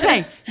 That's the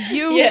thing.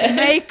 You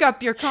make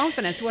up your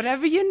confidence,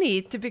 whatever you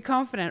need to be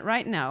confident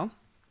right now.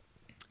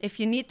 If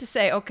you need to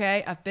say,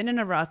 okay, I've been in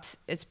a rut,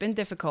 it's been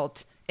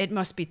difficult, it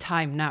must be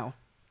time now.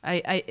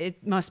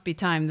 It must be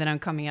time that I'm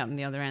coming out on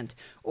the other end.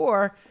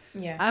 Or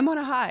I'm on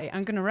a high,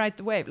 I'm going to ride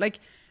the wave.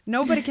 Like,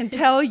 nobody can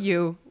tell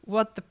you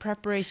what the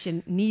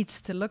preparation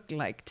needs to look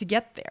like to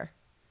get there.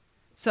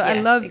 So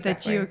I love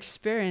that you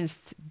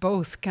experienced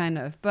both kind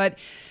of. But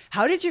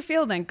how did you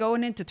feel then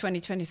going into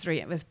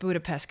 2023 with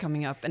Budapest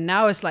coming up? And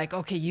now it's like,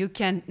 okay, you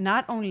can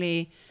not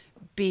only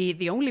be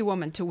the only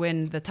woman to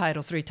win the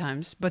title 3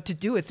 times, but to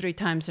do it 3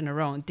 times in a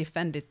row and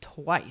defend it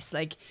twice.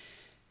 Like,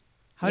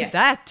 how did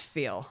that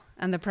feel?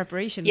 And the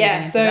preparation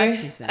leading into that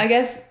season? I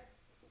guess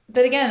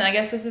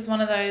this is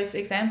one of those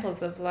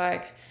examples of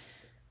like,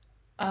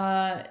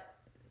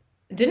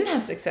 didn't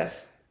have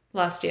success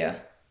last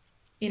year.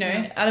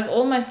 Out of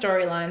all my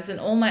storylines and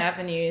all my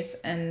avenues,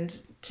 and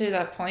to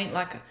that point,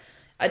 like,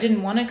 I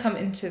didn't want to come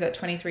into that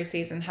 23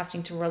 season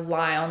having to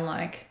rely on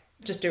like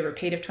just do a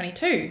repeat of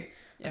 22.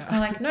 It's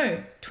kind of like,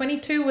 no,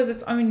 22 was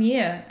its own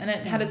year and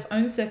it had its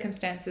own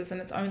circumstances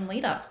and its own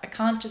lead up. I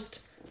can't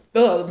just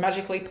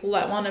magically pull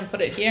that one and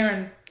put it here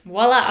and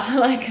voila.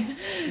 Like,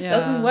 it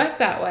doesn't work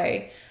that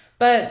way.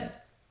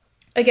 But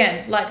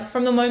again, like,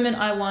 from the moment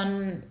I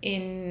won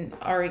in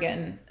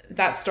Oregon,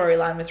 that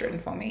storyline was written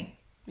for me.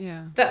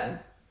 Yeah.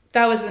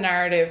 That was the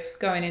narrative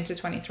going into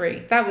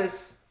 23. That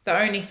was the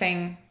only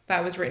thing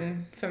that was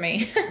written for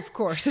me. Of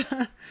course.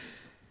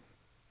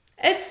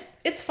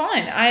 It's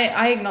fine.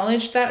 I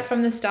acknowledged that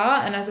from the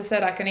start. And as I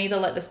said, I can either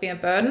let this be a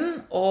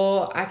burden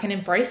or I can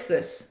embrace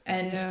this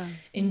and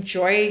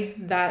enjoy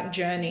that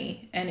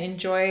journey and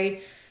enjoy,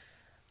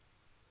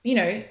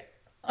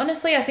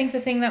 honestly, I think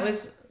the thing that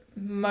was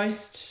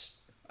most,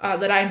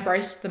 that I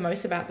embraced the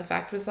most about the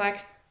fact was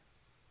like,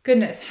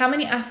 goodness, how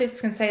many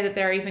athletes can say that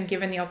they're even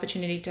given the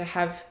opportunity to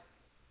have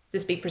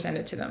this be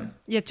presented to them?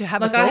 Yeah, to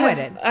have a go at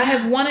it. I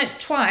have won it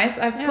twice.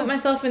 I've put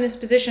myself in this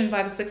position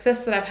by the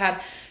success that I've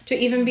had to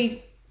even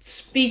be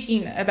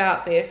speaking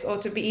about this, or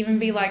to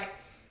be like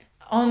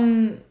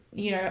on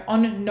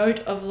note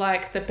of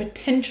like the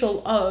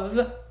potential of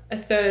a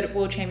 3rd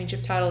world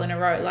championship title in a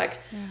row. Like,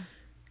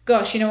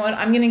 gosh, you know what?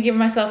 I'm going to give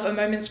myself a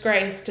moment's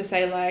grace to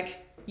say like,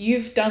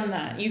 you've done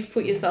that. You've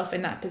put yourself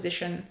in that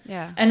position.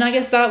 Yeah. And I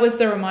guess that was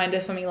the reminder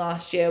for me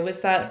last year,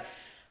 was that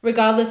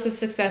regardless of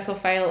success or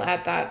fail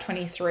at that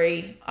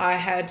 23, I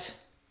had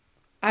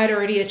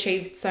already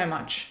achieved so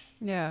much.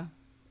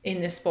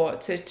 in this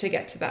sport to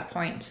get to that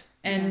point.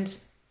 And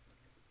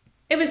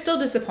it was still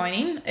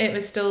disappointing. It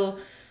was still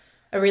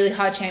a really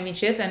hard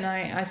championship, and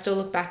I still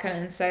look back at it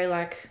and say,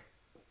 like,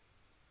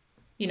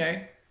 you know,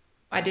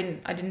 I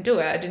didn't do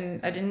it. I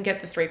didn't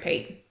get the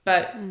three-peat.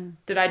 But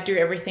did I do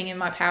everything in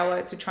my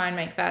power to try and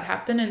make that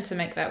happen and to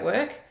make that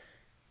work?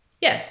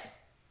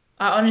 Yes.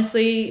 I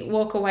honestly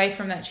walk away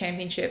from that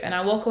championship, and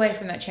I walk away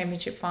from that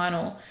championship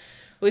final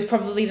with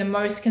probably the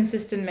most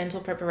consistent mental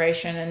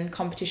preparation and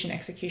competition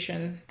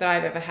execution that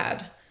I've ever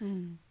had.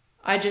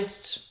 I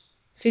just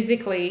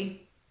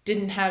physically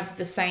didn't have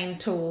the same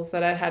tools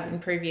that I'd had in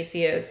previous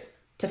years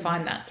to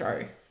find that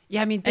throw.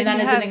 Yeah, I mean, and that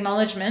is an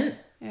acknowledgement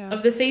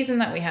of the season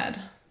that we had.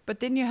 But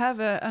didn't you have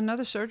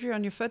another surgery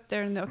on your foot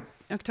there in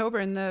October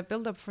in the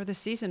build-up for the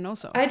season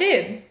also? I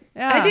did.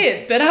 Yeah. I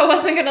did, but I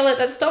wasn't going to let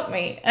that stop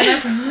me. And I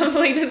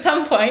probably, to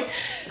some point,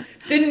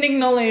 didn't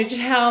acknowledge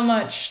how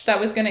much that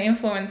was going to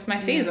influence my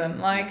season.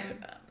 Like,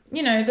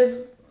 you know,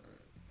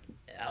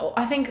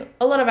 I think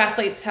a lot of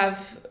athletes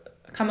have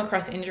come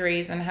across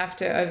injuries and have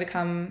to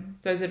overcome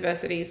those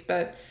adversities.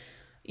 But,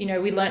 you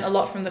know, we learned a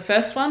lot from the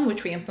first one,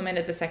 which we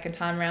implemented the second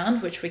time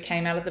round, which we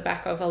came out of the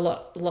back of a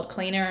lot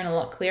cleaner and a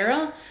lot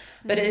clearer.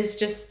 But it's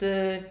just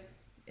the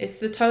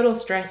total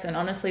stress, and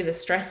honestly the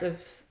stress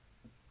of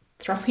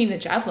throwing the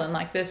javelin,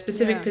 like the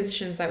specific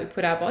positions that we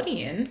put our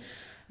body in,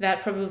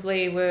 that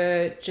probably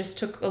just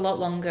took a lot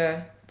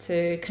longer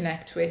to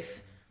connect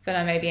with than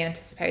I maybe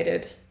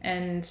anticipated.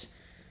 And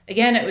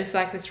again, it was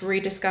like this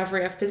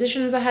rediscovery of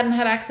positions I hadn't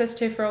had access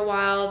to for a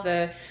while,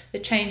 the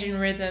change in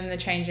rhythm, the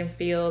change in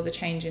feel, the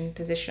change in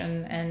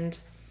position. And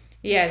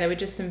there were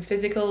just some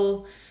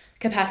physical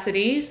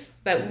capacities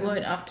that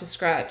weren't up to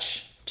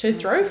scratch to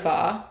throw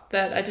far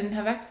that I didn't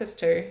have access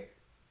to.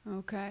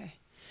 Okay.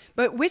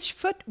 But which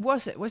foot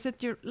was it? Was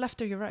it your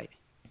left or your right?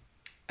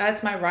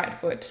 It's my right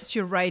foot. It's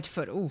your right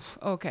foot. Ooh,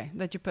 okay.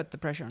 That you put the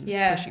pressure on.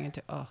 Yeah. Pushing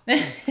into. Oh.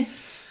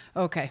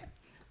 Okay.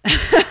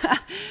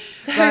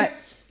 So, but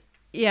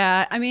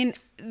yeah, I mean,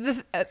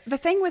 the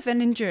thing with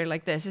an injury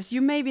like this is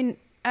you maybe,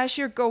 as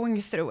you're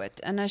going through it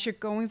and as you're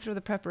going through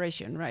the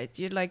preparation, right?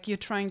 You're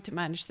trying to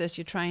manage this.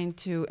 You're trying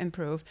to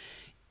improve.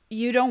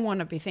 You don't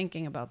want to be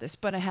thinking about this,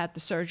 but I had the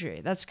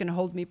surgery. That's going to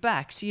hold me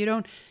back. So you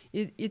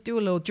do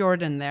a little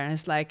Jordan there, and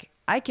it's like,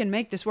 I can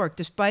make this work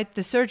despite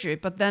the surgery.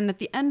 But then at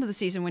the end of the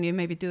season, when you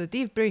maybe do a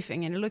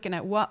debriefing and you're looking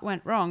at what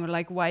went wrong, or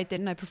like, why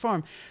didn't I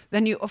perform?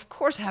 Then you, of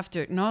course, have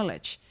to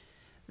acknowledge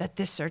that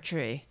this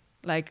surgery,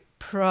 like,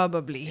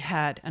 probably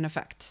had an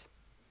effect.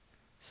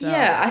 So.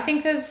 Yeah,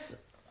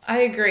 I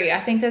agree. I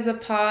think there's a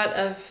part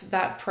of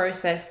that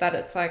process that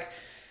it's like,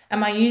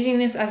 am I using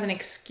this as an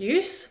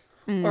excuse?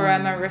 Or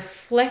am I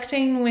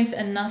reflecting with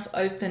enough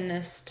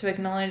openness to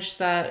acknowledge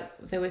that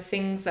there were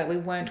things that we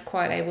weren't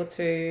quite able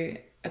to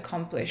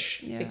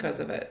accomplish because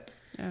of it?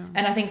 Yeah.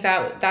 And I think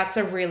that's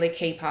a really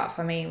key part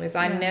for me, was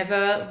I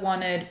never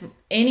wanted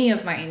any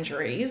of my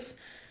injuries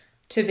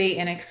to be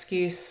an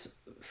excuse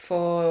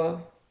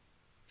for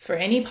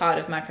any part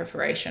of my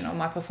preparation or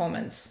my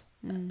performance.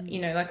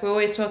 You know, like we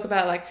always talk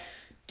about, like,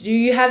 do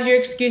you have your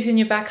excuse in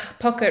your back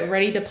pocket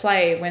ready to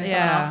play when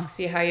someone asks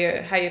you how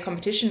your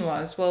competition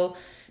was? Well,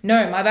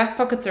 no, my back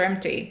pockets are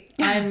empty.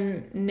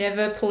 I'm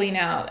never pulling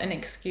out an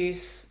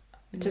excuse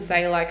to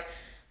say, like,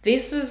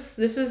 this was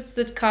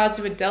the cards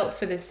we were dealt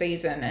for this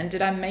season, and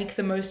did I make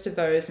the most of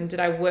those, and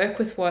did I work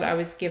with what I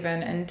was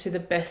given and to the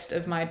best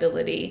of my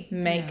ability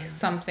make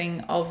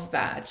something of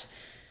that?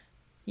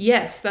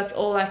 Yes, that's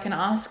all I can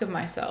ask of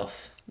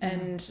myself.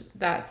 And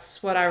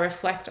that's what I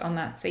reflect on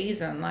that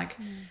season. Like,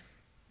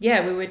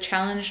 we were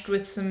challenged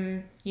with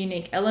some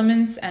unique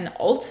elements, and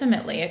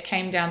ultimately it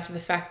came down to the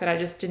fact that I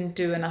just didn't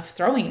do enough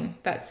throwing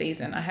that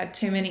season. I had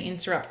too many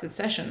interrupted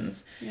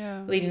sessions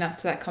leading up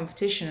to that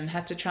competition, and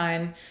had to try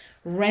and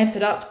ramp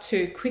it up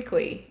too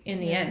quickly in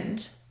the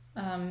end.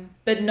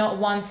 But not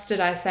once did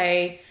I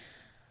say,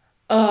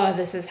 oh,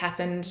 this has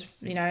happened,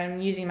 you know,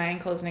 I'm using my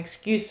ankle as an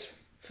excuse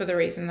for the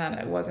reason that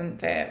it wasn't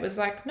there. It was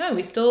like, no,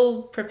 we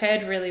still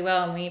prepared really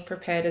well, and we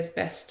prepared as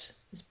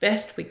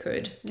best we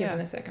could given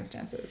the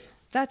circumstances.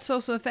 That's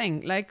also a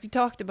thing, like we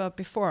talked about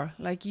before,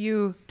 like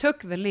you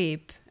took the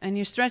leap and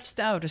you stretched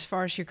out as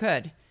far as you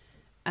could,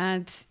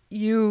 and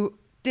you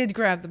did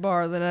grab the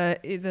bar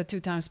the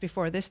 2 times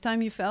before. This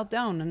time you fell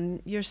down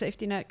and your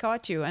safety net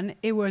caught you, and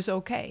it was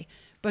okay.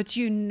 But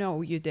you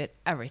know you did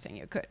everything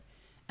you could.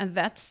 And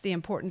that's the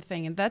important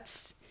thing. And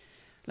that's,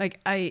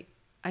 like, I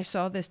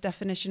saw this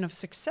definition of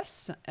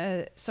success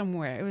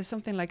somewhere. It was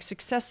something like,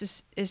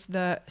 success is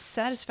the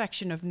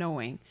satisfaction of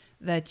knowing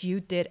that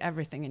you did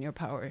everything in your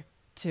power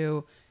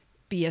to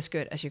be as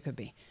good as you could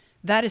be.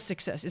 That is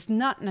success. It's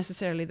not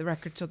necessarily the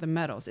records or the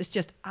medals. It's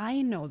just,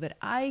 I know that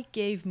I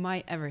gave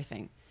my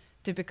everything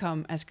to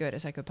become as good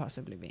as I could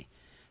possibly be.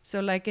 So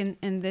like in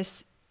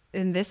this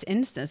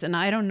instance, and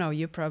I don't know,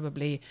 you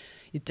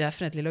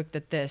definitely looked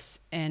at this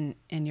in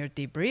your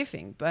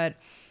debriefing, but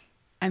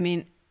I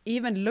mean,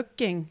 even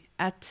looking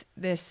at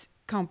this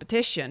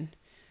competition,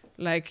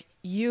 Like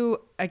you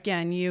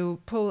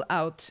pull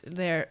out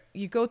there,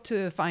 you go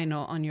to the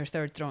final on your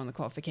third throw in the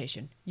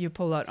qualification. You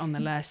pull out on the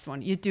last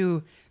one. You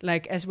do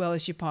like as well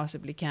as you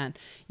possibly can.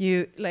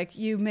 You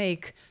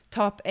make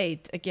top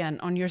 8 again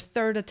on your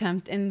third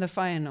attempt in the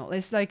final.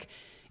 It's like,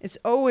 it's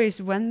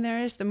always when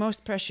there is the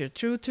most pressure,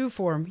 true to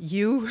form,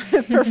 you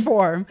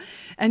perform,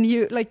 and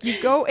you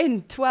go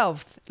in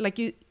 12th, like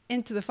you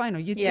into the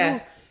final.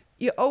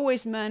 You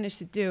always manage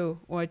to do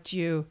what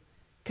you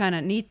kind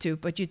of need to,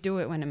 but you do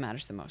it when it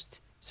matters the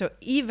most. So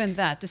even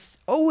that, there's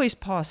always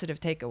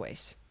positive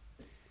takeaways.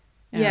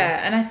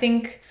 Yeah, and I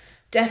think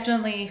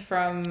definitely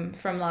from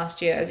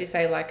last year, as you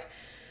say, like,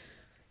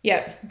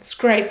 yeah,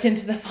 scraped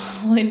into the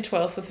final in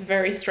 12th with a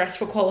very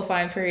stressful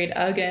qualifying period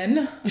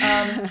again.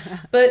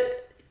 But,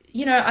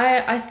 you know,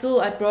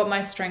 I brought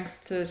my strengths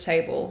to the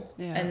table,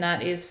 and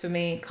that is for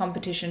me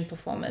competition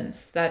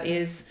performance. That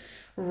is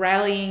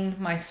rallying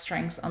my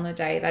strengths on the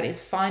day. That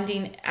is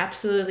finding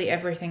absolutely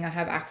everything I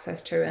have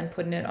access to and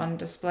putting it on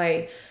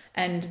display.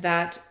 And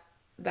that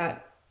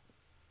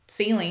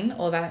ceiling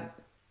or that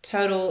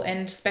total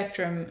end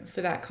spectrum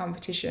for that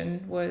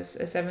competition was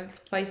a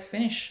 7th place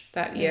finish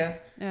that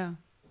year. Yeah.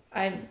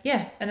 And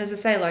as I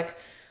say, like,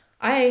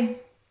 I'm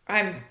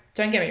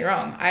don't get me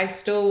wrong, I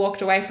still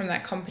walked away from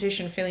that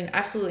competition feeling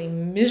absolutely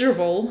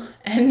miserable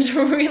and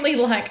really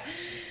like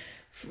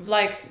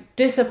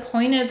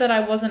disappointed that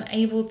I wasn't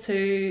able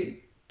to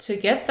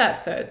get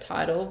that third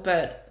title,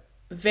 but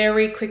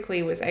very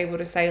quickly was able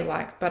to say,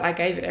 like, but I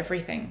gave it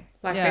everything.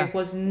 Like, there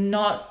was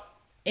not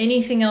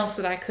anything else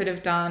that I could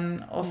have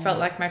done or felt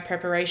like my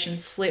preparation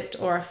slipped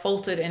or I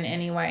faltered in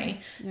any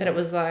way, that it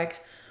was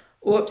like,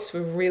 oops,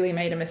 we really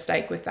made a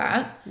mistake with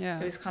that.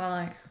 It was kind of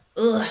like,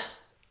 ugh,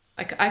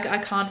 I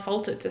can't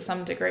fault it to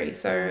some degree.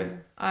 So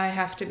I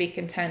have to be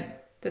content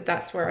that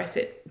that's where I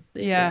sit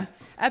this year.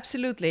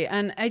 Absolutely.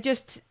 And I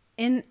just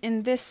in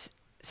this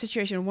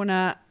situation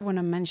wanna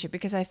mention,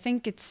 because I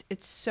think it's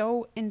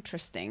so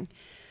interesting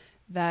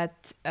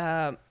that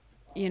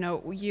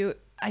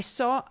I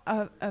saw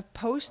a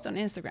post on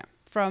Instagram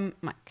from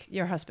Mike,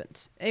 your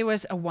husband. It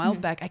was a while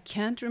back. I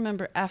can't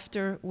remember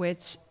after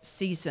which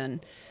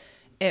season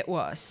it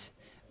was,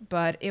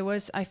 but it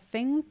was, I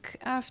think,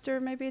 after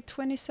maybe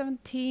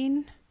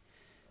 2017.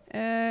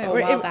 A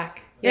while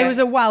back. It was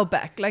a while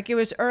back, like it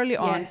was early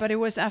on, but it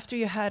was after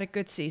you had a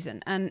good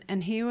season.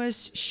 And he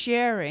was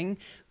sharing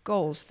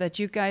goals that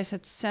you guys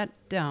had set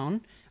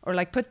down or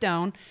like put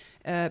down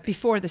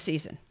before the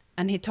season.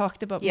 And he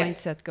talked about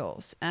mindset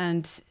goals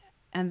and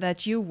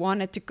that you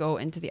wanted to go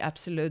into the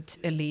absolute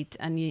elite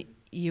and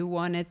you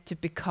wanted to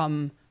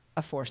become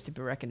a force to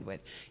be reckoned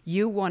with.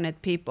 You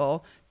wanted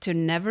people to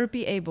never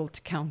be able to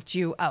count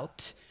you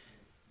out.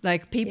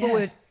 Like people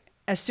would,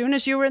 as soon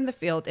as you were in the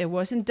field, it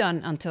wasn't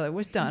done until it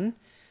was done.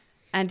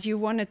 And you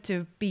wanted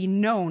to be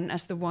known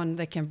as the one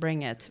that can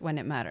bring it when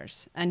it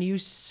matters. And you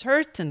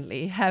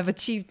certainly have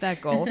achieved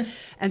that goal.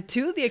 And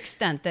to the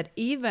extent that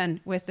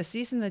even with the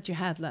season that you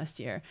had last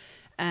year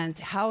and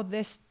how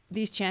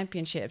these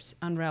championships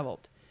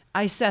unraveled,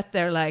 I sat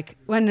there like,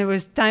 when it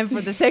was time for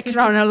the 6th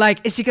round, I'm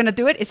like, is he going to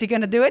do it? Is he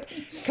going to do it?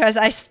 Because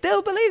I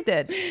still believed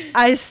it.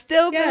 I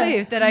still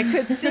believed that I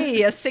could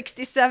see a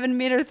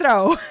 67-meter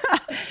throw.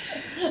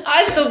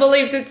 I still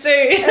believed it too.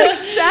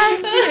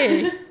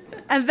 Exactly.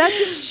 And that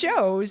just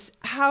shows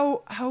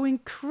how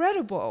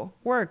incredible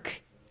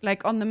work,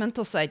 like on the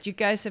mental side, you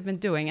guys have been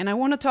doing. And I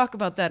want to talk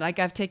about that. Like,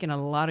 I've taken a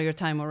lot of your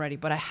time already,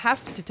 but I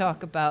have to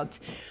talk about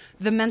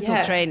the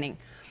mental training.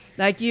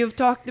 Like, you've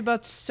talked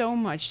about so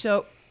much.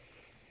 So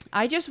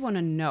I just want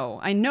to know,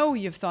 I know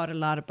you've thought a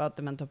lot about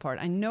the mental part.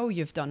 I know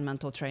you've done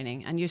mental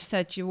training, and you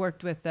said you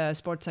worked with a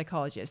sports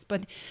psychologist,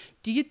 but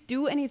do you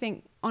do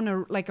anything on a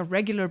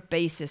regular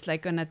basis,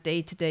 like on a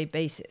day-to-day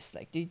basis?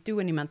 Like, do you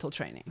do any mental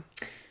training?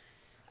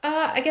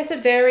 I guess it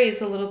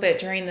varies a little bit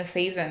during the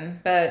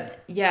season,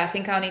 but I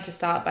think I'll need to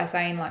start by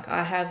saying, like,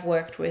 I have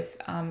worked with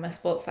a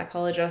sports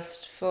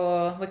psychologist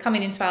we're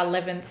coming into our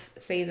 11th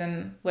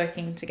season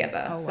working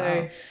together. Oh, wow.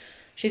 So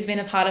she's been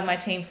a part of my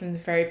team from the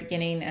very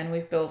beginning, and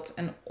we've built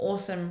an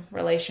awesome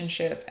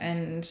relationship.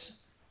 And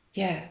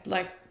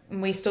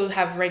we still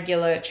have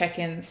regular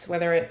check-ins,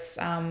 whether it's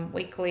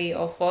weekly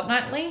or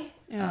fortnightly.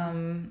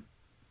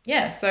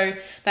 So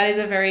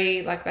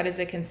that is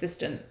a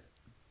consistent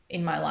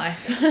in my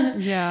life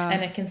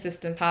and a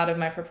consistent part of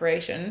my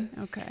preparation.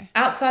 Okay.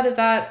 Outside of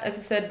that, as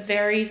I said,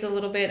 varies a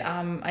little bit.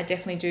 I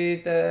definitely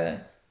do the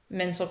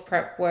mental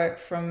prep work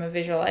from a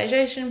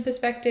visualization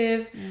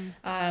perspective.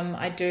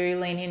 I do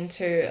lean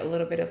into a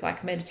little bit of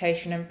like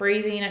meditation and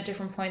breathing at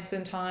different points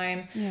in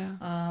time.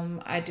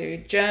 I do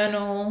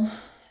journal,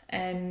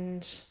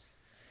 and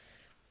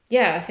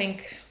I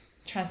think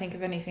trying to think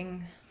of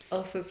anything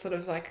else that's sort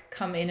of like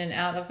come in and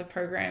out of the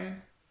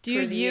program. Do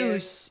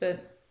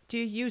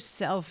you use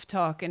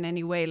self-talk in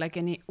any way, like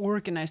any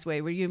organized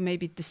way, where you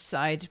maybe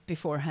decide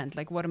beforehand,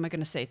 like, what am I going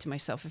to say to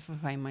myself if I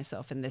find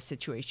myself in this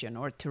situation,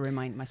 or to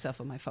remind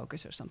myself of my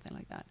focus or something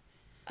like that?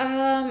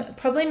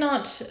 Probably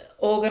not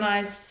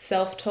organized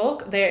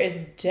self-talk. There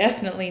is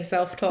definitely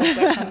self-talk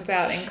that comes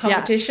out in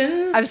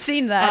competitions. I've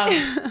seen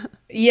that.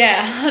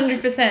 Yeah,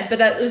 100%. But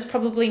that was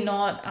probably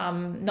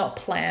not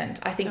planned.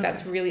 I think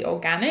that's really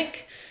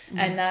organic,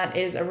 and that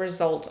is a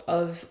result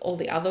of all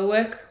the other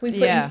work we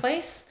put in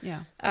place.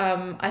 Yeah.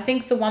 I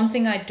think the one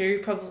thing I do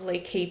probably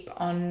keep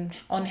on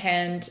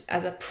hand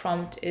as a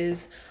prompt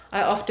is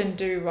I often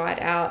do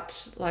write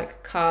out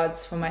like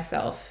cards for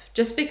myself,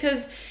 just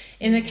because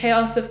in the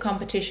chaos of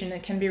competition,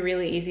 it can be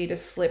really easy to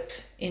slip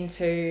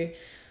into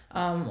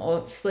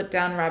or slip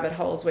down rabbit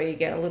holes where you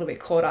get a little bit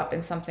caught up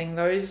in something.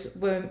 Those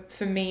were,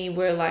 for me,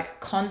 were like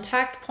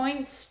contact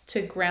points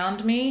to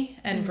ground me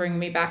and bring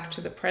me back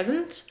to the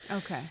present.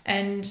 Okay.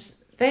 And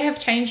they have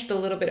changed a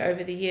little bit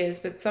over the years,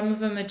 but some of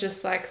them are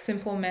just like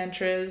simple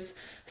mantras.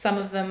 Some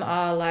of them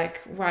are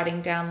like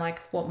writing down like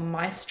what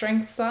my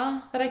strengths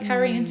are that I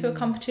carry into a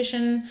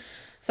competition.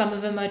 Some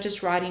of them are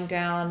just writing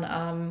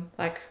down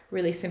like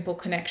really simple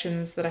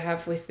connections that I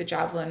have with the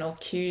javelin, or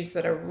cues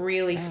that are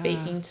really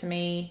speaking to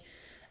me.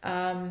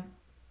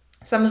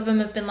 Some of them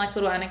have been like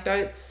little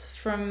anecdotes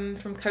from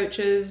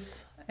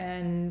coaches,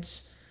 and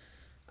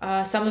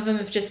some of them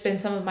have just been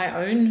some of my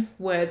own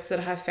words that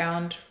I have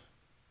found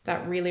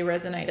that really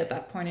resonate at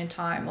that point in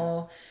time,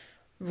 or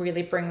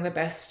really bring the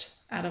best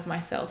out of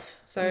myself.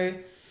 So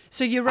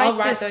I'll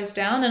write those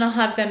down, and I'll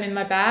have them in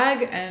my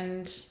bag,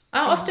 and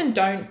I often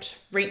don't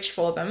reach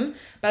for them,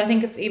 but I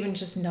think it's even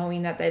just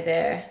knowing that they're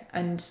there,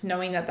 and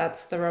knowing that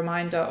that's the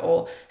reminder,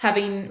 or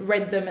having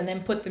read them and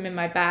then put them in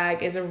my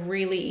bag is a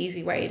really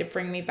easy way to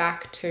bring me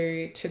back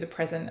to the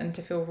present, and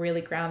to feel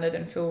really grounded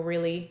and feel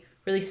really,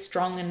 really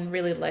strong and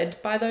really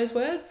led by those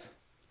words.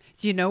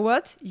 You know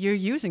what? You're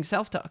using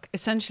self-talk,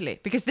 essentially,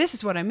 because this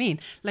is what I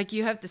mean. Like,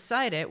 you have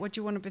decided what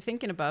you want to be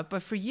thinking about,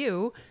 but for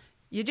you,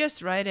 you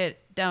just write it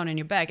down in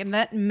your bag, and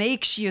that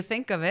makes you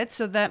think of it.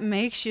 So that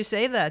makes you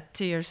say that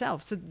to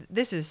yourself. So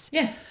this is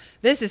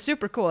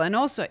super cool. And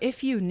also,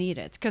 if you need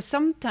it, because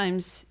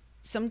sometimes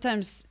some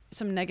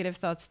negative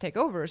thoughts take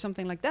over or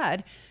something like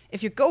that.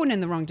 If you're going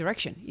in the wrong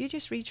direction, you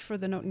just reach for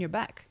the note in your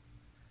bag.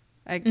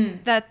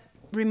 Like that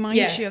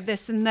reminds you of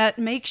this, and that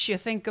makes you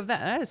think of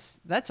that.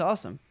 That's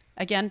awesome.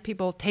 Again,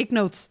 people, take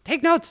notes.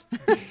 But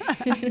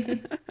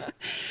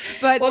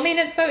well, I mean,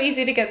 it's so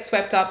easy to get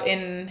swept up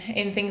in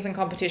things in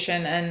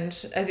competition. And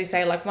as you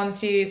say, like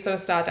once you sort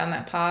of start down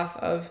that path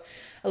of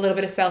a little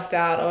bit of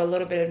self-doubt or a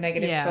little bit of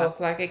negative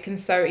talk, like it can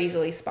so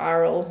easily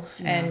spiral,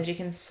 and you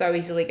can so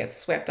easily get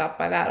swept up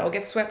by that, or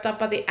get swept up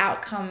by the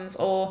outcomes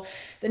or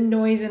the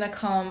noise in a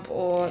comp,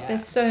 or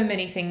there's so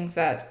many things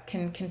that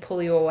can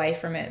pull you away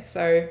from it.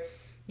 So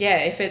yeah,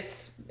 if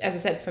it's, as I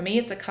said, for me,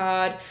 it's a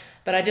card,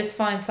 but I just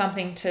find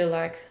something to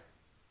like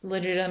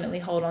legitimately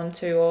hold on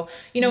to. Or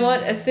you know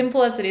what, as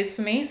simple as it is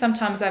for me,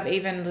 sometimes I've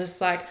even just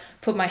like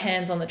put my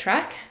hands on the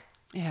track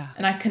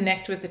and I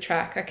connect with the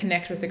track, I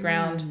connect with the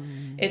ground.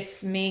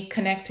 It's me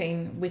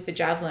connecting with the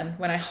javelin.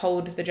 When I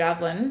hold the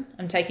javelin,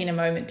 I'm taking a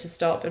moment to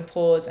stop and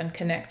pause and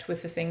connect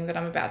with the thing that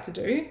I'm about to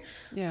do.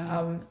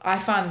 I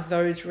find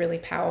those really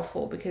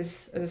powerful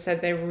because, as I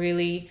said, they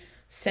really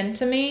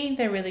center me,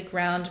 they really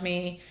ground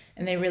me,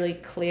 and they really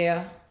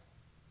clear.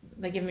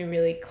 They give me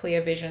really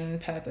clear vision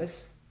and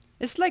purpose.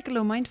 It's like a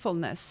little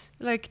mindfulness,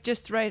 like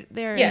just right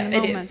there in the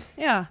moment. It is.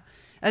 Yeah,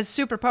 it's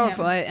super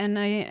powerful.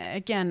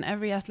 Again,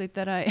 every athlete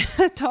that I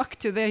talk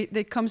to,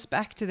 they comes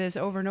back to this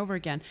over and over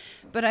again.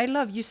 But I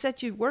love, you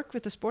said you worked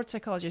with a sports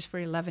psychologist for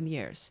 11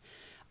 years.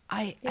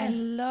 I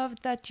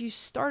love that you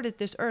started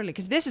this early,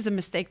 because this is a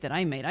mistake that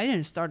I made. I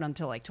didn't start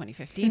until like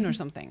 2015 or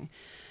something.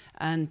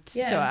 And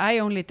so I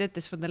only did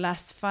this for the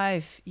last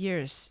 5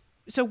 years.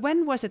 So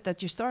when was it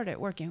that you started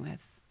working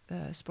with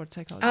sports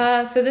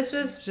psychologist? So this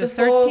was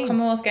before 13.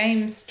 Commonwealth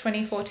Games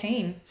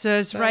 2014. So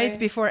it's right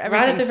before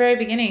everything. Right at the very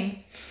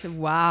beginning. So,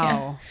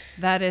 wow.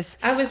 That is...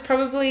 I was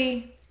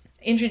probably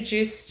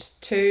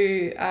introduced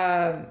to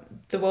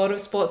the world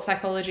of sports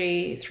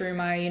psychology through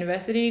my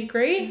university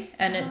degree,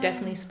 and it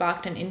definitely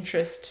sparked an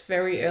interest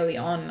very early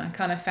on. I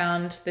kind of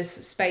found this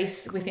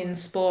space within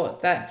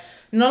sport that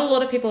not a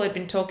lot of people had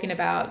been talking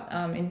about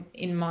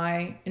in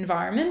my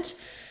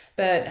environment,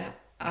 but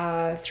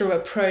through a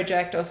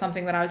project or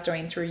something that I was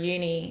doing through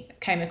uni,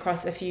 came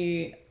across a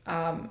few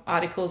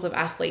articles of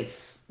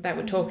athletes that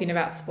were talking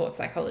about sports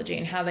psychology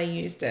and how they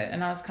used it.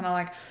 And I was kind of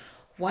like,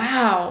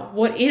 wow,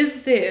 what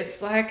is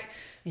this? Like,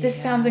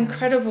 this sounds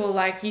incredible.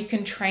 Like, you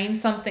can train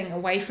something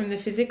away from the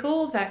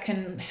physical that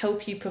can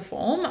help you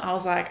perform. I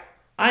was like,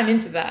 I'm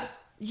into that.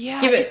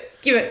 Yeah. Give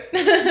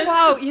it.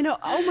 Wow.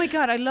 Oh my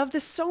God. I love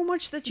this so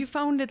much that you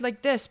found it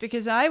like this,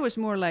 because I was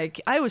more like,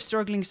 I was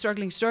struggling.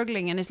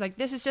 And it's like,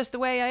 this is just the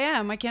way I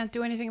am. I can't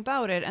do anything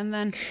about it. And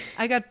then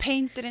I got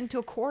painted into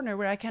a corner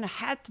where I kind of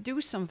had to do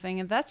something.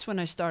 And that's when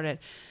I started.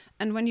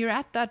 And when you're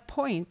at that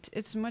point,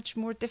 it's a much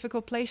more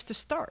difficult place to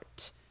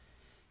start.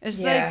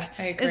 I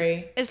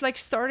agree. It's like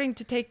starting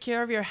to take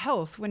care of your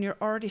health when you're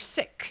already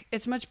sick.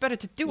 It's much better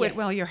to do it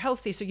while you're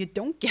healthy, so you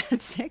don't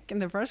get sick in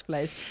the first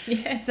place.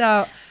 Yeah.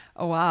 So,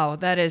 oh wow,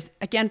 that is,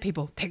 again,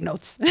 people, take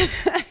notes.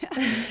 I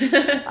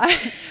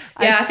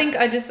think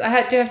I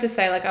do have to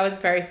say, like, I was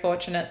very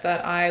fortunate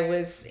that I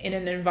was in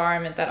an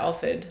environment that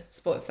offered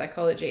sports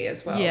psychology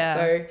as well. Yeah.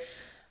 So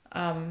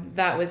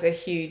that was a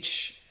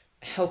huge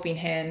helping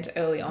hand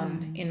early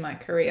on in my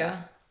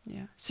career.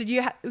 Yeah. So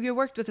you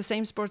worked with the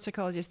same sports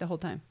psychologist the whole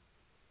time?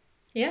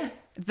 Yeah.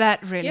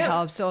 That really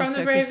helps also. From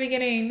the very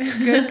beginning.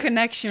 Good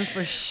connection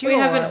for sure. We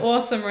have an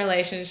awesome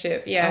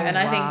relationship. Yeah. Oh, and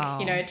I wow.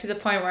 think, to the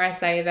point where I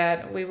say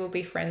that we will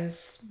be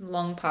friends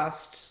long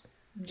past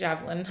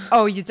javelin.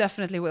 Oh, you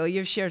definitely will.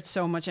 You've shared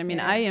so much. I mean,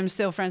 I am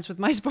still friends with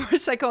my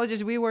sports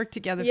psychologist. We worked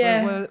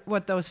together for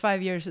those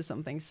 5 years or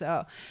something.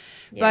 So,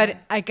 but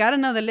I got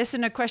another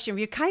listener question.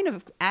 You kind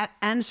of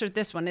answered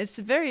this one. It's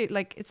very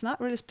it's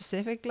not really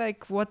specific.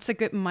 Like, what's a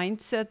good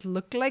mindset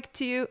look like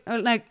to you? Or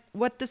like,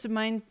 what does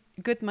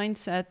good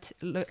mindset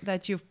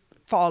that you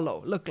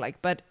follow look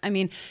like? But I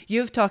mean,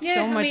 you've talked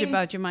so much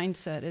about your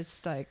mindset.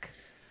 It's like,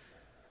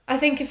 I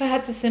think if I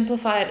had to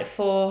simplify it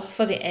for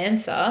the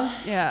answer,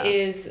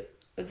 is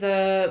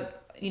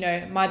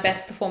my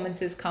best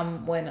performances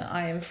come when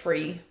I am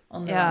free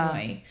on the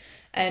runway.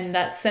 And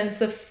that sense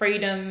of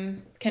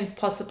freedom can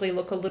possibly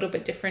look a little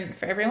bit different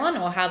for everyone,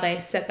 or how they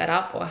set that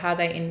up, or how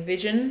they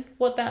envision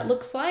what that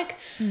looks like.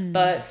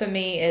 But for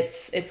me,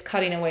 it's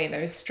cutting away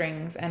those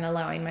strings and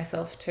allowing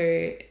myself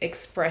to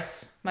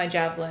express my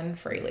javelin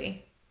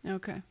freely.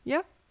 Okay.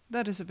 Yeah.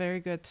 That is a very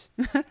good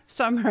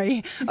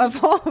summary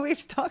of all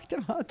we've talked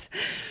about.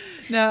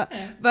 No,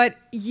 but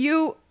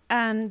you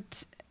and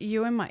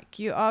Mike,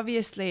 you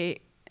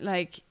obviously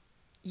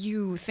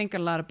you think a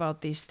lot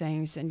about these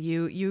things, and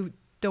you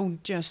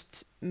don't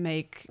just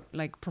make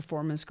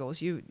performance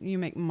goals. You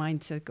make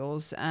mindset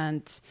goals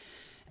and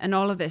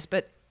all of this.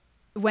 But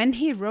when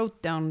he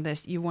wrote down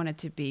this, you wanted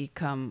to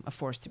become a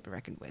force to be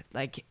reckoned with.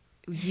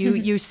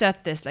 You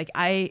said this,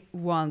 I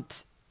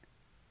want,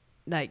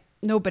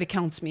 nobody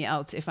counts me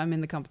out if I'm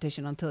in the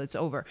competition until it's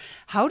over.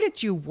 How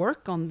did you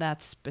work on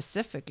that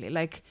specifically?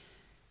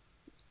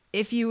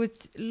 If you would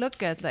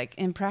look at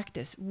in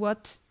practice,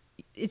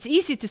 it's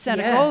easy to set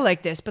a goal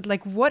like this, but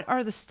what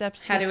are the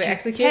steps? How do we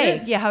execute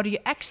it? Yeah, how do you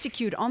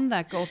execute on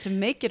that goal to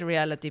make it a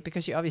reality?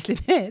 Because you obviously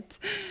did.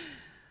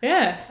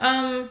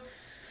 Yeah,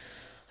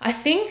 I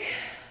think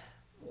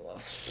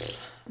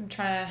I'm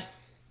trying to.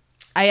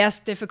 I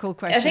asked difficult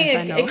questions. I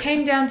think it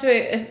came down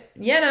to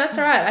that's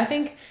all right. I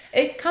think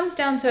it comes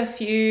down to a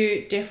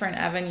few different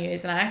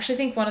avenues, and I actually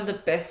think one of the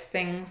best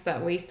things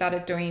that we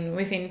started doing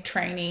within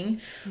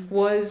training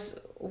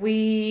was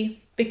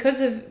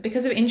because of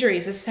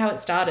injuries. This is how it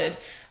started.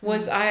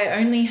 Was I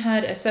only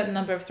had a certain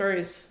number of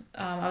throws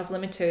I was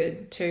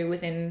limited to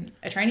within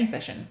a training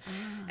session,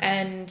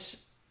 and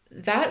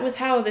that was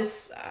how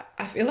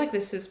I feel like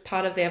this is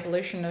part of the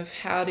evolution of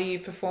how do you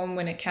perform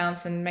when it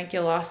counts and make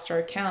your last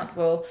throw count.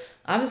 Well,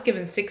 I was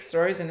given 6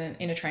 throws in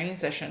a training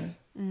session.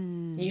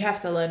 You have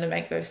to learn to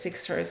make those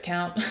 6 throws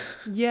count.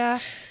 Yeah.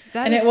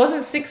 And it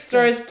wasn't 6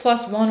 throws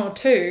plus 1 or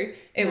 2.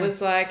 It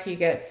was you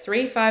get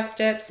 3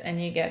 5-steps and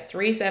you get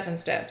 3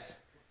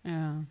 7-steps.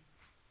 Yeah.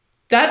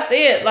 That's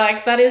it.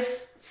 That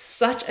is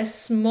such a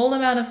small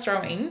amount of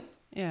throwing.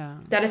 Yeah.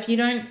 That if you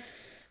don't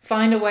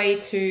find a way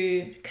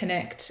to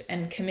connect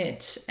and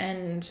commit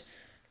and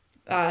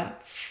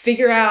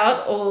figure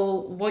out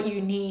all what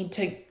you need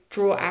to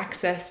draw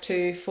access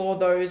to for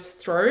those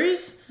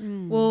throws,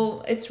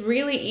 well, it's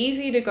really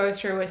easy to go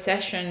through a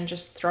session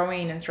just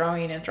throwing and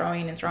figuring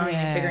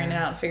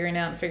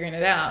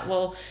it out.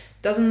 Well,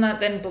 doesn't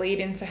that then bleed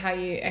into how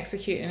you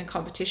execute in a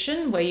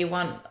competition where you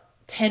want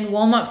 10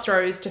 warm-up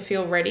throws to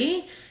feel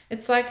ready?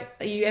 It's are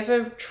you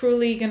ever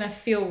truly going to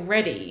feel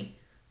ready?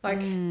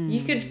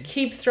 You could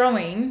keep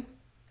throwing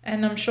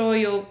and I'm sure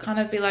you'll kind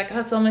of be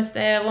it's almost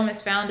there, I've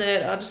almost found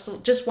it, I'll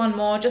just one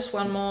more.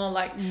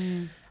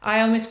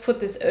 I almost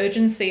put this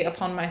urgency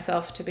upon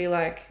myself to be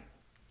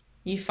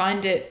you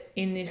find it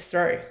in this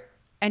throw.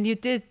 And you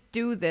did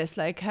do this,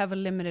 have a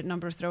limited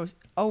number of throws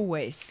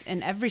always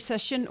in every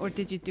session, or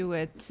did you do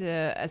it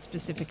at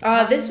specific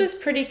times? This was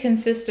pretty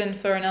consistent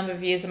for a number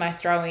of years of my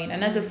throwing.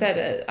 And as I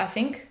said, I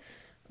think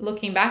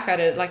looking back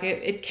at it,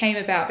 it came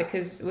about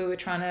because we were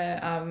trying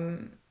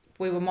to,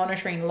 we were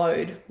monitoring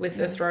load with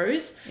the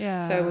throws. Yeah.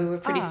 So we were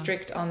pretty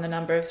strict on the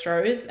number of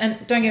throws. And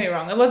don't get me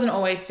wrong, it wasn't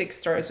always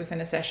 6 throws within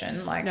a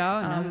session.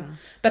 No.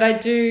 But I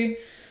do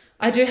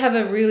have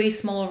a really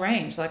small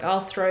range. I'll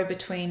throw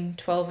between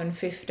 12 and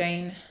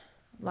 15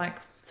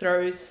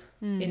 throws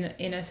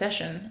in a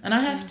session. And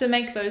I have to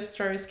make those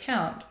throws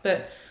count.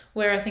 But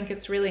where I think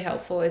it's really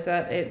helpful is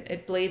that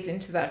it bleeds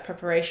into that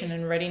preparation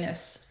and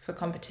readiness for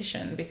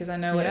competition, because I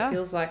know what it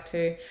feels like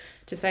to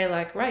say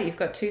right, you've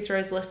got 2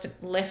 throws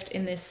left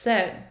in this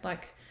set,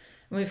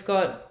 we've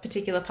got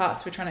particular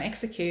parts we're trying to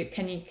execute.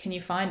 Can you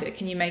find it?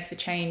 Can you make the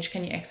change?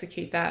 Can you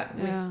execute that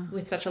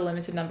with such a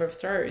limited number of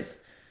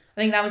throws?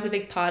 I think that was a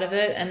big part of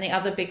it. And the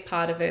other big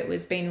part of it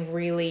was being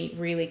really,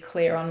 really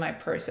clear on my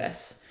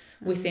process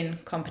within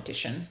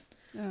competition.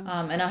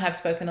 Yeah. And I have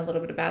spoken a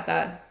little bit about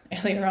that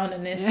earlier on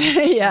in this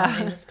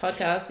in this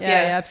podcast.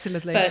 Yeah,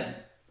 absolutely. But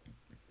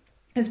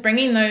it's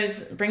bringing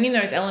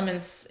those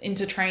elements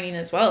into training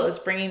as well as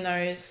bringing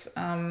those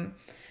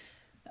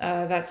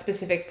that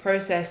specific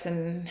process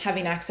and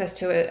having access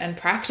to it and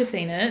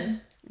practicing it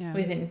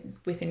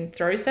within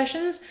throw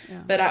sessions,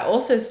 but I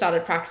also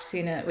started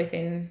practicing it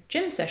within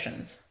gym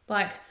sessions.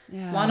 Like,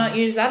 why not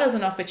use that as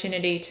an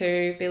opportunity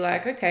to be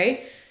like,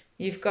 okay,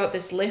 you've got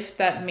this lift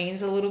that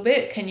means a little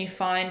bit. Can you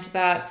find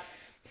that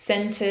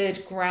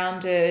centered,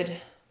 grounded,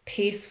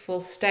 peaceful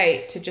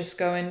state to just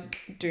go and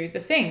do the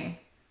thing?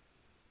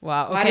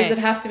 Wow. Okay. Why does it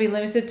have to be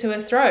limited to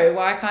a throw?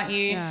 Why can't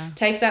you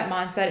take that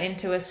mindset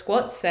into a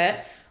squat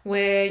set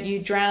where you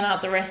drown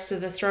out the rest of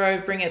the throw,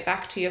 bring it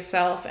back to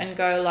yourself and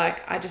go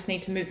like, I just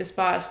need to move this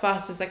bar as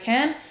fast as I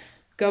can.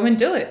 Go and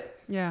do it.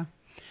 Yeah.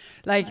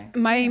 Like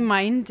my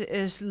mind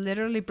is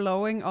literally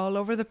blowing all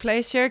over the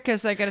place here,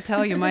 because I got to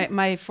tell you,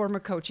 my former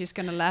coach is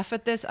going to laugh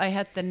at this. I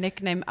had the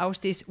nickname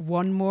Ásdís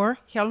One More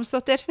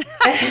Hjálmsdóttir.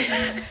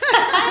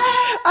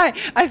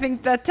 I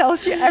think that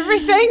tells you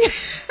everything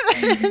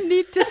I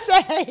need to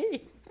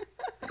say.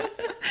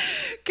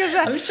 Because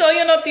I'm sure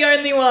you're not the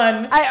only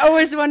one. I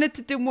always wanted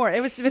to do more.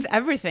 It was with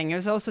everything. It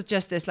was also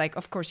just this, like,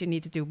 of course you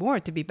need to do more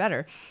to be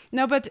better.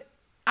 No, but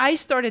I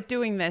started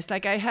doing this,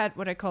 like I had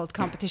what I called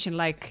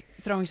competition-like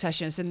throwing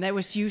sessions, and that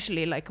was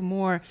usually like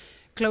more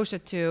closer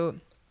to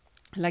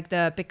like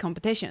the big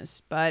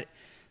competitions. But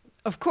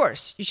of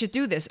course you should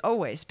do this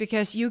always,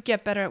 because you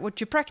get better at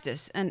what you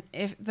practice. And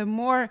if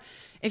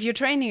your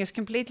training is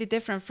completely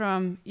different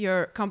from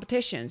your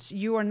competitions,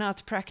 you are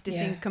not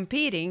practicing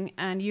competing,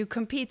 and you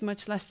compete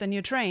much less than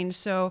you train.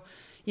 So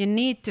you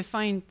need to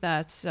find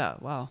that,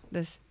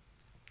 this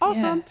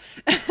awesome.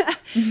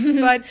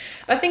 But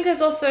I think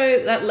there's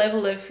also that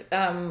level of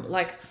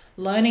like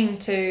learning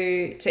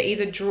to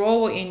either draw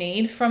what you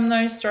need from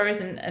those throws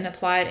and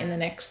apply it in the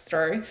next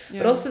throw,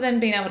 but also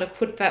then being able to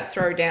put that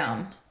throw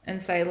down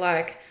and say,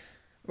 like,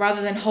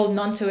 rather than holding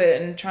on to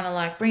it and trying to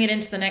like bring it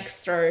into the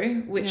next throw,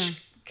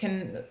 which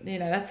can,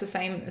 that's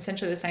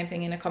essentially the same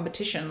thing in a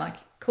competition. Like,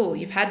 cool,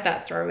 you've had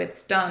that throw,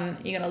 it's done,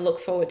 you're going to look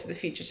forward to the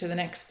future, to the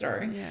next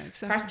throw.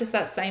 Exactly. Practice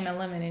that same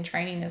element in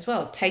training as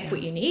well. Take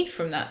what you need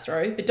from that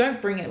throw, but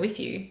don't bring it with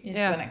you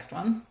into the next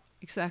one.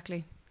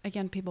 Exactly.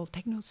 Again, people,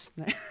 take notes.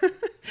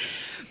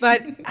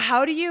 But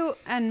how do you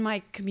and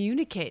Mike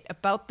communicate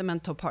about the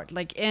mental part?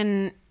 Like,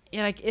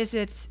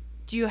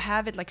 do you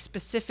have it like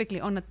specifically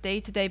on a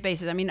day-to-day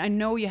basis? I mean, I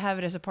know you have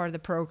it as a part of the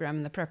program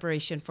and the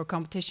preparation for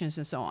competitions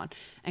and so on.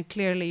 And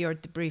clearly your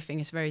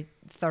debriefing is very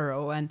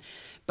thorough.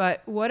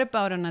 But what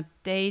about on a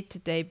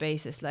day-to-day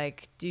basis?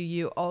 Like, do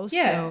you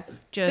also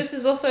this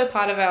is also a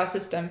part of our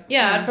system.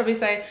 I'd probably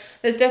say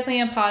there's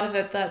definitely a part of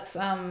it that's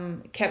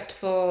kept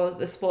for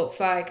the sports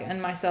psych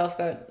and myself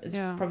that is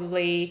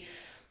probably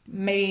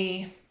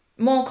maybe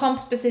more comp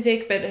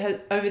specific,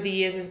 but over the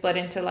years has bled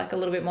into like a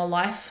little bit more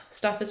life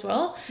stuff as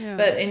well.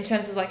 But in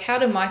terms of like, how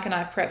do Mike and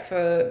I prep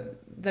for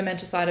the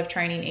mental side of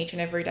training each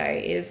and every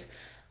day, is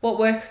what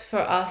works for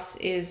us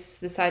is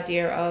this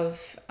idea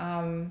of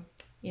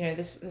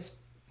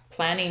this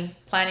planning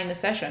the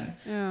session.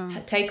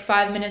 Take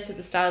 5 minutes at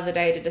the start of the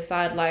day to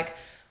decide like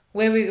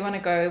where we want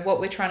to go,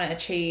 what we're trying to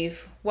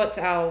achieve, what's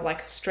our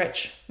like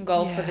stretch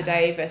goal for the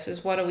day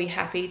versus what are we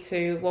happy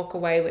to walk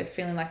away with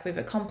feeling like we've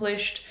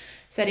accomplished.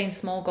 Setting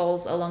small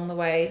goals along the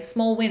way,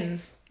 small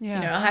wins. I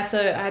had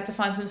to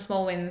find some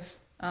small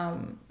wins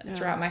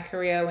throughout my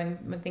career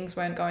when things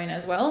weren't going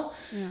as well.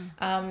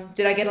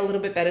 Did I get a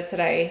little bit better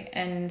today?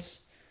 And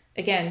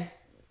again,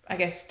 I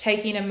guess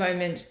taking a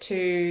moment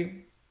to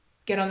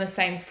get on the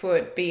same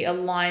foot, be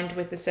aligned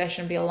with the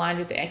session, be aligned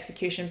with the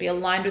execution, be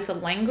aligned with the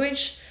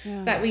language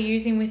that we're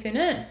using within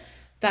it.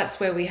 That's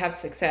where we have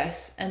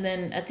success. And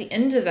then at the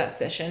end of that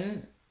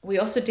session, we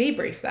also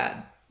debrief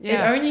that. It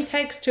only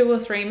takes 2 or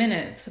 3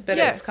 minutes, but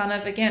it's kind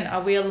of, again,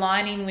 are we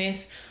aligning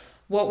with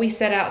what we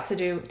set out to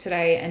do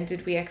today, and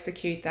did we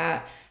execute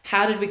that?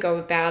 How did we go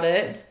about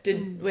it?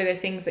 Were there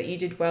things that you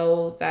did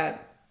well,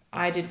 that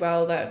I did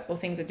well, or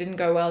things that didn't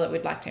go well that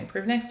we'd like to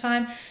improve next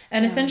time?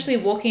 And essentially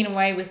walking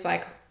away with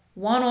like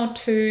 1 or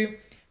 2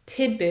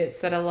 tidbits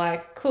that are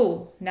like,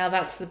 cool, now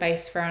that's the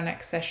base for our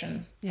next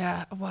session.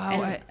 Yeah,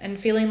 wow. And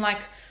feeling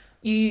like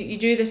you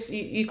do this,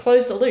 you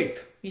close the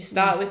loop. You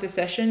start with the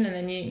session, and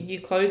then you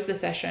close the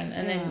session,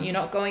 and then you're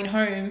not going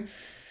home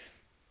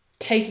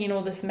taking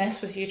all this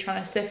mess with you,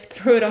 trying to sift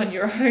through it on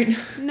your own.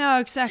 No,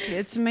 exactly.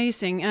 It's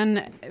amazing.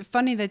 And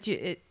funny that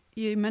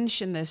you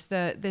mentioned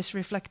this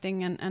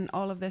reflecting and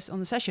all of this on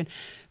the session.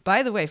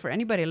 By the way, for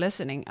anybody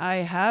listening, I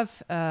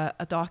have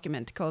a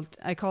document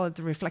I call it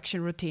the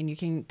reflection routine. You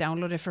can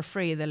download it for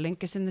free. The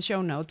link is in the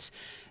show notes.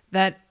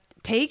 That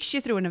takes you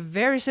through in a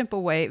very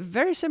simple way,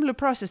 very similar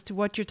process to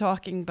what you're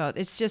talking about.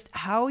 It's just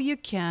how you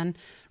can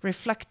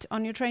reflect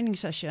on your training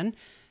session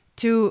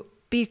to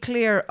be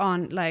clear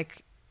on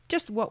like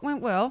just what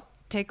went well,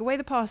 take away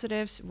the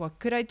positives, what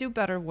could I do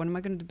better, what am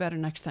I going to do better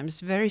next time.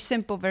 It's very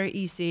simple, very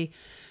easy.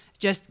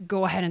 Just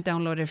go ahead and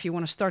download it if you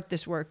want to start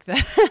this work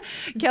that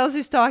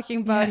Kelsey's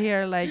talking about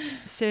here. Like,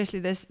 seriously,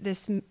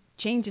 this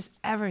changes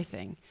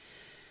everything.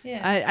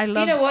 Yeah, I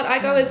love. You know what? I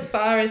go as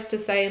far as to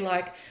say,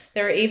 like,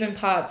 there are even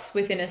parts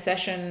within a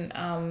session.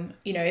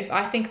 If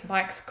I think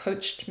Mike's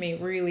coached me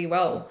really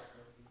well,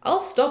 I'll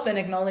stop and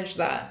acknowledge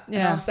that,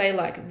 and I'll say,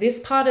 like, this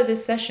part of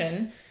this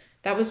session,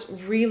 that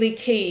was really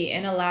key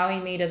in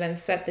allowing me to then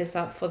set this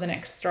up for the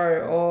next throw.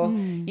 Or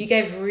you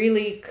gave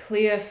really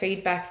clear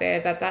feedback there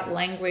that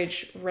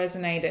language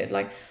resonated.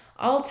 Like,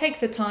 I'll take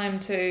the time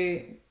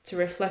to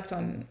reflect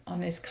on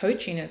this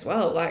coaching as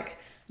well. Like,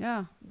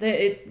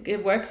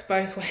 it works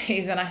both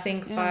ways. And I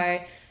think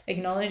by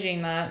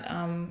acknowledging that,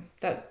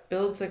 that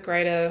builds a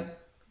greater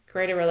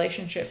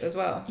relationship as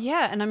well.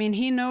 Yeah, and I mean,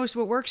 he knows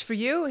what works for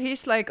you.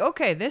 He's like,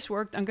 okay, this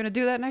worked, I'm going to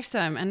do that next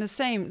time. And the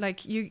same,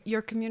 like,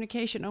 your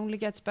communication only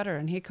gets better,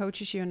 and he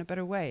coaches you in a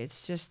better way.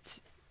 It's just,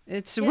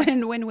 it's a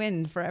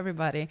win-win-win for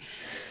everybody.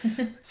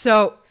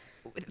 So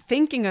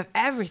thinking of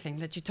everything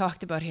that you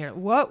talked about here,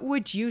 what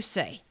would you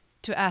say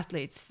to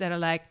athletes that are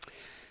like,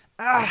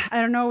 I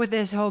don't know with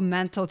this whole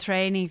mental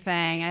training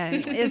thing,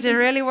 is it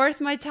really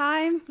worth my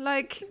time?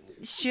 Like,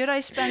 should I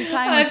spend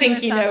time? I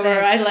think you know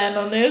where I land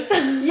on this.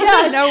 Yeah,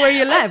 I know where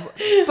you live.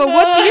 But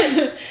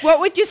what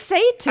would you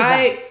say to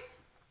them?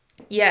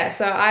 Yeah,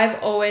 so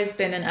I've always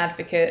been an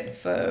advocate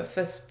for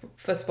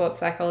sports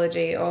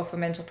psychology or for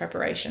mental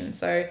preparation.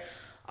 So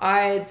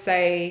I'd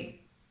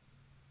say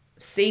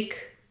seek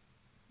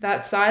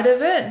that side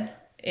of it.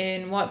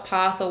 In what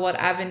path or what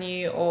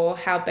avenue or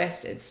how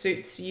best it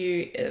suits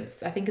you,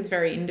 I think is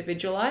very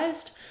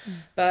individualized.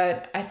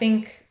 But I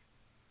think,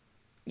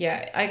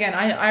 again,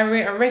 I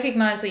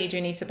recognize that you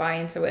do need to buy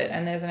into it,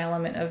 and there's an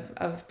element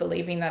of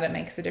believing that it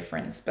makes a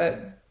difference. But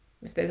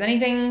if there's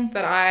anything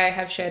that I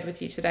have shared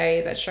with you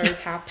today that shows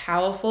how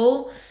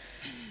powerful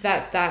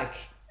that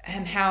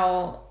and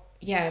how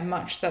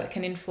much that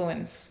can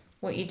influence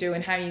what you do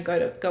and how you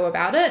go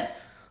about it,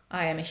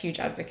 I am a huge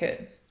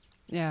advocate.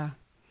 Yeah.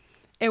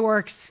 It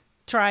works.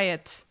 Try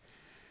it.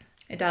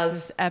 It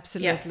does.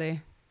 Absolutely. Yeah.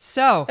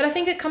 So. But I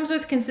think it comes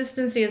with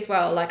consistency as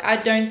well. Like, I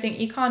don't think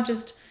you can't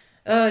just,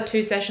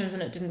 2 sessions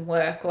and it didn't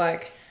work.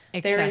 Like,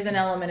 there is an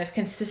element of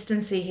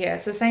consistency here.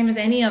 It's the same as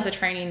any other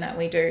training that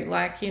we do.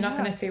 Like, you're not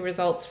going to see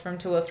results from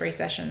 2 or 3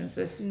 sessions.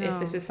 If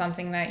this is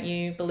something that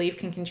you believe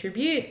can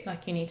contribute,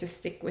 like, you need to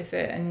stick with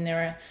it. And there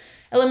are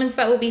elements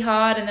that will be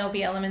hard, and there'll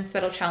be elements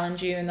that'll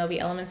challenge you, and there'll be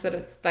elements that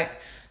it's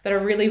like that are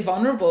really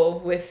vulnerable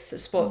with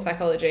sports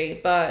psychology.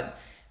 But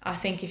I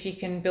think if you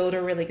can build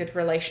a really good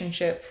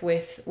relationship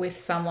with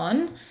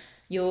someone,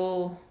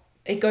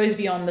 it goes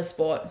beyond the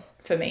sport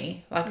for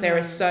me. Like, there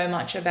is so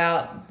much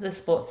about the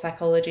sports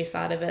psychology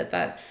side of it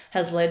that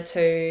has led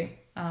to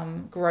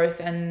growth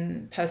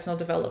and personal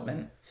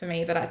development for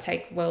me that I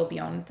take well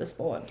beyond the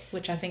sport,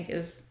 which I think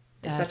is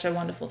such a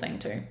wonderful thing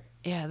too.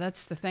 Yeah,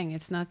 that's the thing.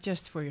 It's not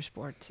just for your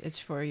sport. It's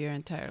for your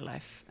entire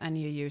life, and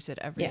you use it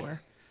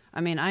everywhere. I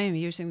mean, I am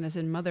using this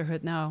in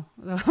motherhood now,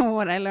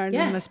 what I learned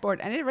in the sport.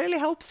 And it really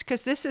helps,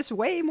 because this is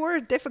way more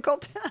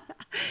difficult.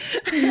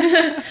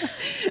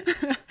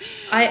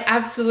 I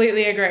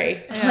absolutely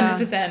agree.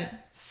 100%.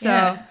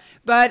 So,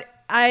 but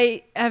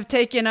I have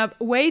taken up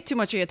way too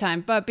much of your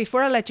time. But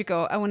before I let you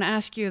go, I want to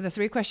ask you the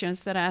 3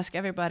 questions that I ask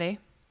everybody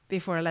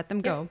before I let them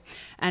go.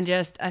 And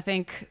I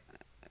think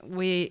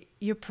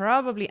you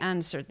probably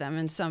answered them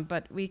in some,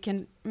 but we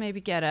can maybe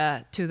get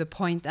a to the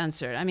point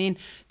answer. I mean,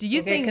 do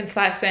you think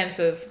concise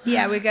answers?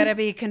 Yeah, we gotta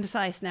be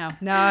concise now.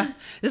 No,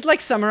 it's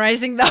like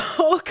summarizing the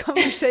whole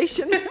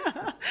conversation.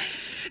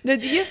 Now,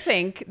 do you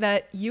think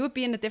that you would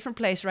be in a different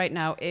place right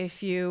now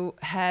if you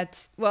had,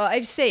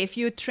 if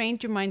you had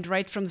trained your mind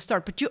right from the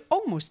start, but you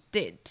almost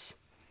did.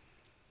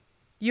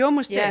 You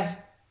almost did.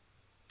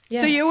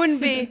 Yeah. So you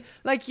wouldn't be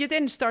like, you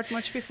didn't start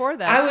much before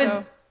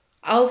that.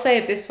 I'll say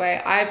it this way.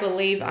 I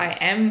believe I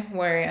am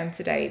where I am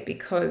today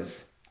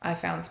because I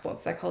found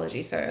sports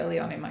psychology so early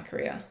on in my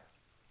career.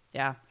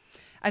 Yeah.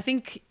 I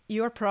think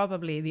you're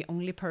probably the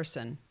only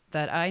person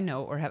that I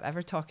know or have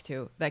ever talked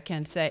to that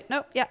can say,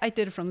 no, I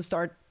did it from the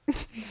start.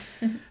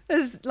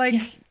 It's like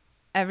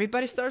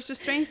everybody starts with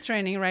strength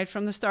training right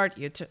from the start.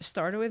 You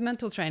started with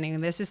mental training,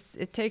 and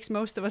it takes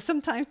most of us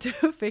some time to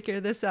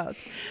figure this out.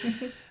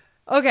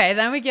 Okay,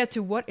 then we get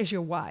to, what is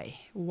your why?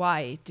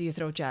 Why do you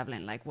throw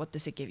javelin? Like, what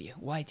does it give you?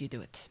 Why do you do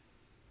it?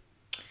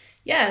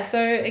 Yeah, so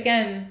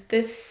again,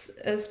 this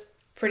has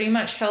pretty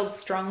much held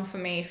strong for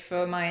me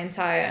for my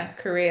entire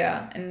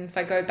career. And if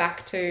I go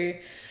back to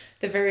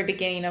the very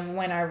beginning of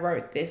when I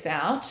wrote this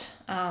out,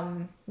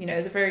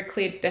 there's a very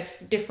clear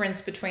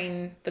difference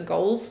between the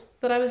goals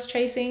that I was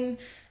chasing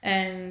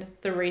and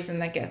the reason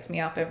that gets me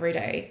up every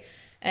day.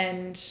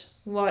 And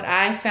what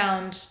I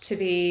found to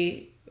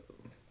be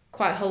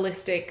quite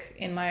holistic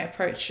in my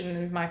approach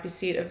and my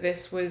pursuit of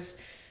this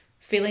was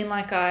feeling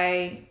like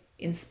I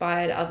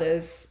inspired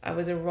others. I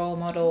was a role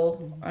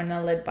model and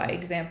I led by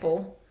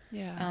example.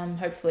 Yeah.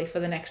 Hopefully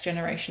for the next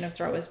generation of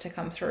throwers to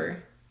come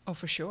through. Oh,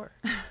 for sure.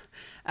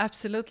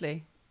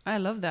 Absolutely. I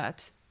love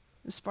that.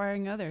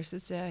 Inspiring others.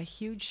 It's a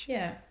huge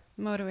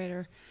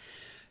motivator.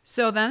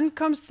 So then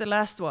comes the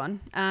last one.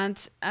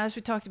 And as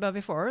we talked about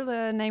before,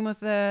 the name of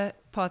the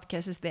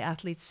podcast is the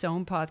Athlete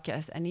Zone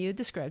podcast. And you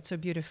described so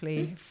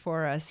beautifully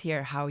for us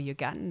here how you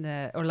got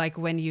in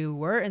when you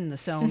were in the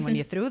zone, when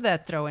you threw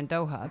that throw in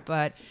Doha.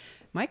 But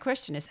my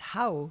question is,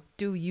 how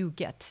do you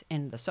get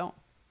in the zone?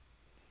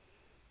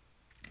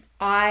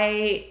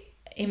 I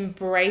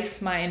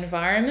embrace my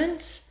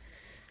environment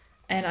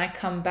and I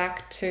come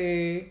back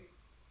to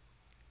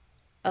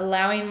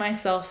allowing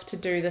myself to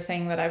do the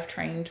thing that I've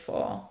trained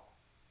for.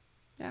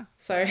 Yeah.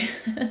 So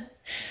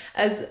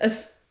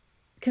as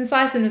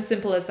concise and as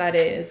simple as that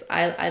is,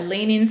 I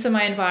lean into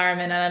my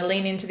environment and I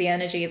lean into the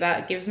energy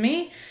that gives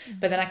me,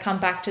 but then I come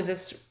back to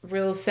this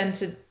real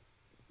centered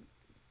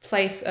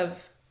place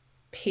of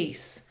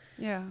peace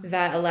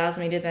that allows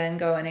me to then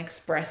go and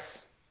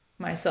express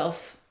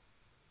myself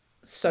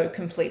so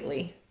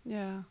completely.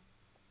 Yeah,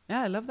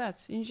 I love that.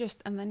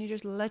 And then you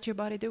just let your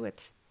body do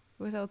it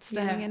without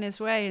standing in its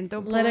way, and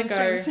don't let it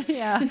go.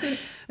 Yeah,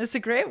 that's a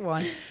great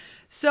one.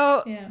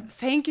 So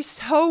thank you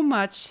so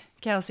much,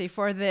 Kelsey,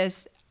 for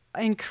this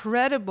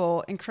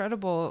incredible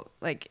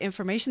like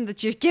information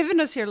that you've given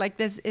us here. Like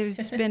this,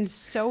 it's been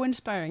so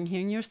inspiring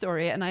hearing your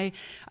story, and I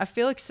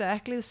feel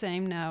exactly the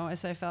same now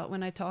as I felt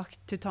when I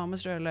talked to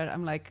Thomas earlier.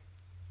 I'm like,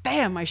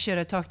 damn, I should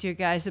have talked to you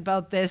guys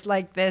about this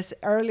like this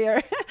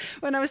earlier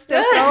when I was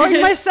still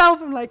growing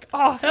myself. I'm like,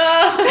 oh.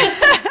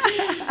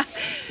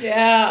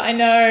 Yeah, I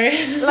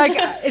know. Like,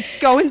 it's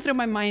going through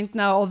my mind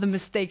now, all the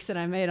mistakes that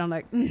I made. I'm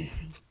like,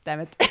 damn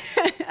it.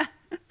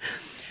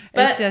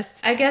 But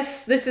I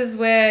guess this is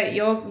where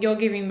you're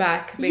giving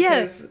back,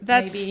 because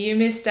maybe you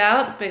missed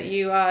out, but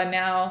you are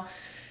now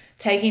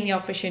taking the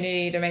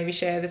opportunity to maybe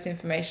share this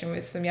information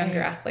with some younger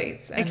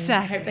athletes, and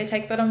I hope they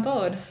take that on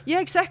board.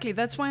 Yeah, exactly.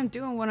 That's why I'm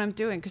doing what I'm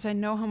doing, because I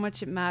know how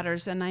much it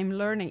matters, and I'm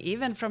learning,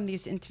 even from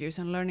these interviews,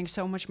 I'm learning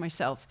so much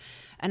myself.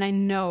 And I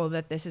know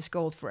that this is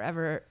gold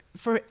forever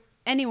for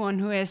anyone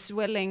who is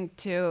willing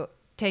to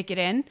take it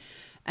in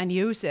and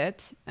use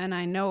it. And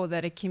I know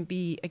that it can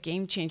be a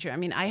game changer. I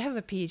mean, I have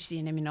a PhD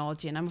in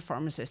immunology and I'm a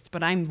pharmacist,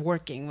 but I'm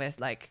working with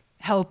like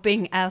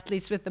helping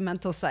athletes with the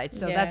mental side.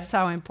 So that's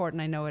how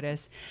important I know it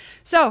is.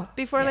 So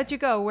before I let you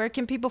go, where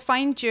can people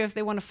find you if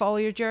they want to follow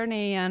your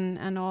journey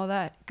and all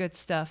that good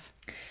stuff?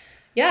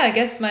 Yeah, I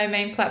guess my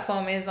main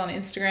platform is on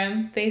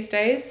Instagram these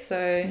days.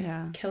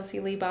 So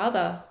Kelsey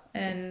Barber.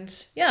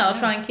 And I'll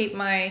try and keep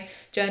my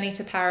journey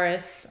to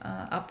Paris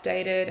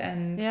updated,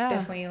 and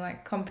definitely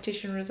like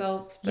competition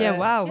results.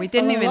 But, we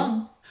didn't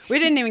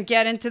even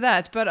get into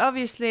that, but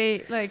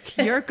obviously like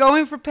you're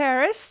going for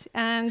Paris,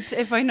 and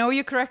if I know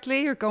you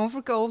correctly, you're going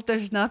for gold.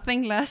 There's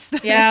nothing less than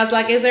I was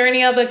like, is there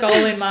any other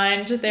goal in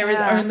mind? There is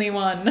only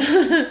one.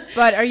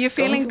 But are you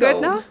feeling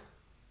good now?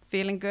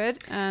 Feeling good?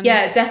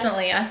 Yeah,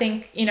 definitely. I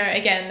think,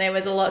 again, there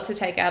was a lot to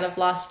take out of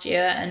last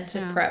year and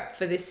to prep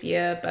for this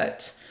year,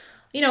 but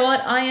you know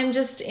what? I am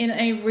just in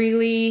a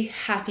really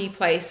happy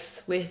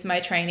place with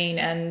my training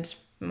and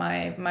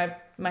my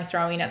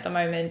throwing at the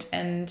moment,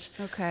 and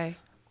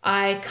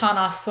I can't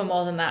ask for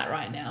more than that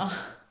right now.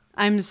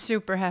 I'm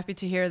super happy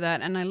to hear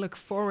that, and I look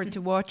forward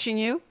to watching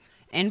you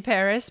in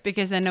Paris,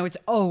 because I know it's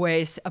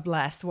always a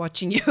blast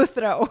watching you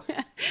throw.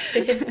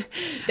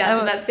 Down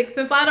to that sixth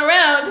and final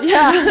round.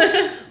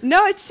 Yeah.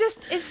 No, it's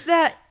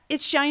that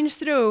it shines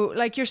through.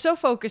 Like, you're so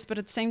focused, but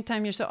at the same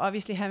time, you're so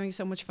obviously having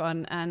so much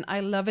fun. And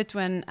I love it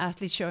when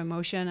athletes show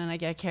emotion and I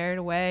get carried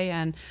away.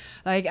 And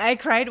like, I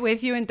cried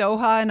with you in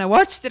Doha and I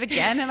watched it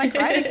again and I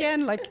cried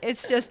again. Like,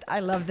 it's just,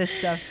 I love this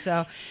stuff.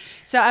 So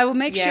I will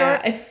make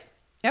sure.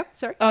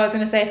 Sorry. Oh, I was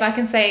going to say, if I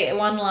can say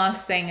one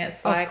last thing,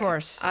 it's like, of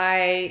course.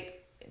 I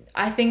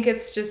think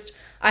it's just,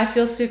 I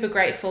feel super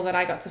grateful that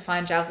I got to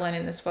find javelin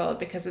in this world,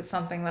 because it's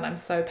something that I'm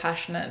so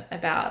passionate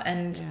about.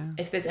 And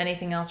if there's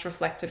anything else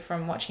reflected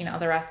from watching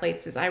other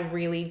athletes, is I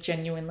really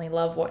genuinely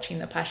love watching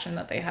the passion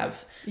that they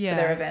have for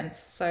their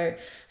events. So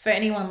for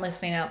anyone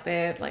listening out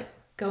there, like,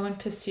 go and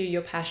pursue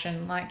your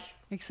passion. Like,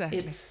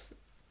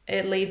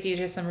 it leads you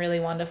to some really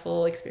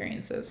wonderful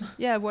experiences.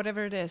 Yeah,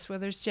 whatever it is,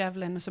 whether it's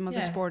javelin or some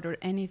other sport or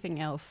anything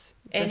else,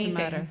 it doesn't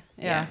matter.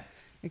 Yeah.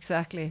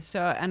 Exactly.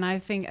 So, and I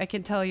think I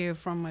can tell you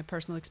from my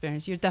personal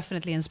experience, you're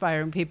definitely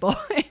inspiring people,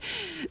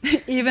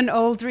 even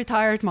old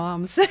retired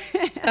moms.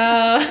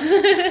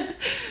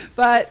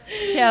 But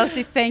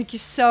Kelsey, thank you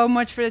so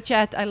much for the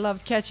chat. I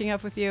loved catching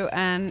up with you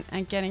and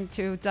getting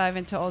to dive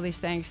into all these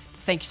things.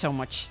 Thank you so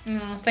much.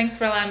 Thanks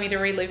for allowing me to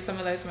relive some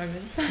of those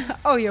moments.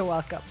 Oh, you're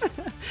welcome.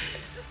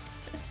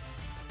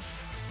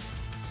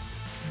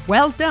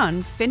 Well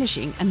done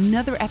finishing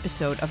another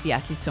episode of the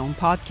Athlete Zone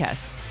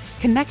podcast.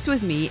 Connect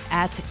with me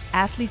at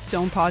Athlete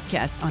Zone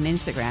Podcast on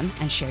Instagram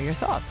and share your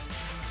thoughts.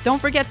 Don't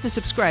forget to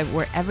subscribe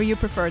wherever you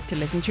prefer to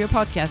listen to your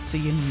podcast so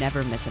you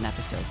never miss an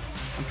episode.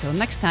 Until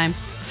next time,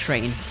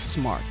 train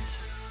smart.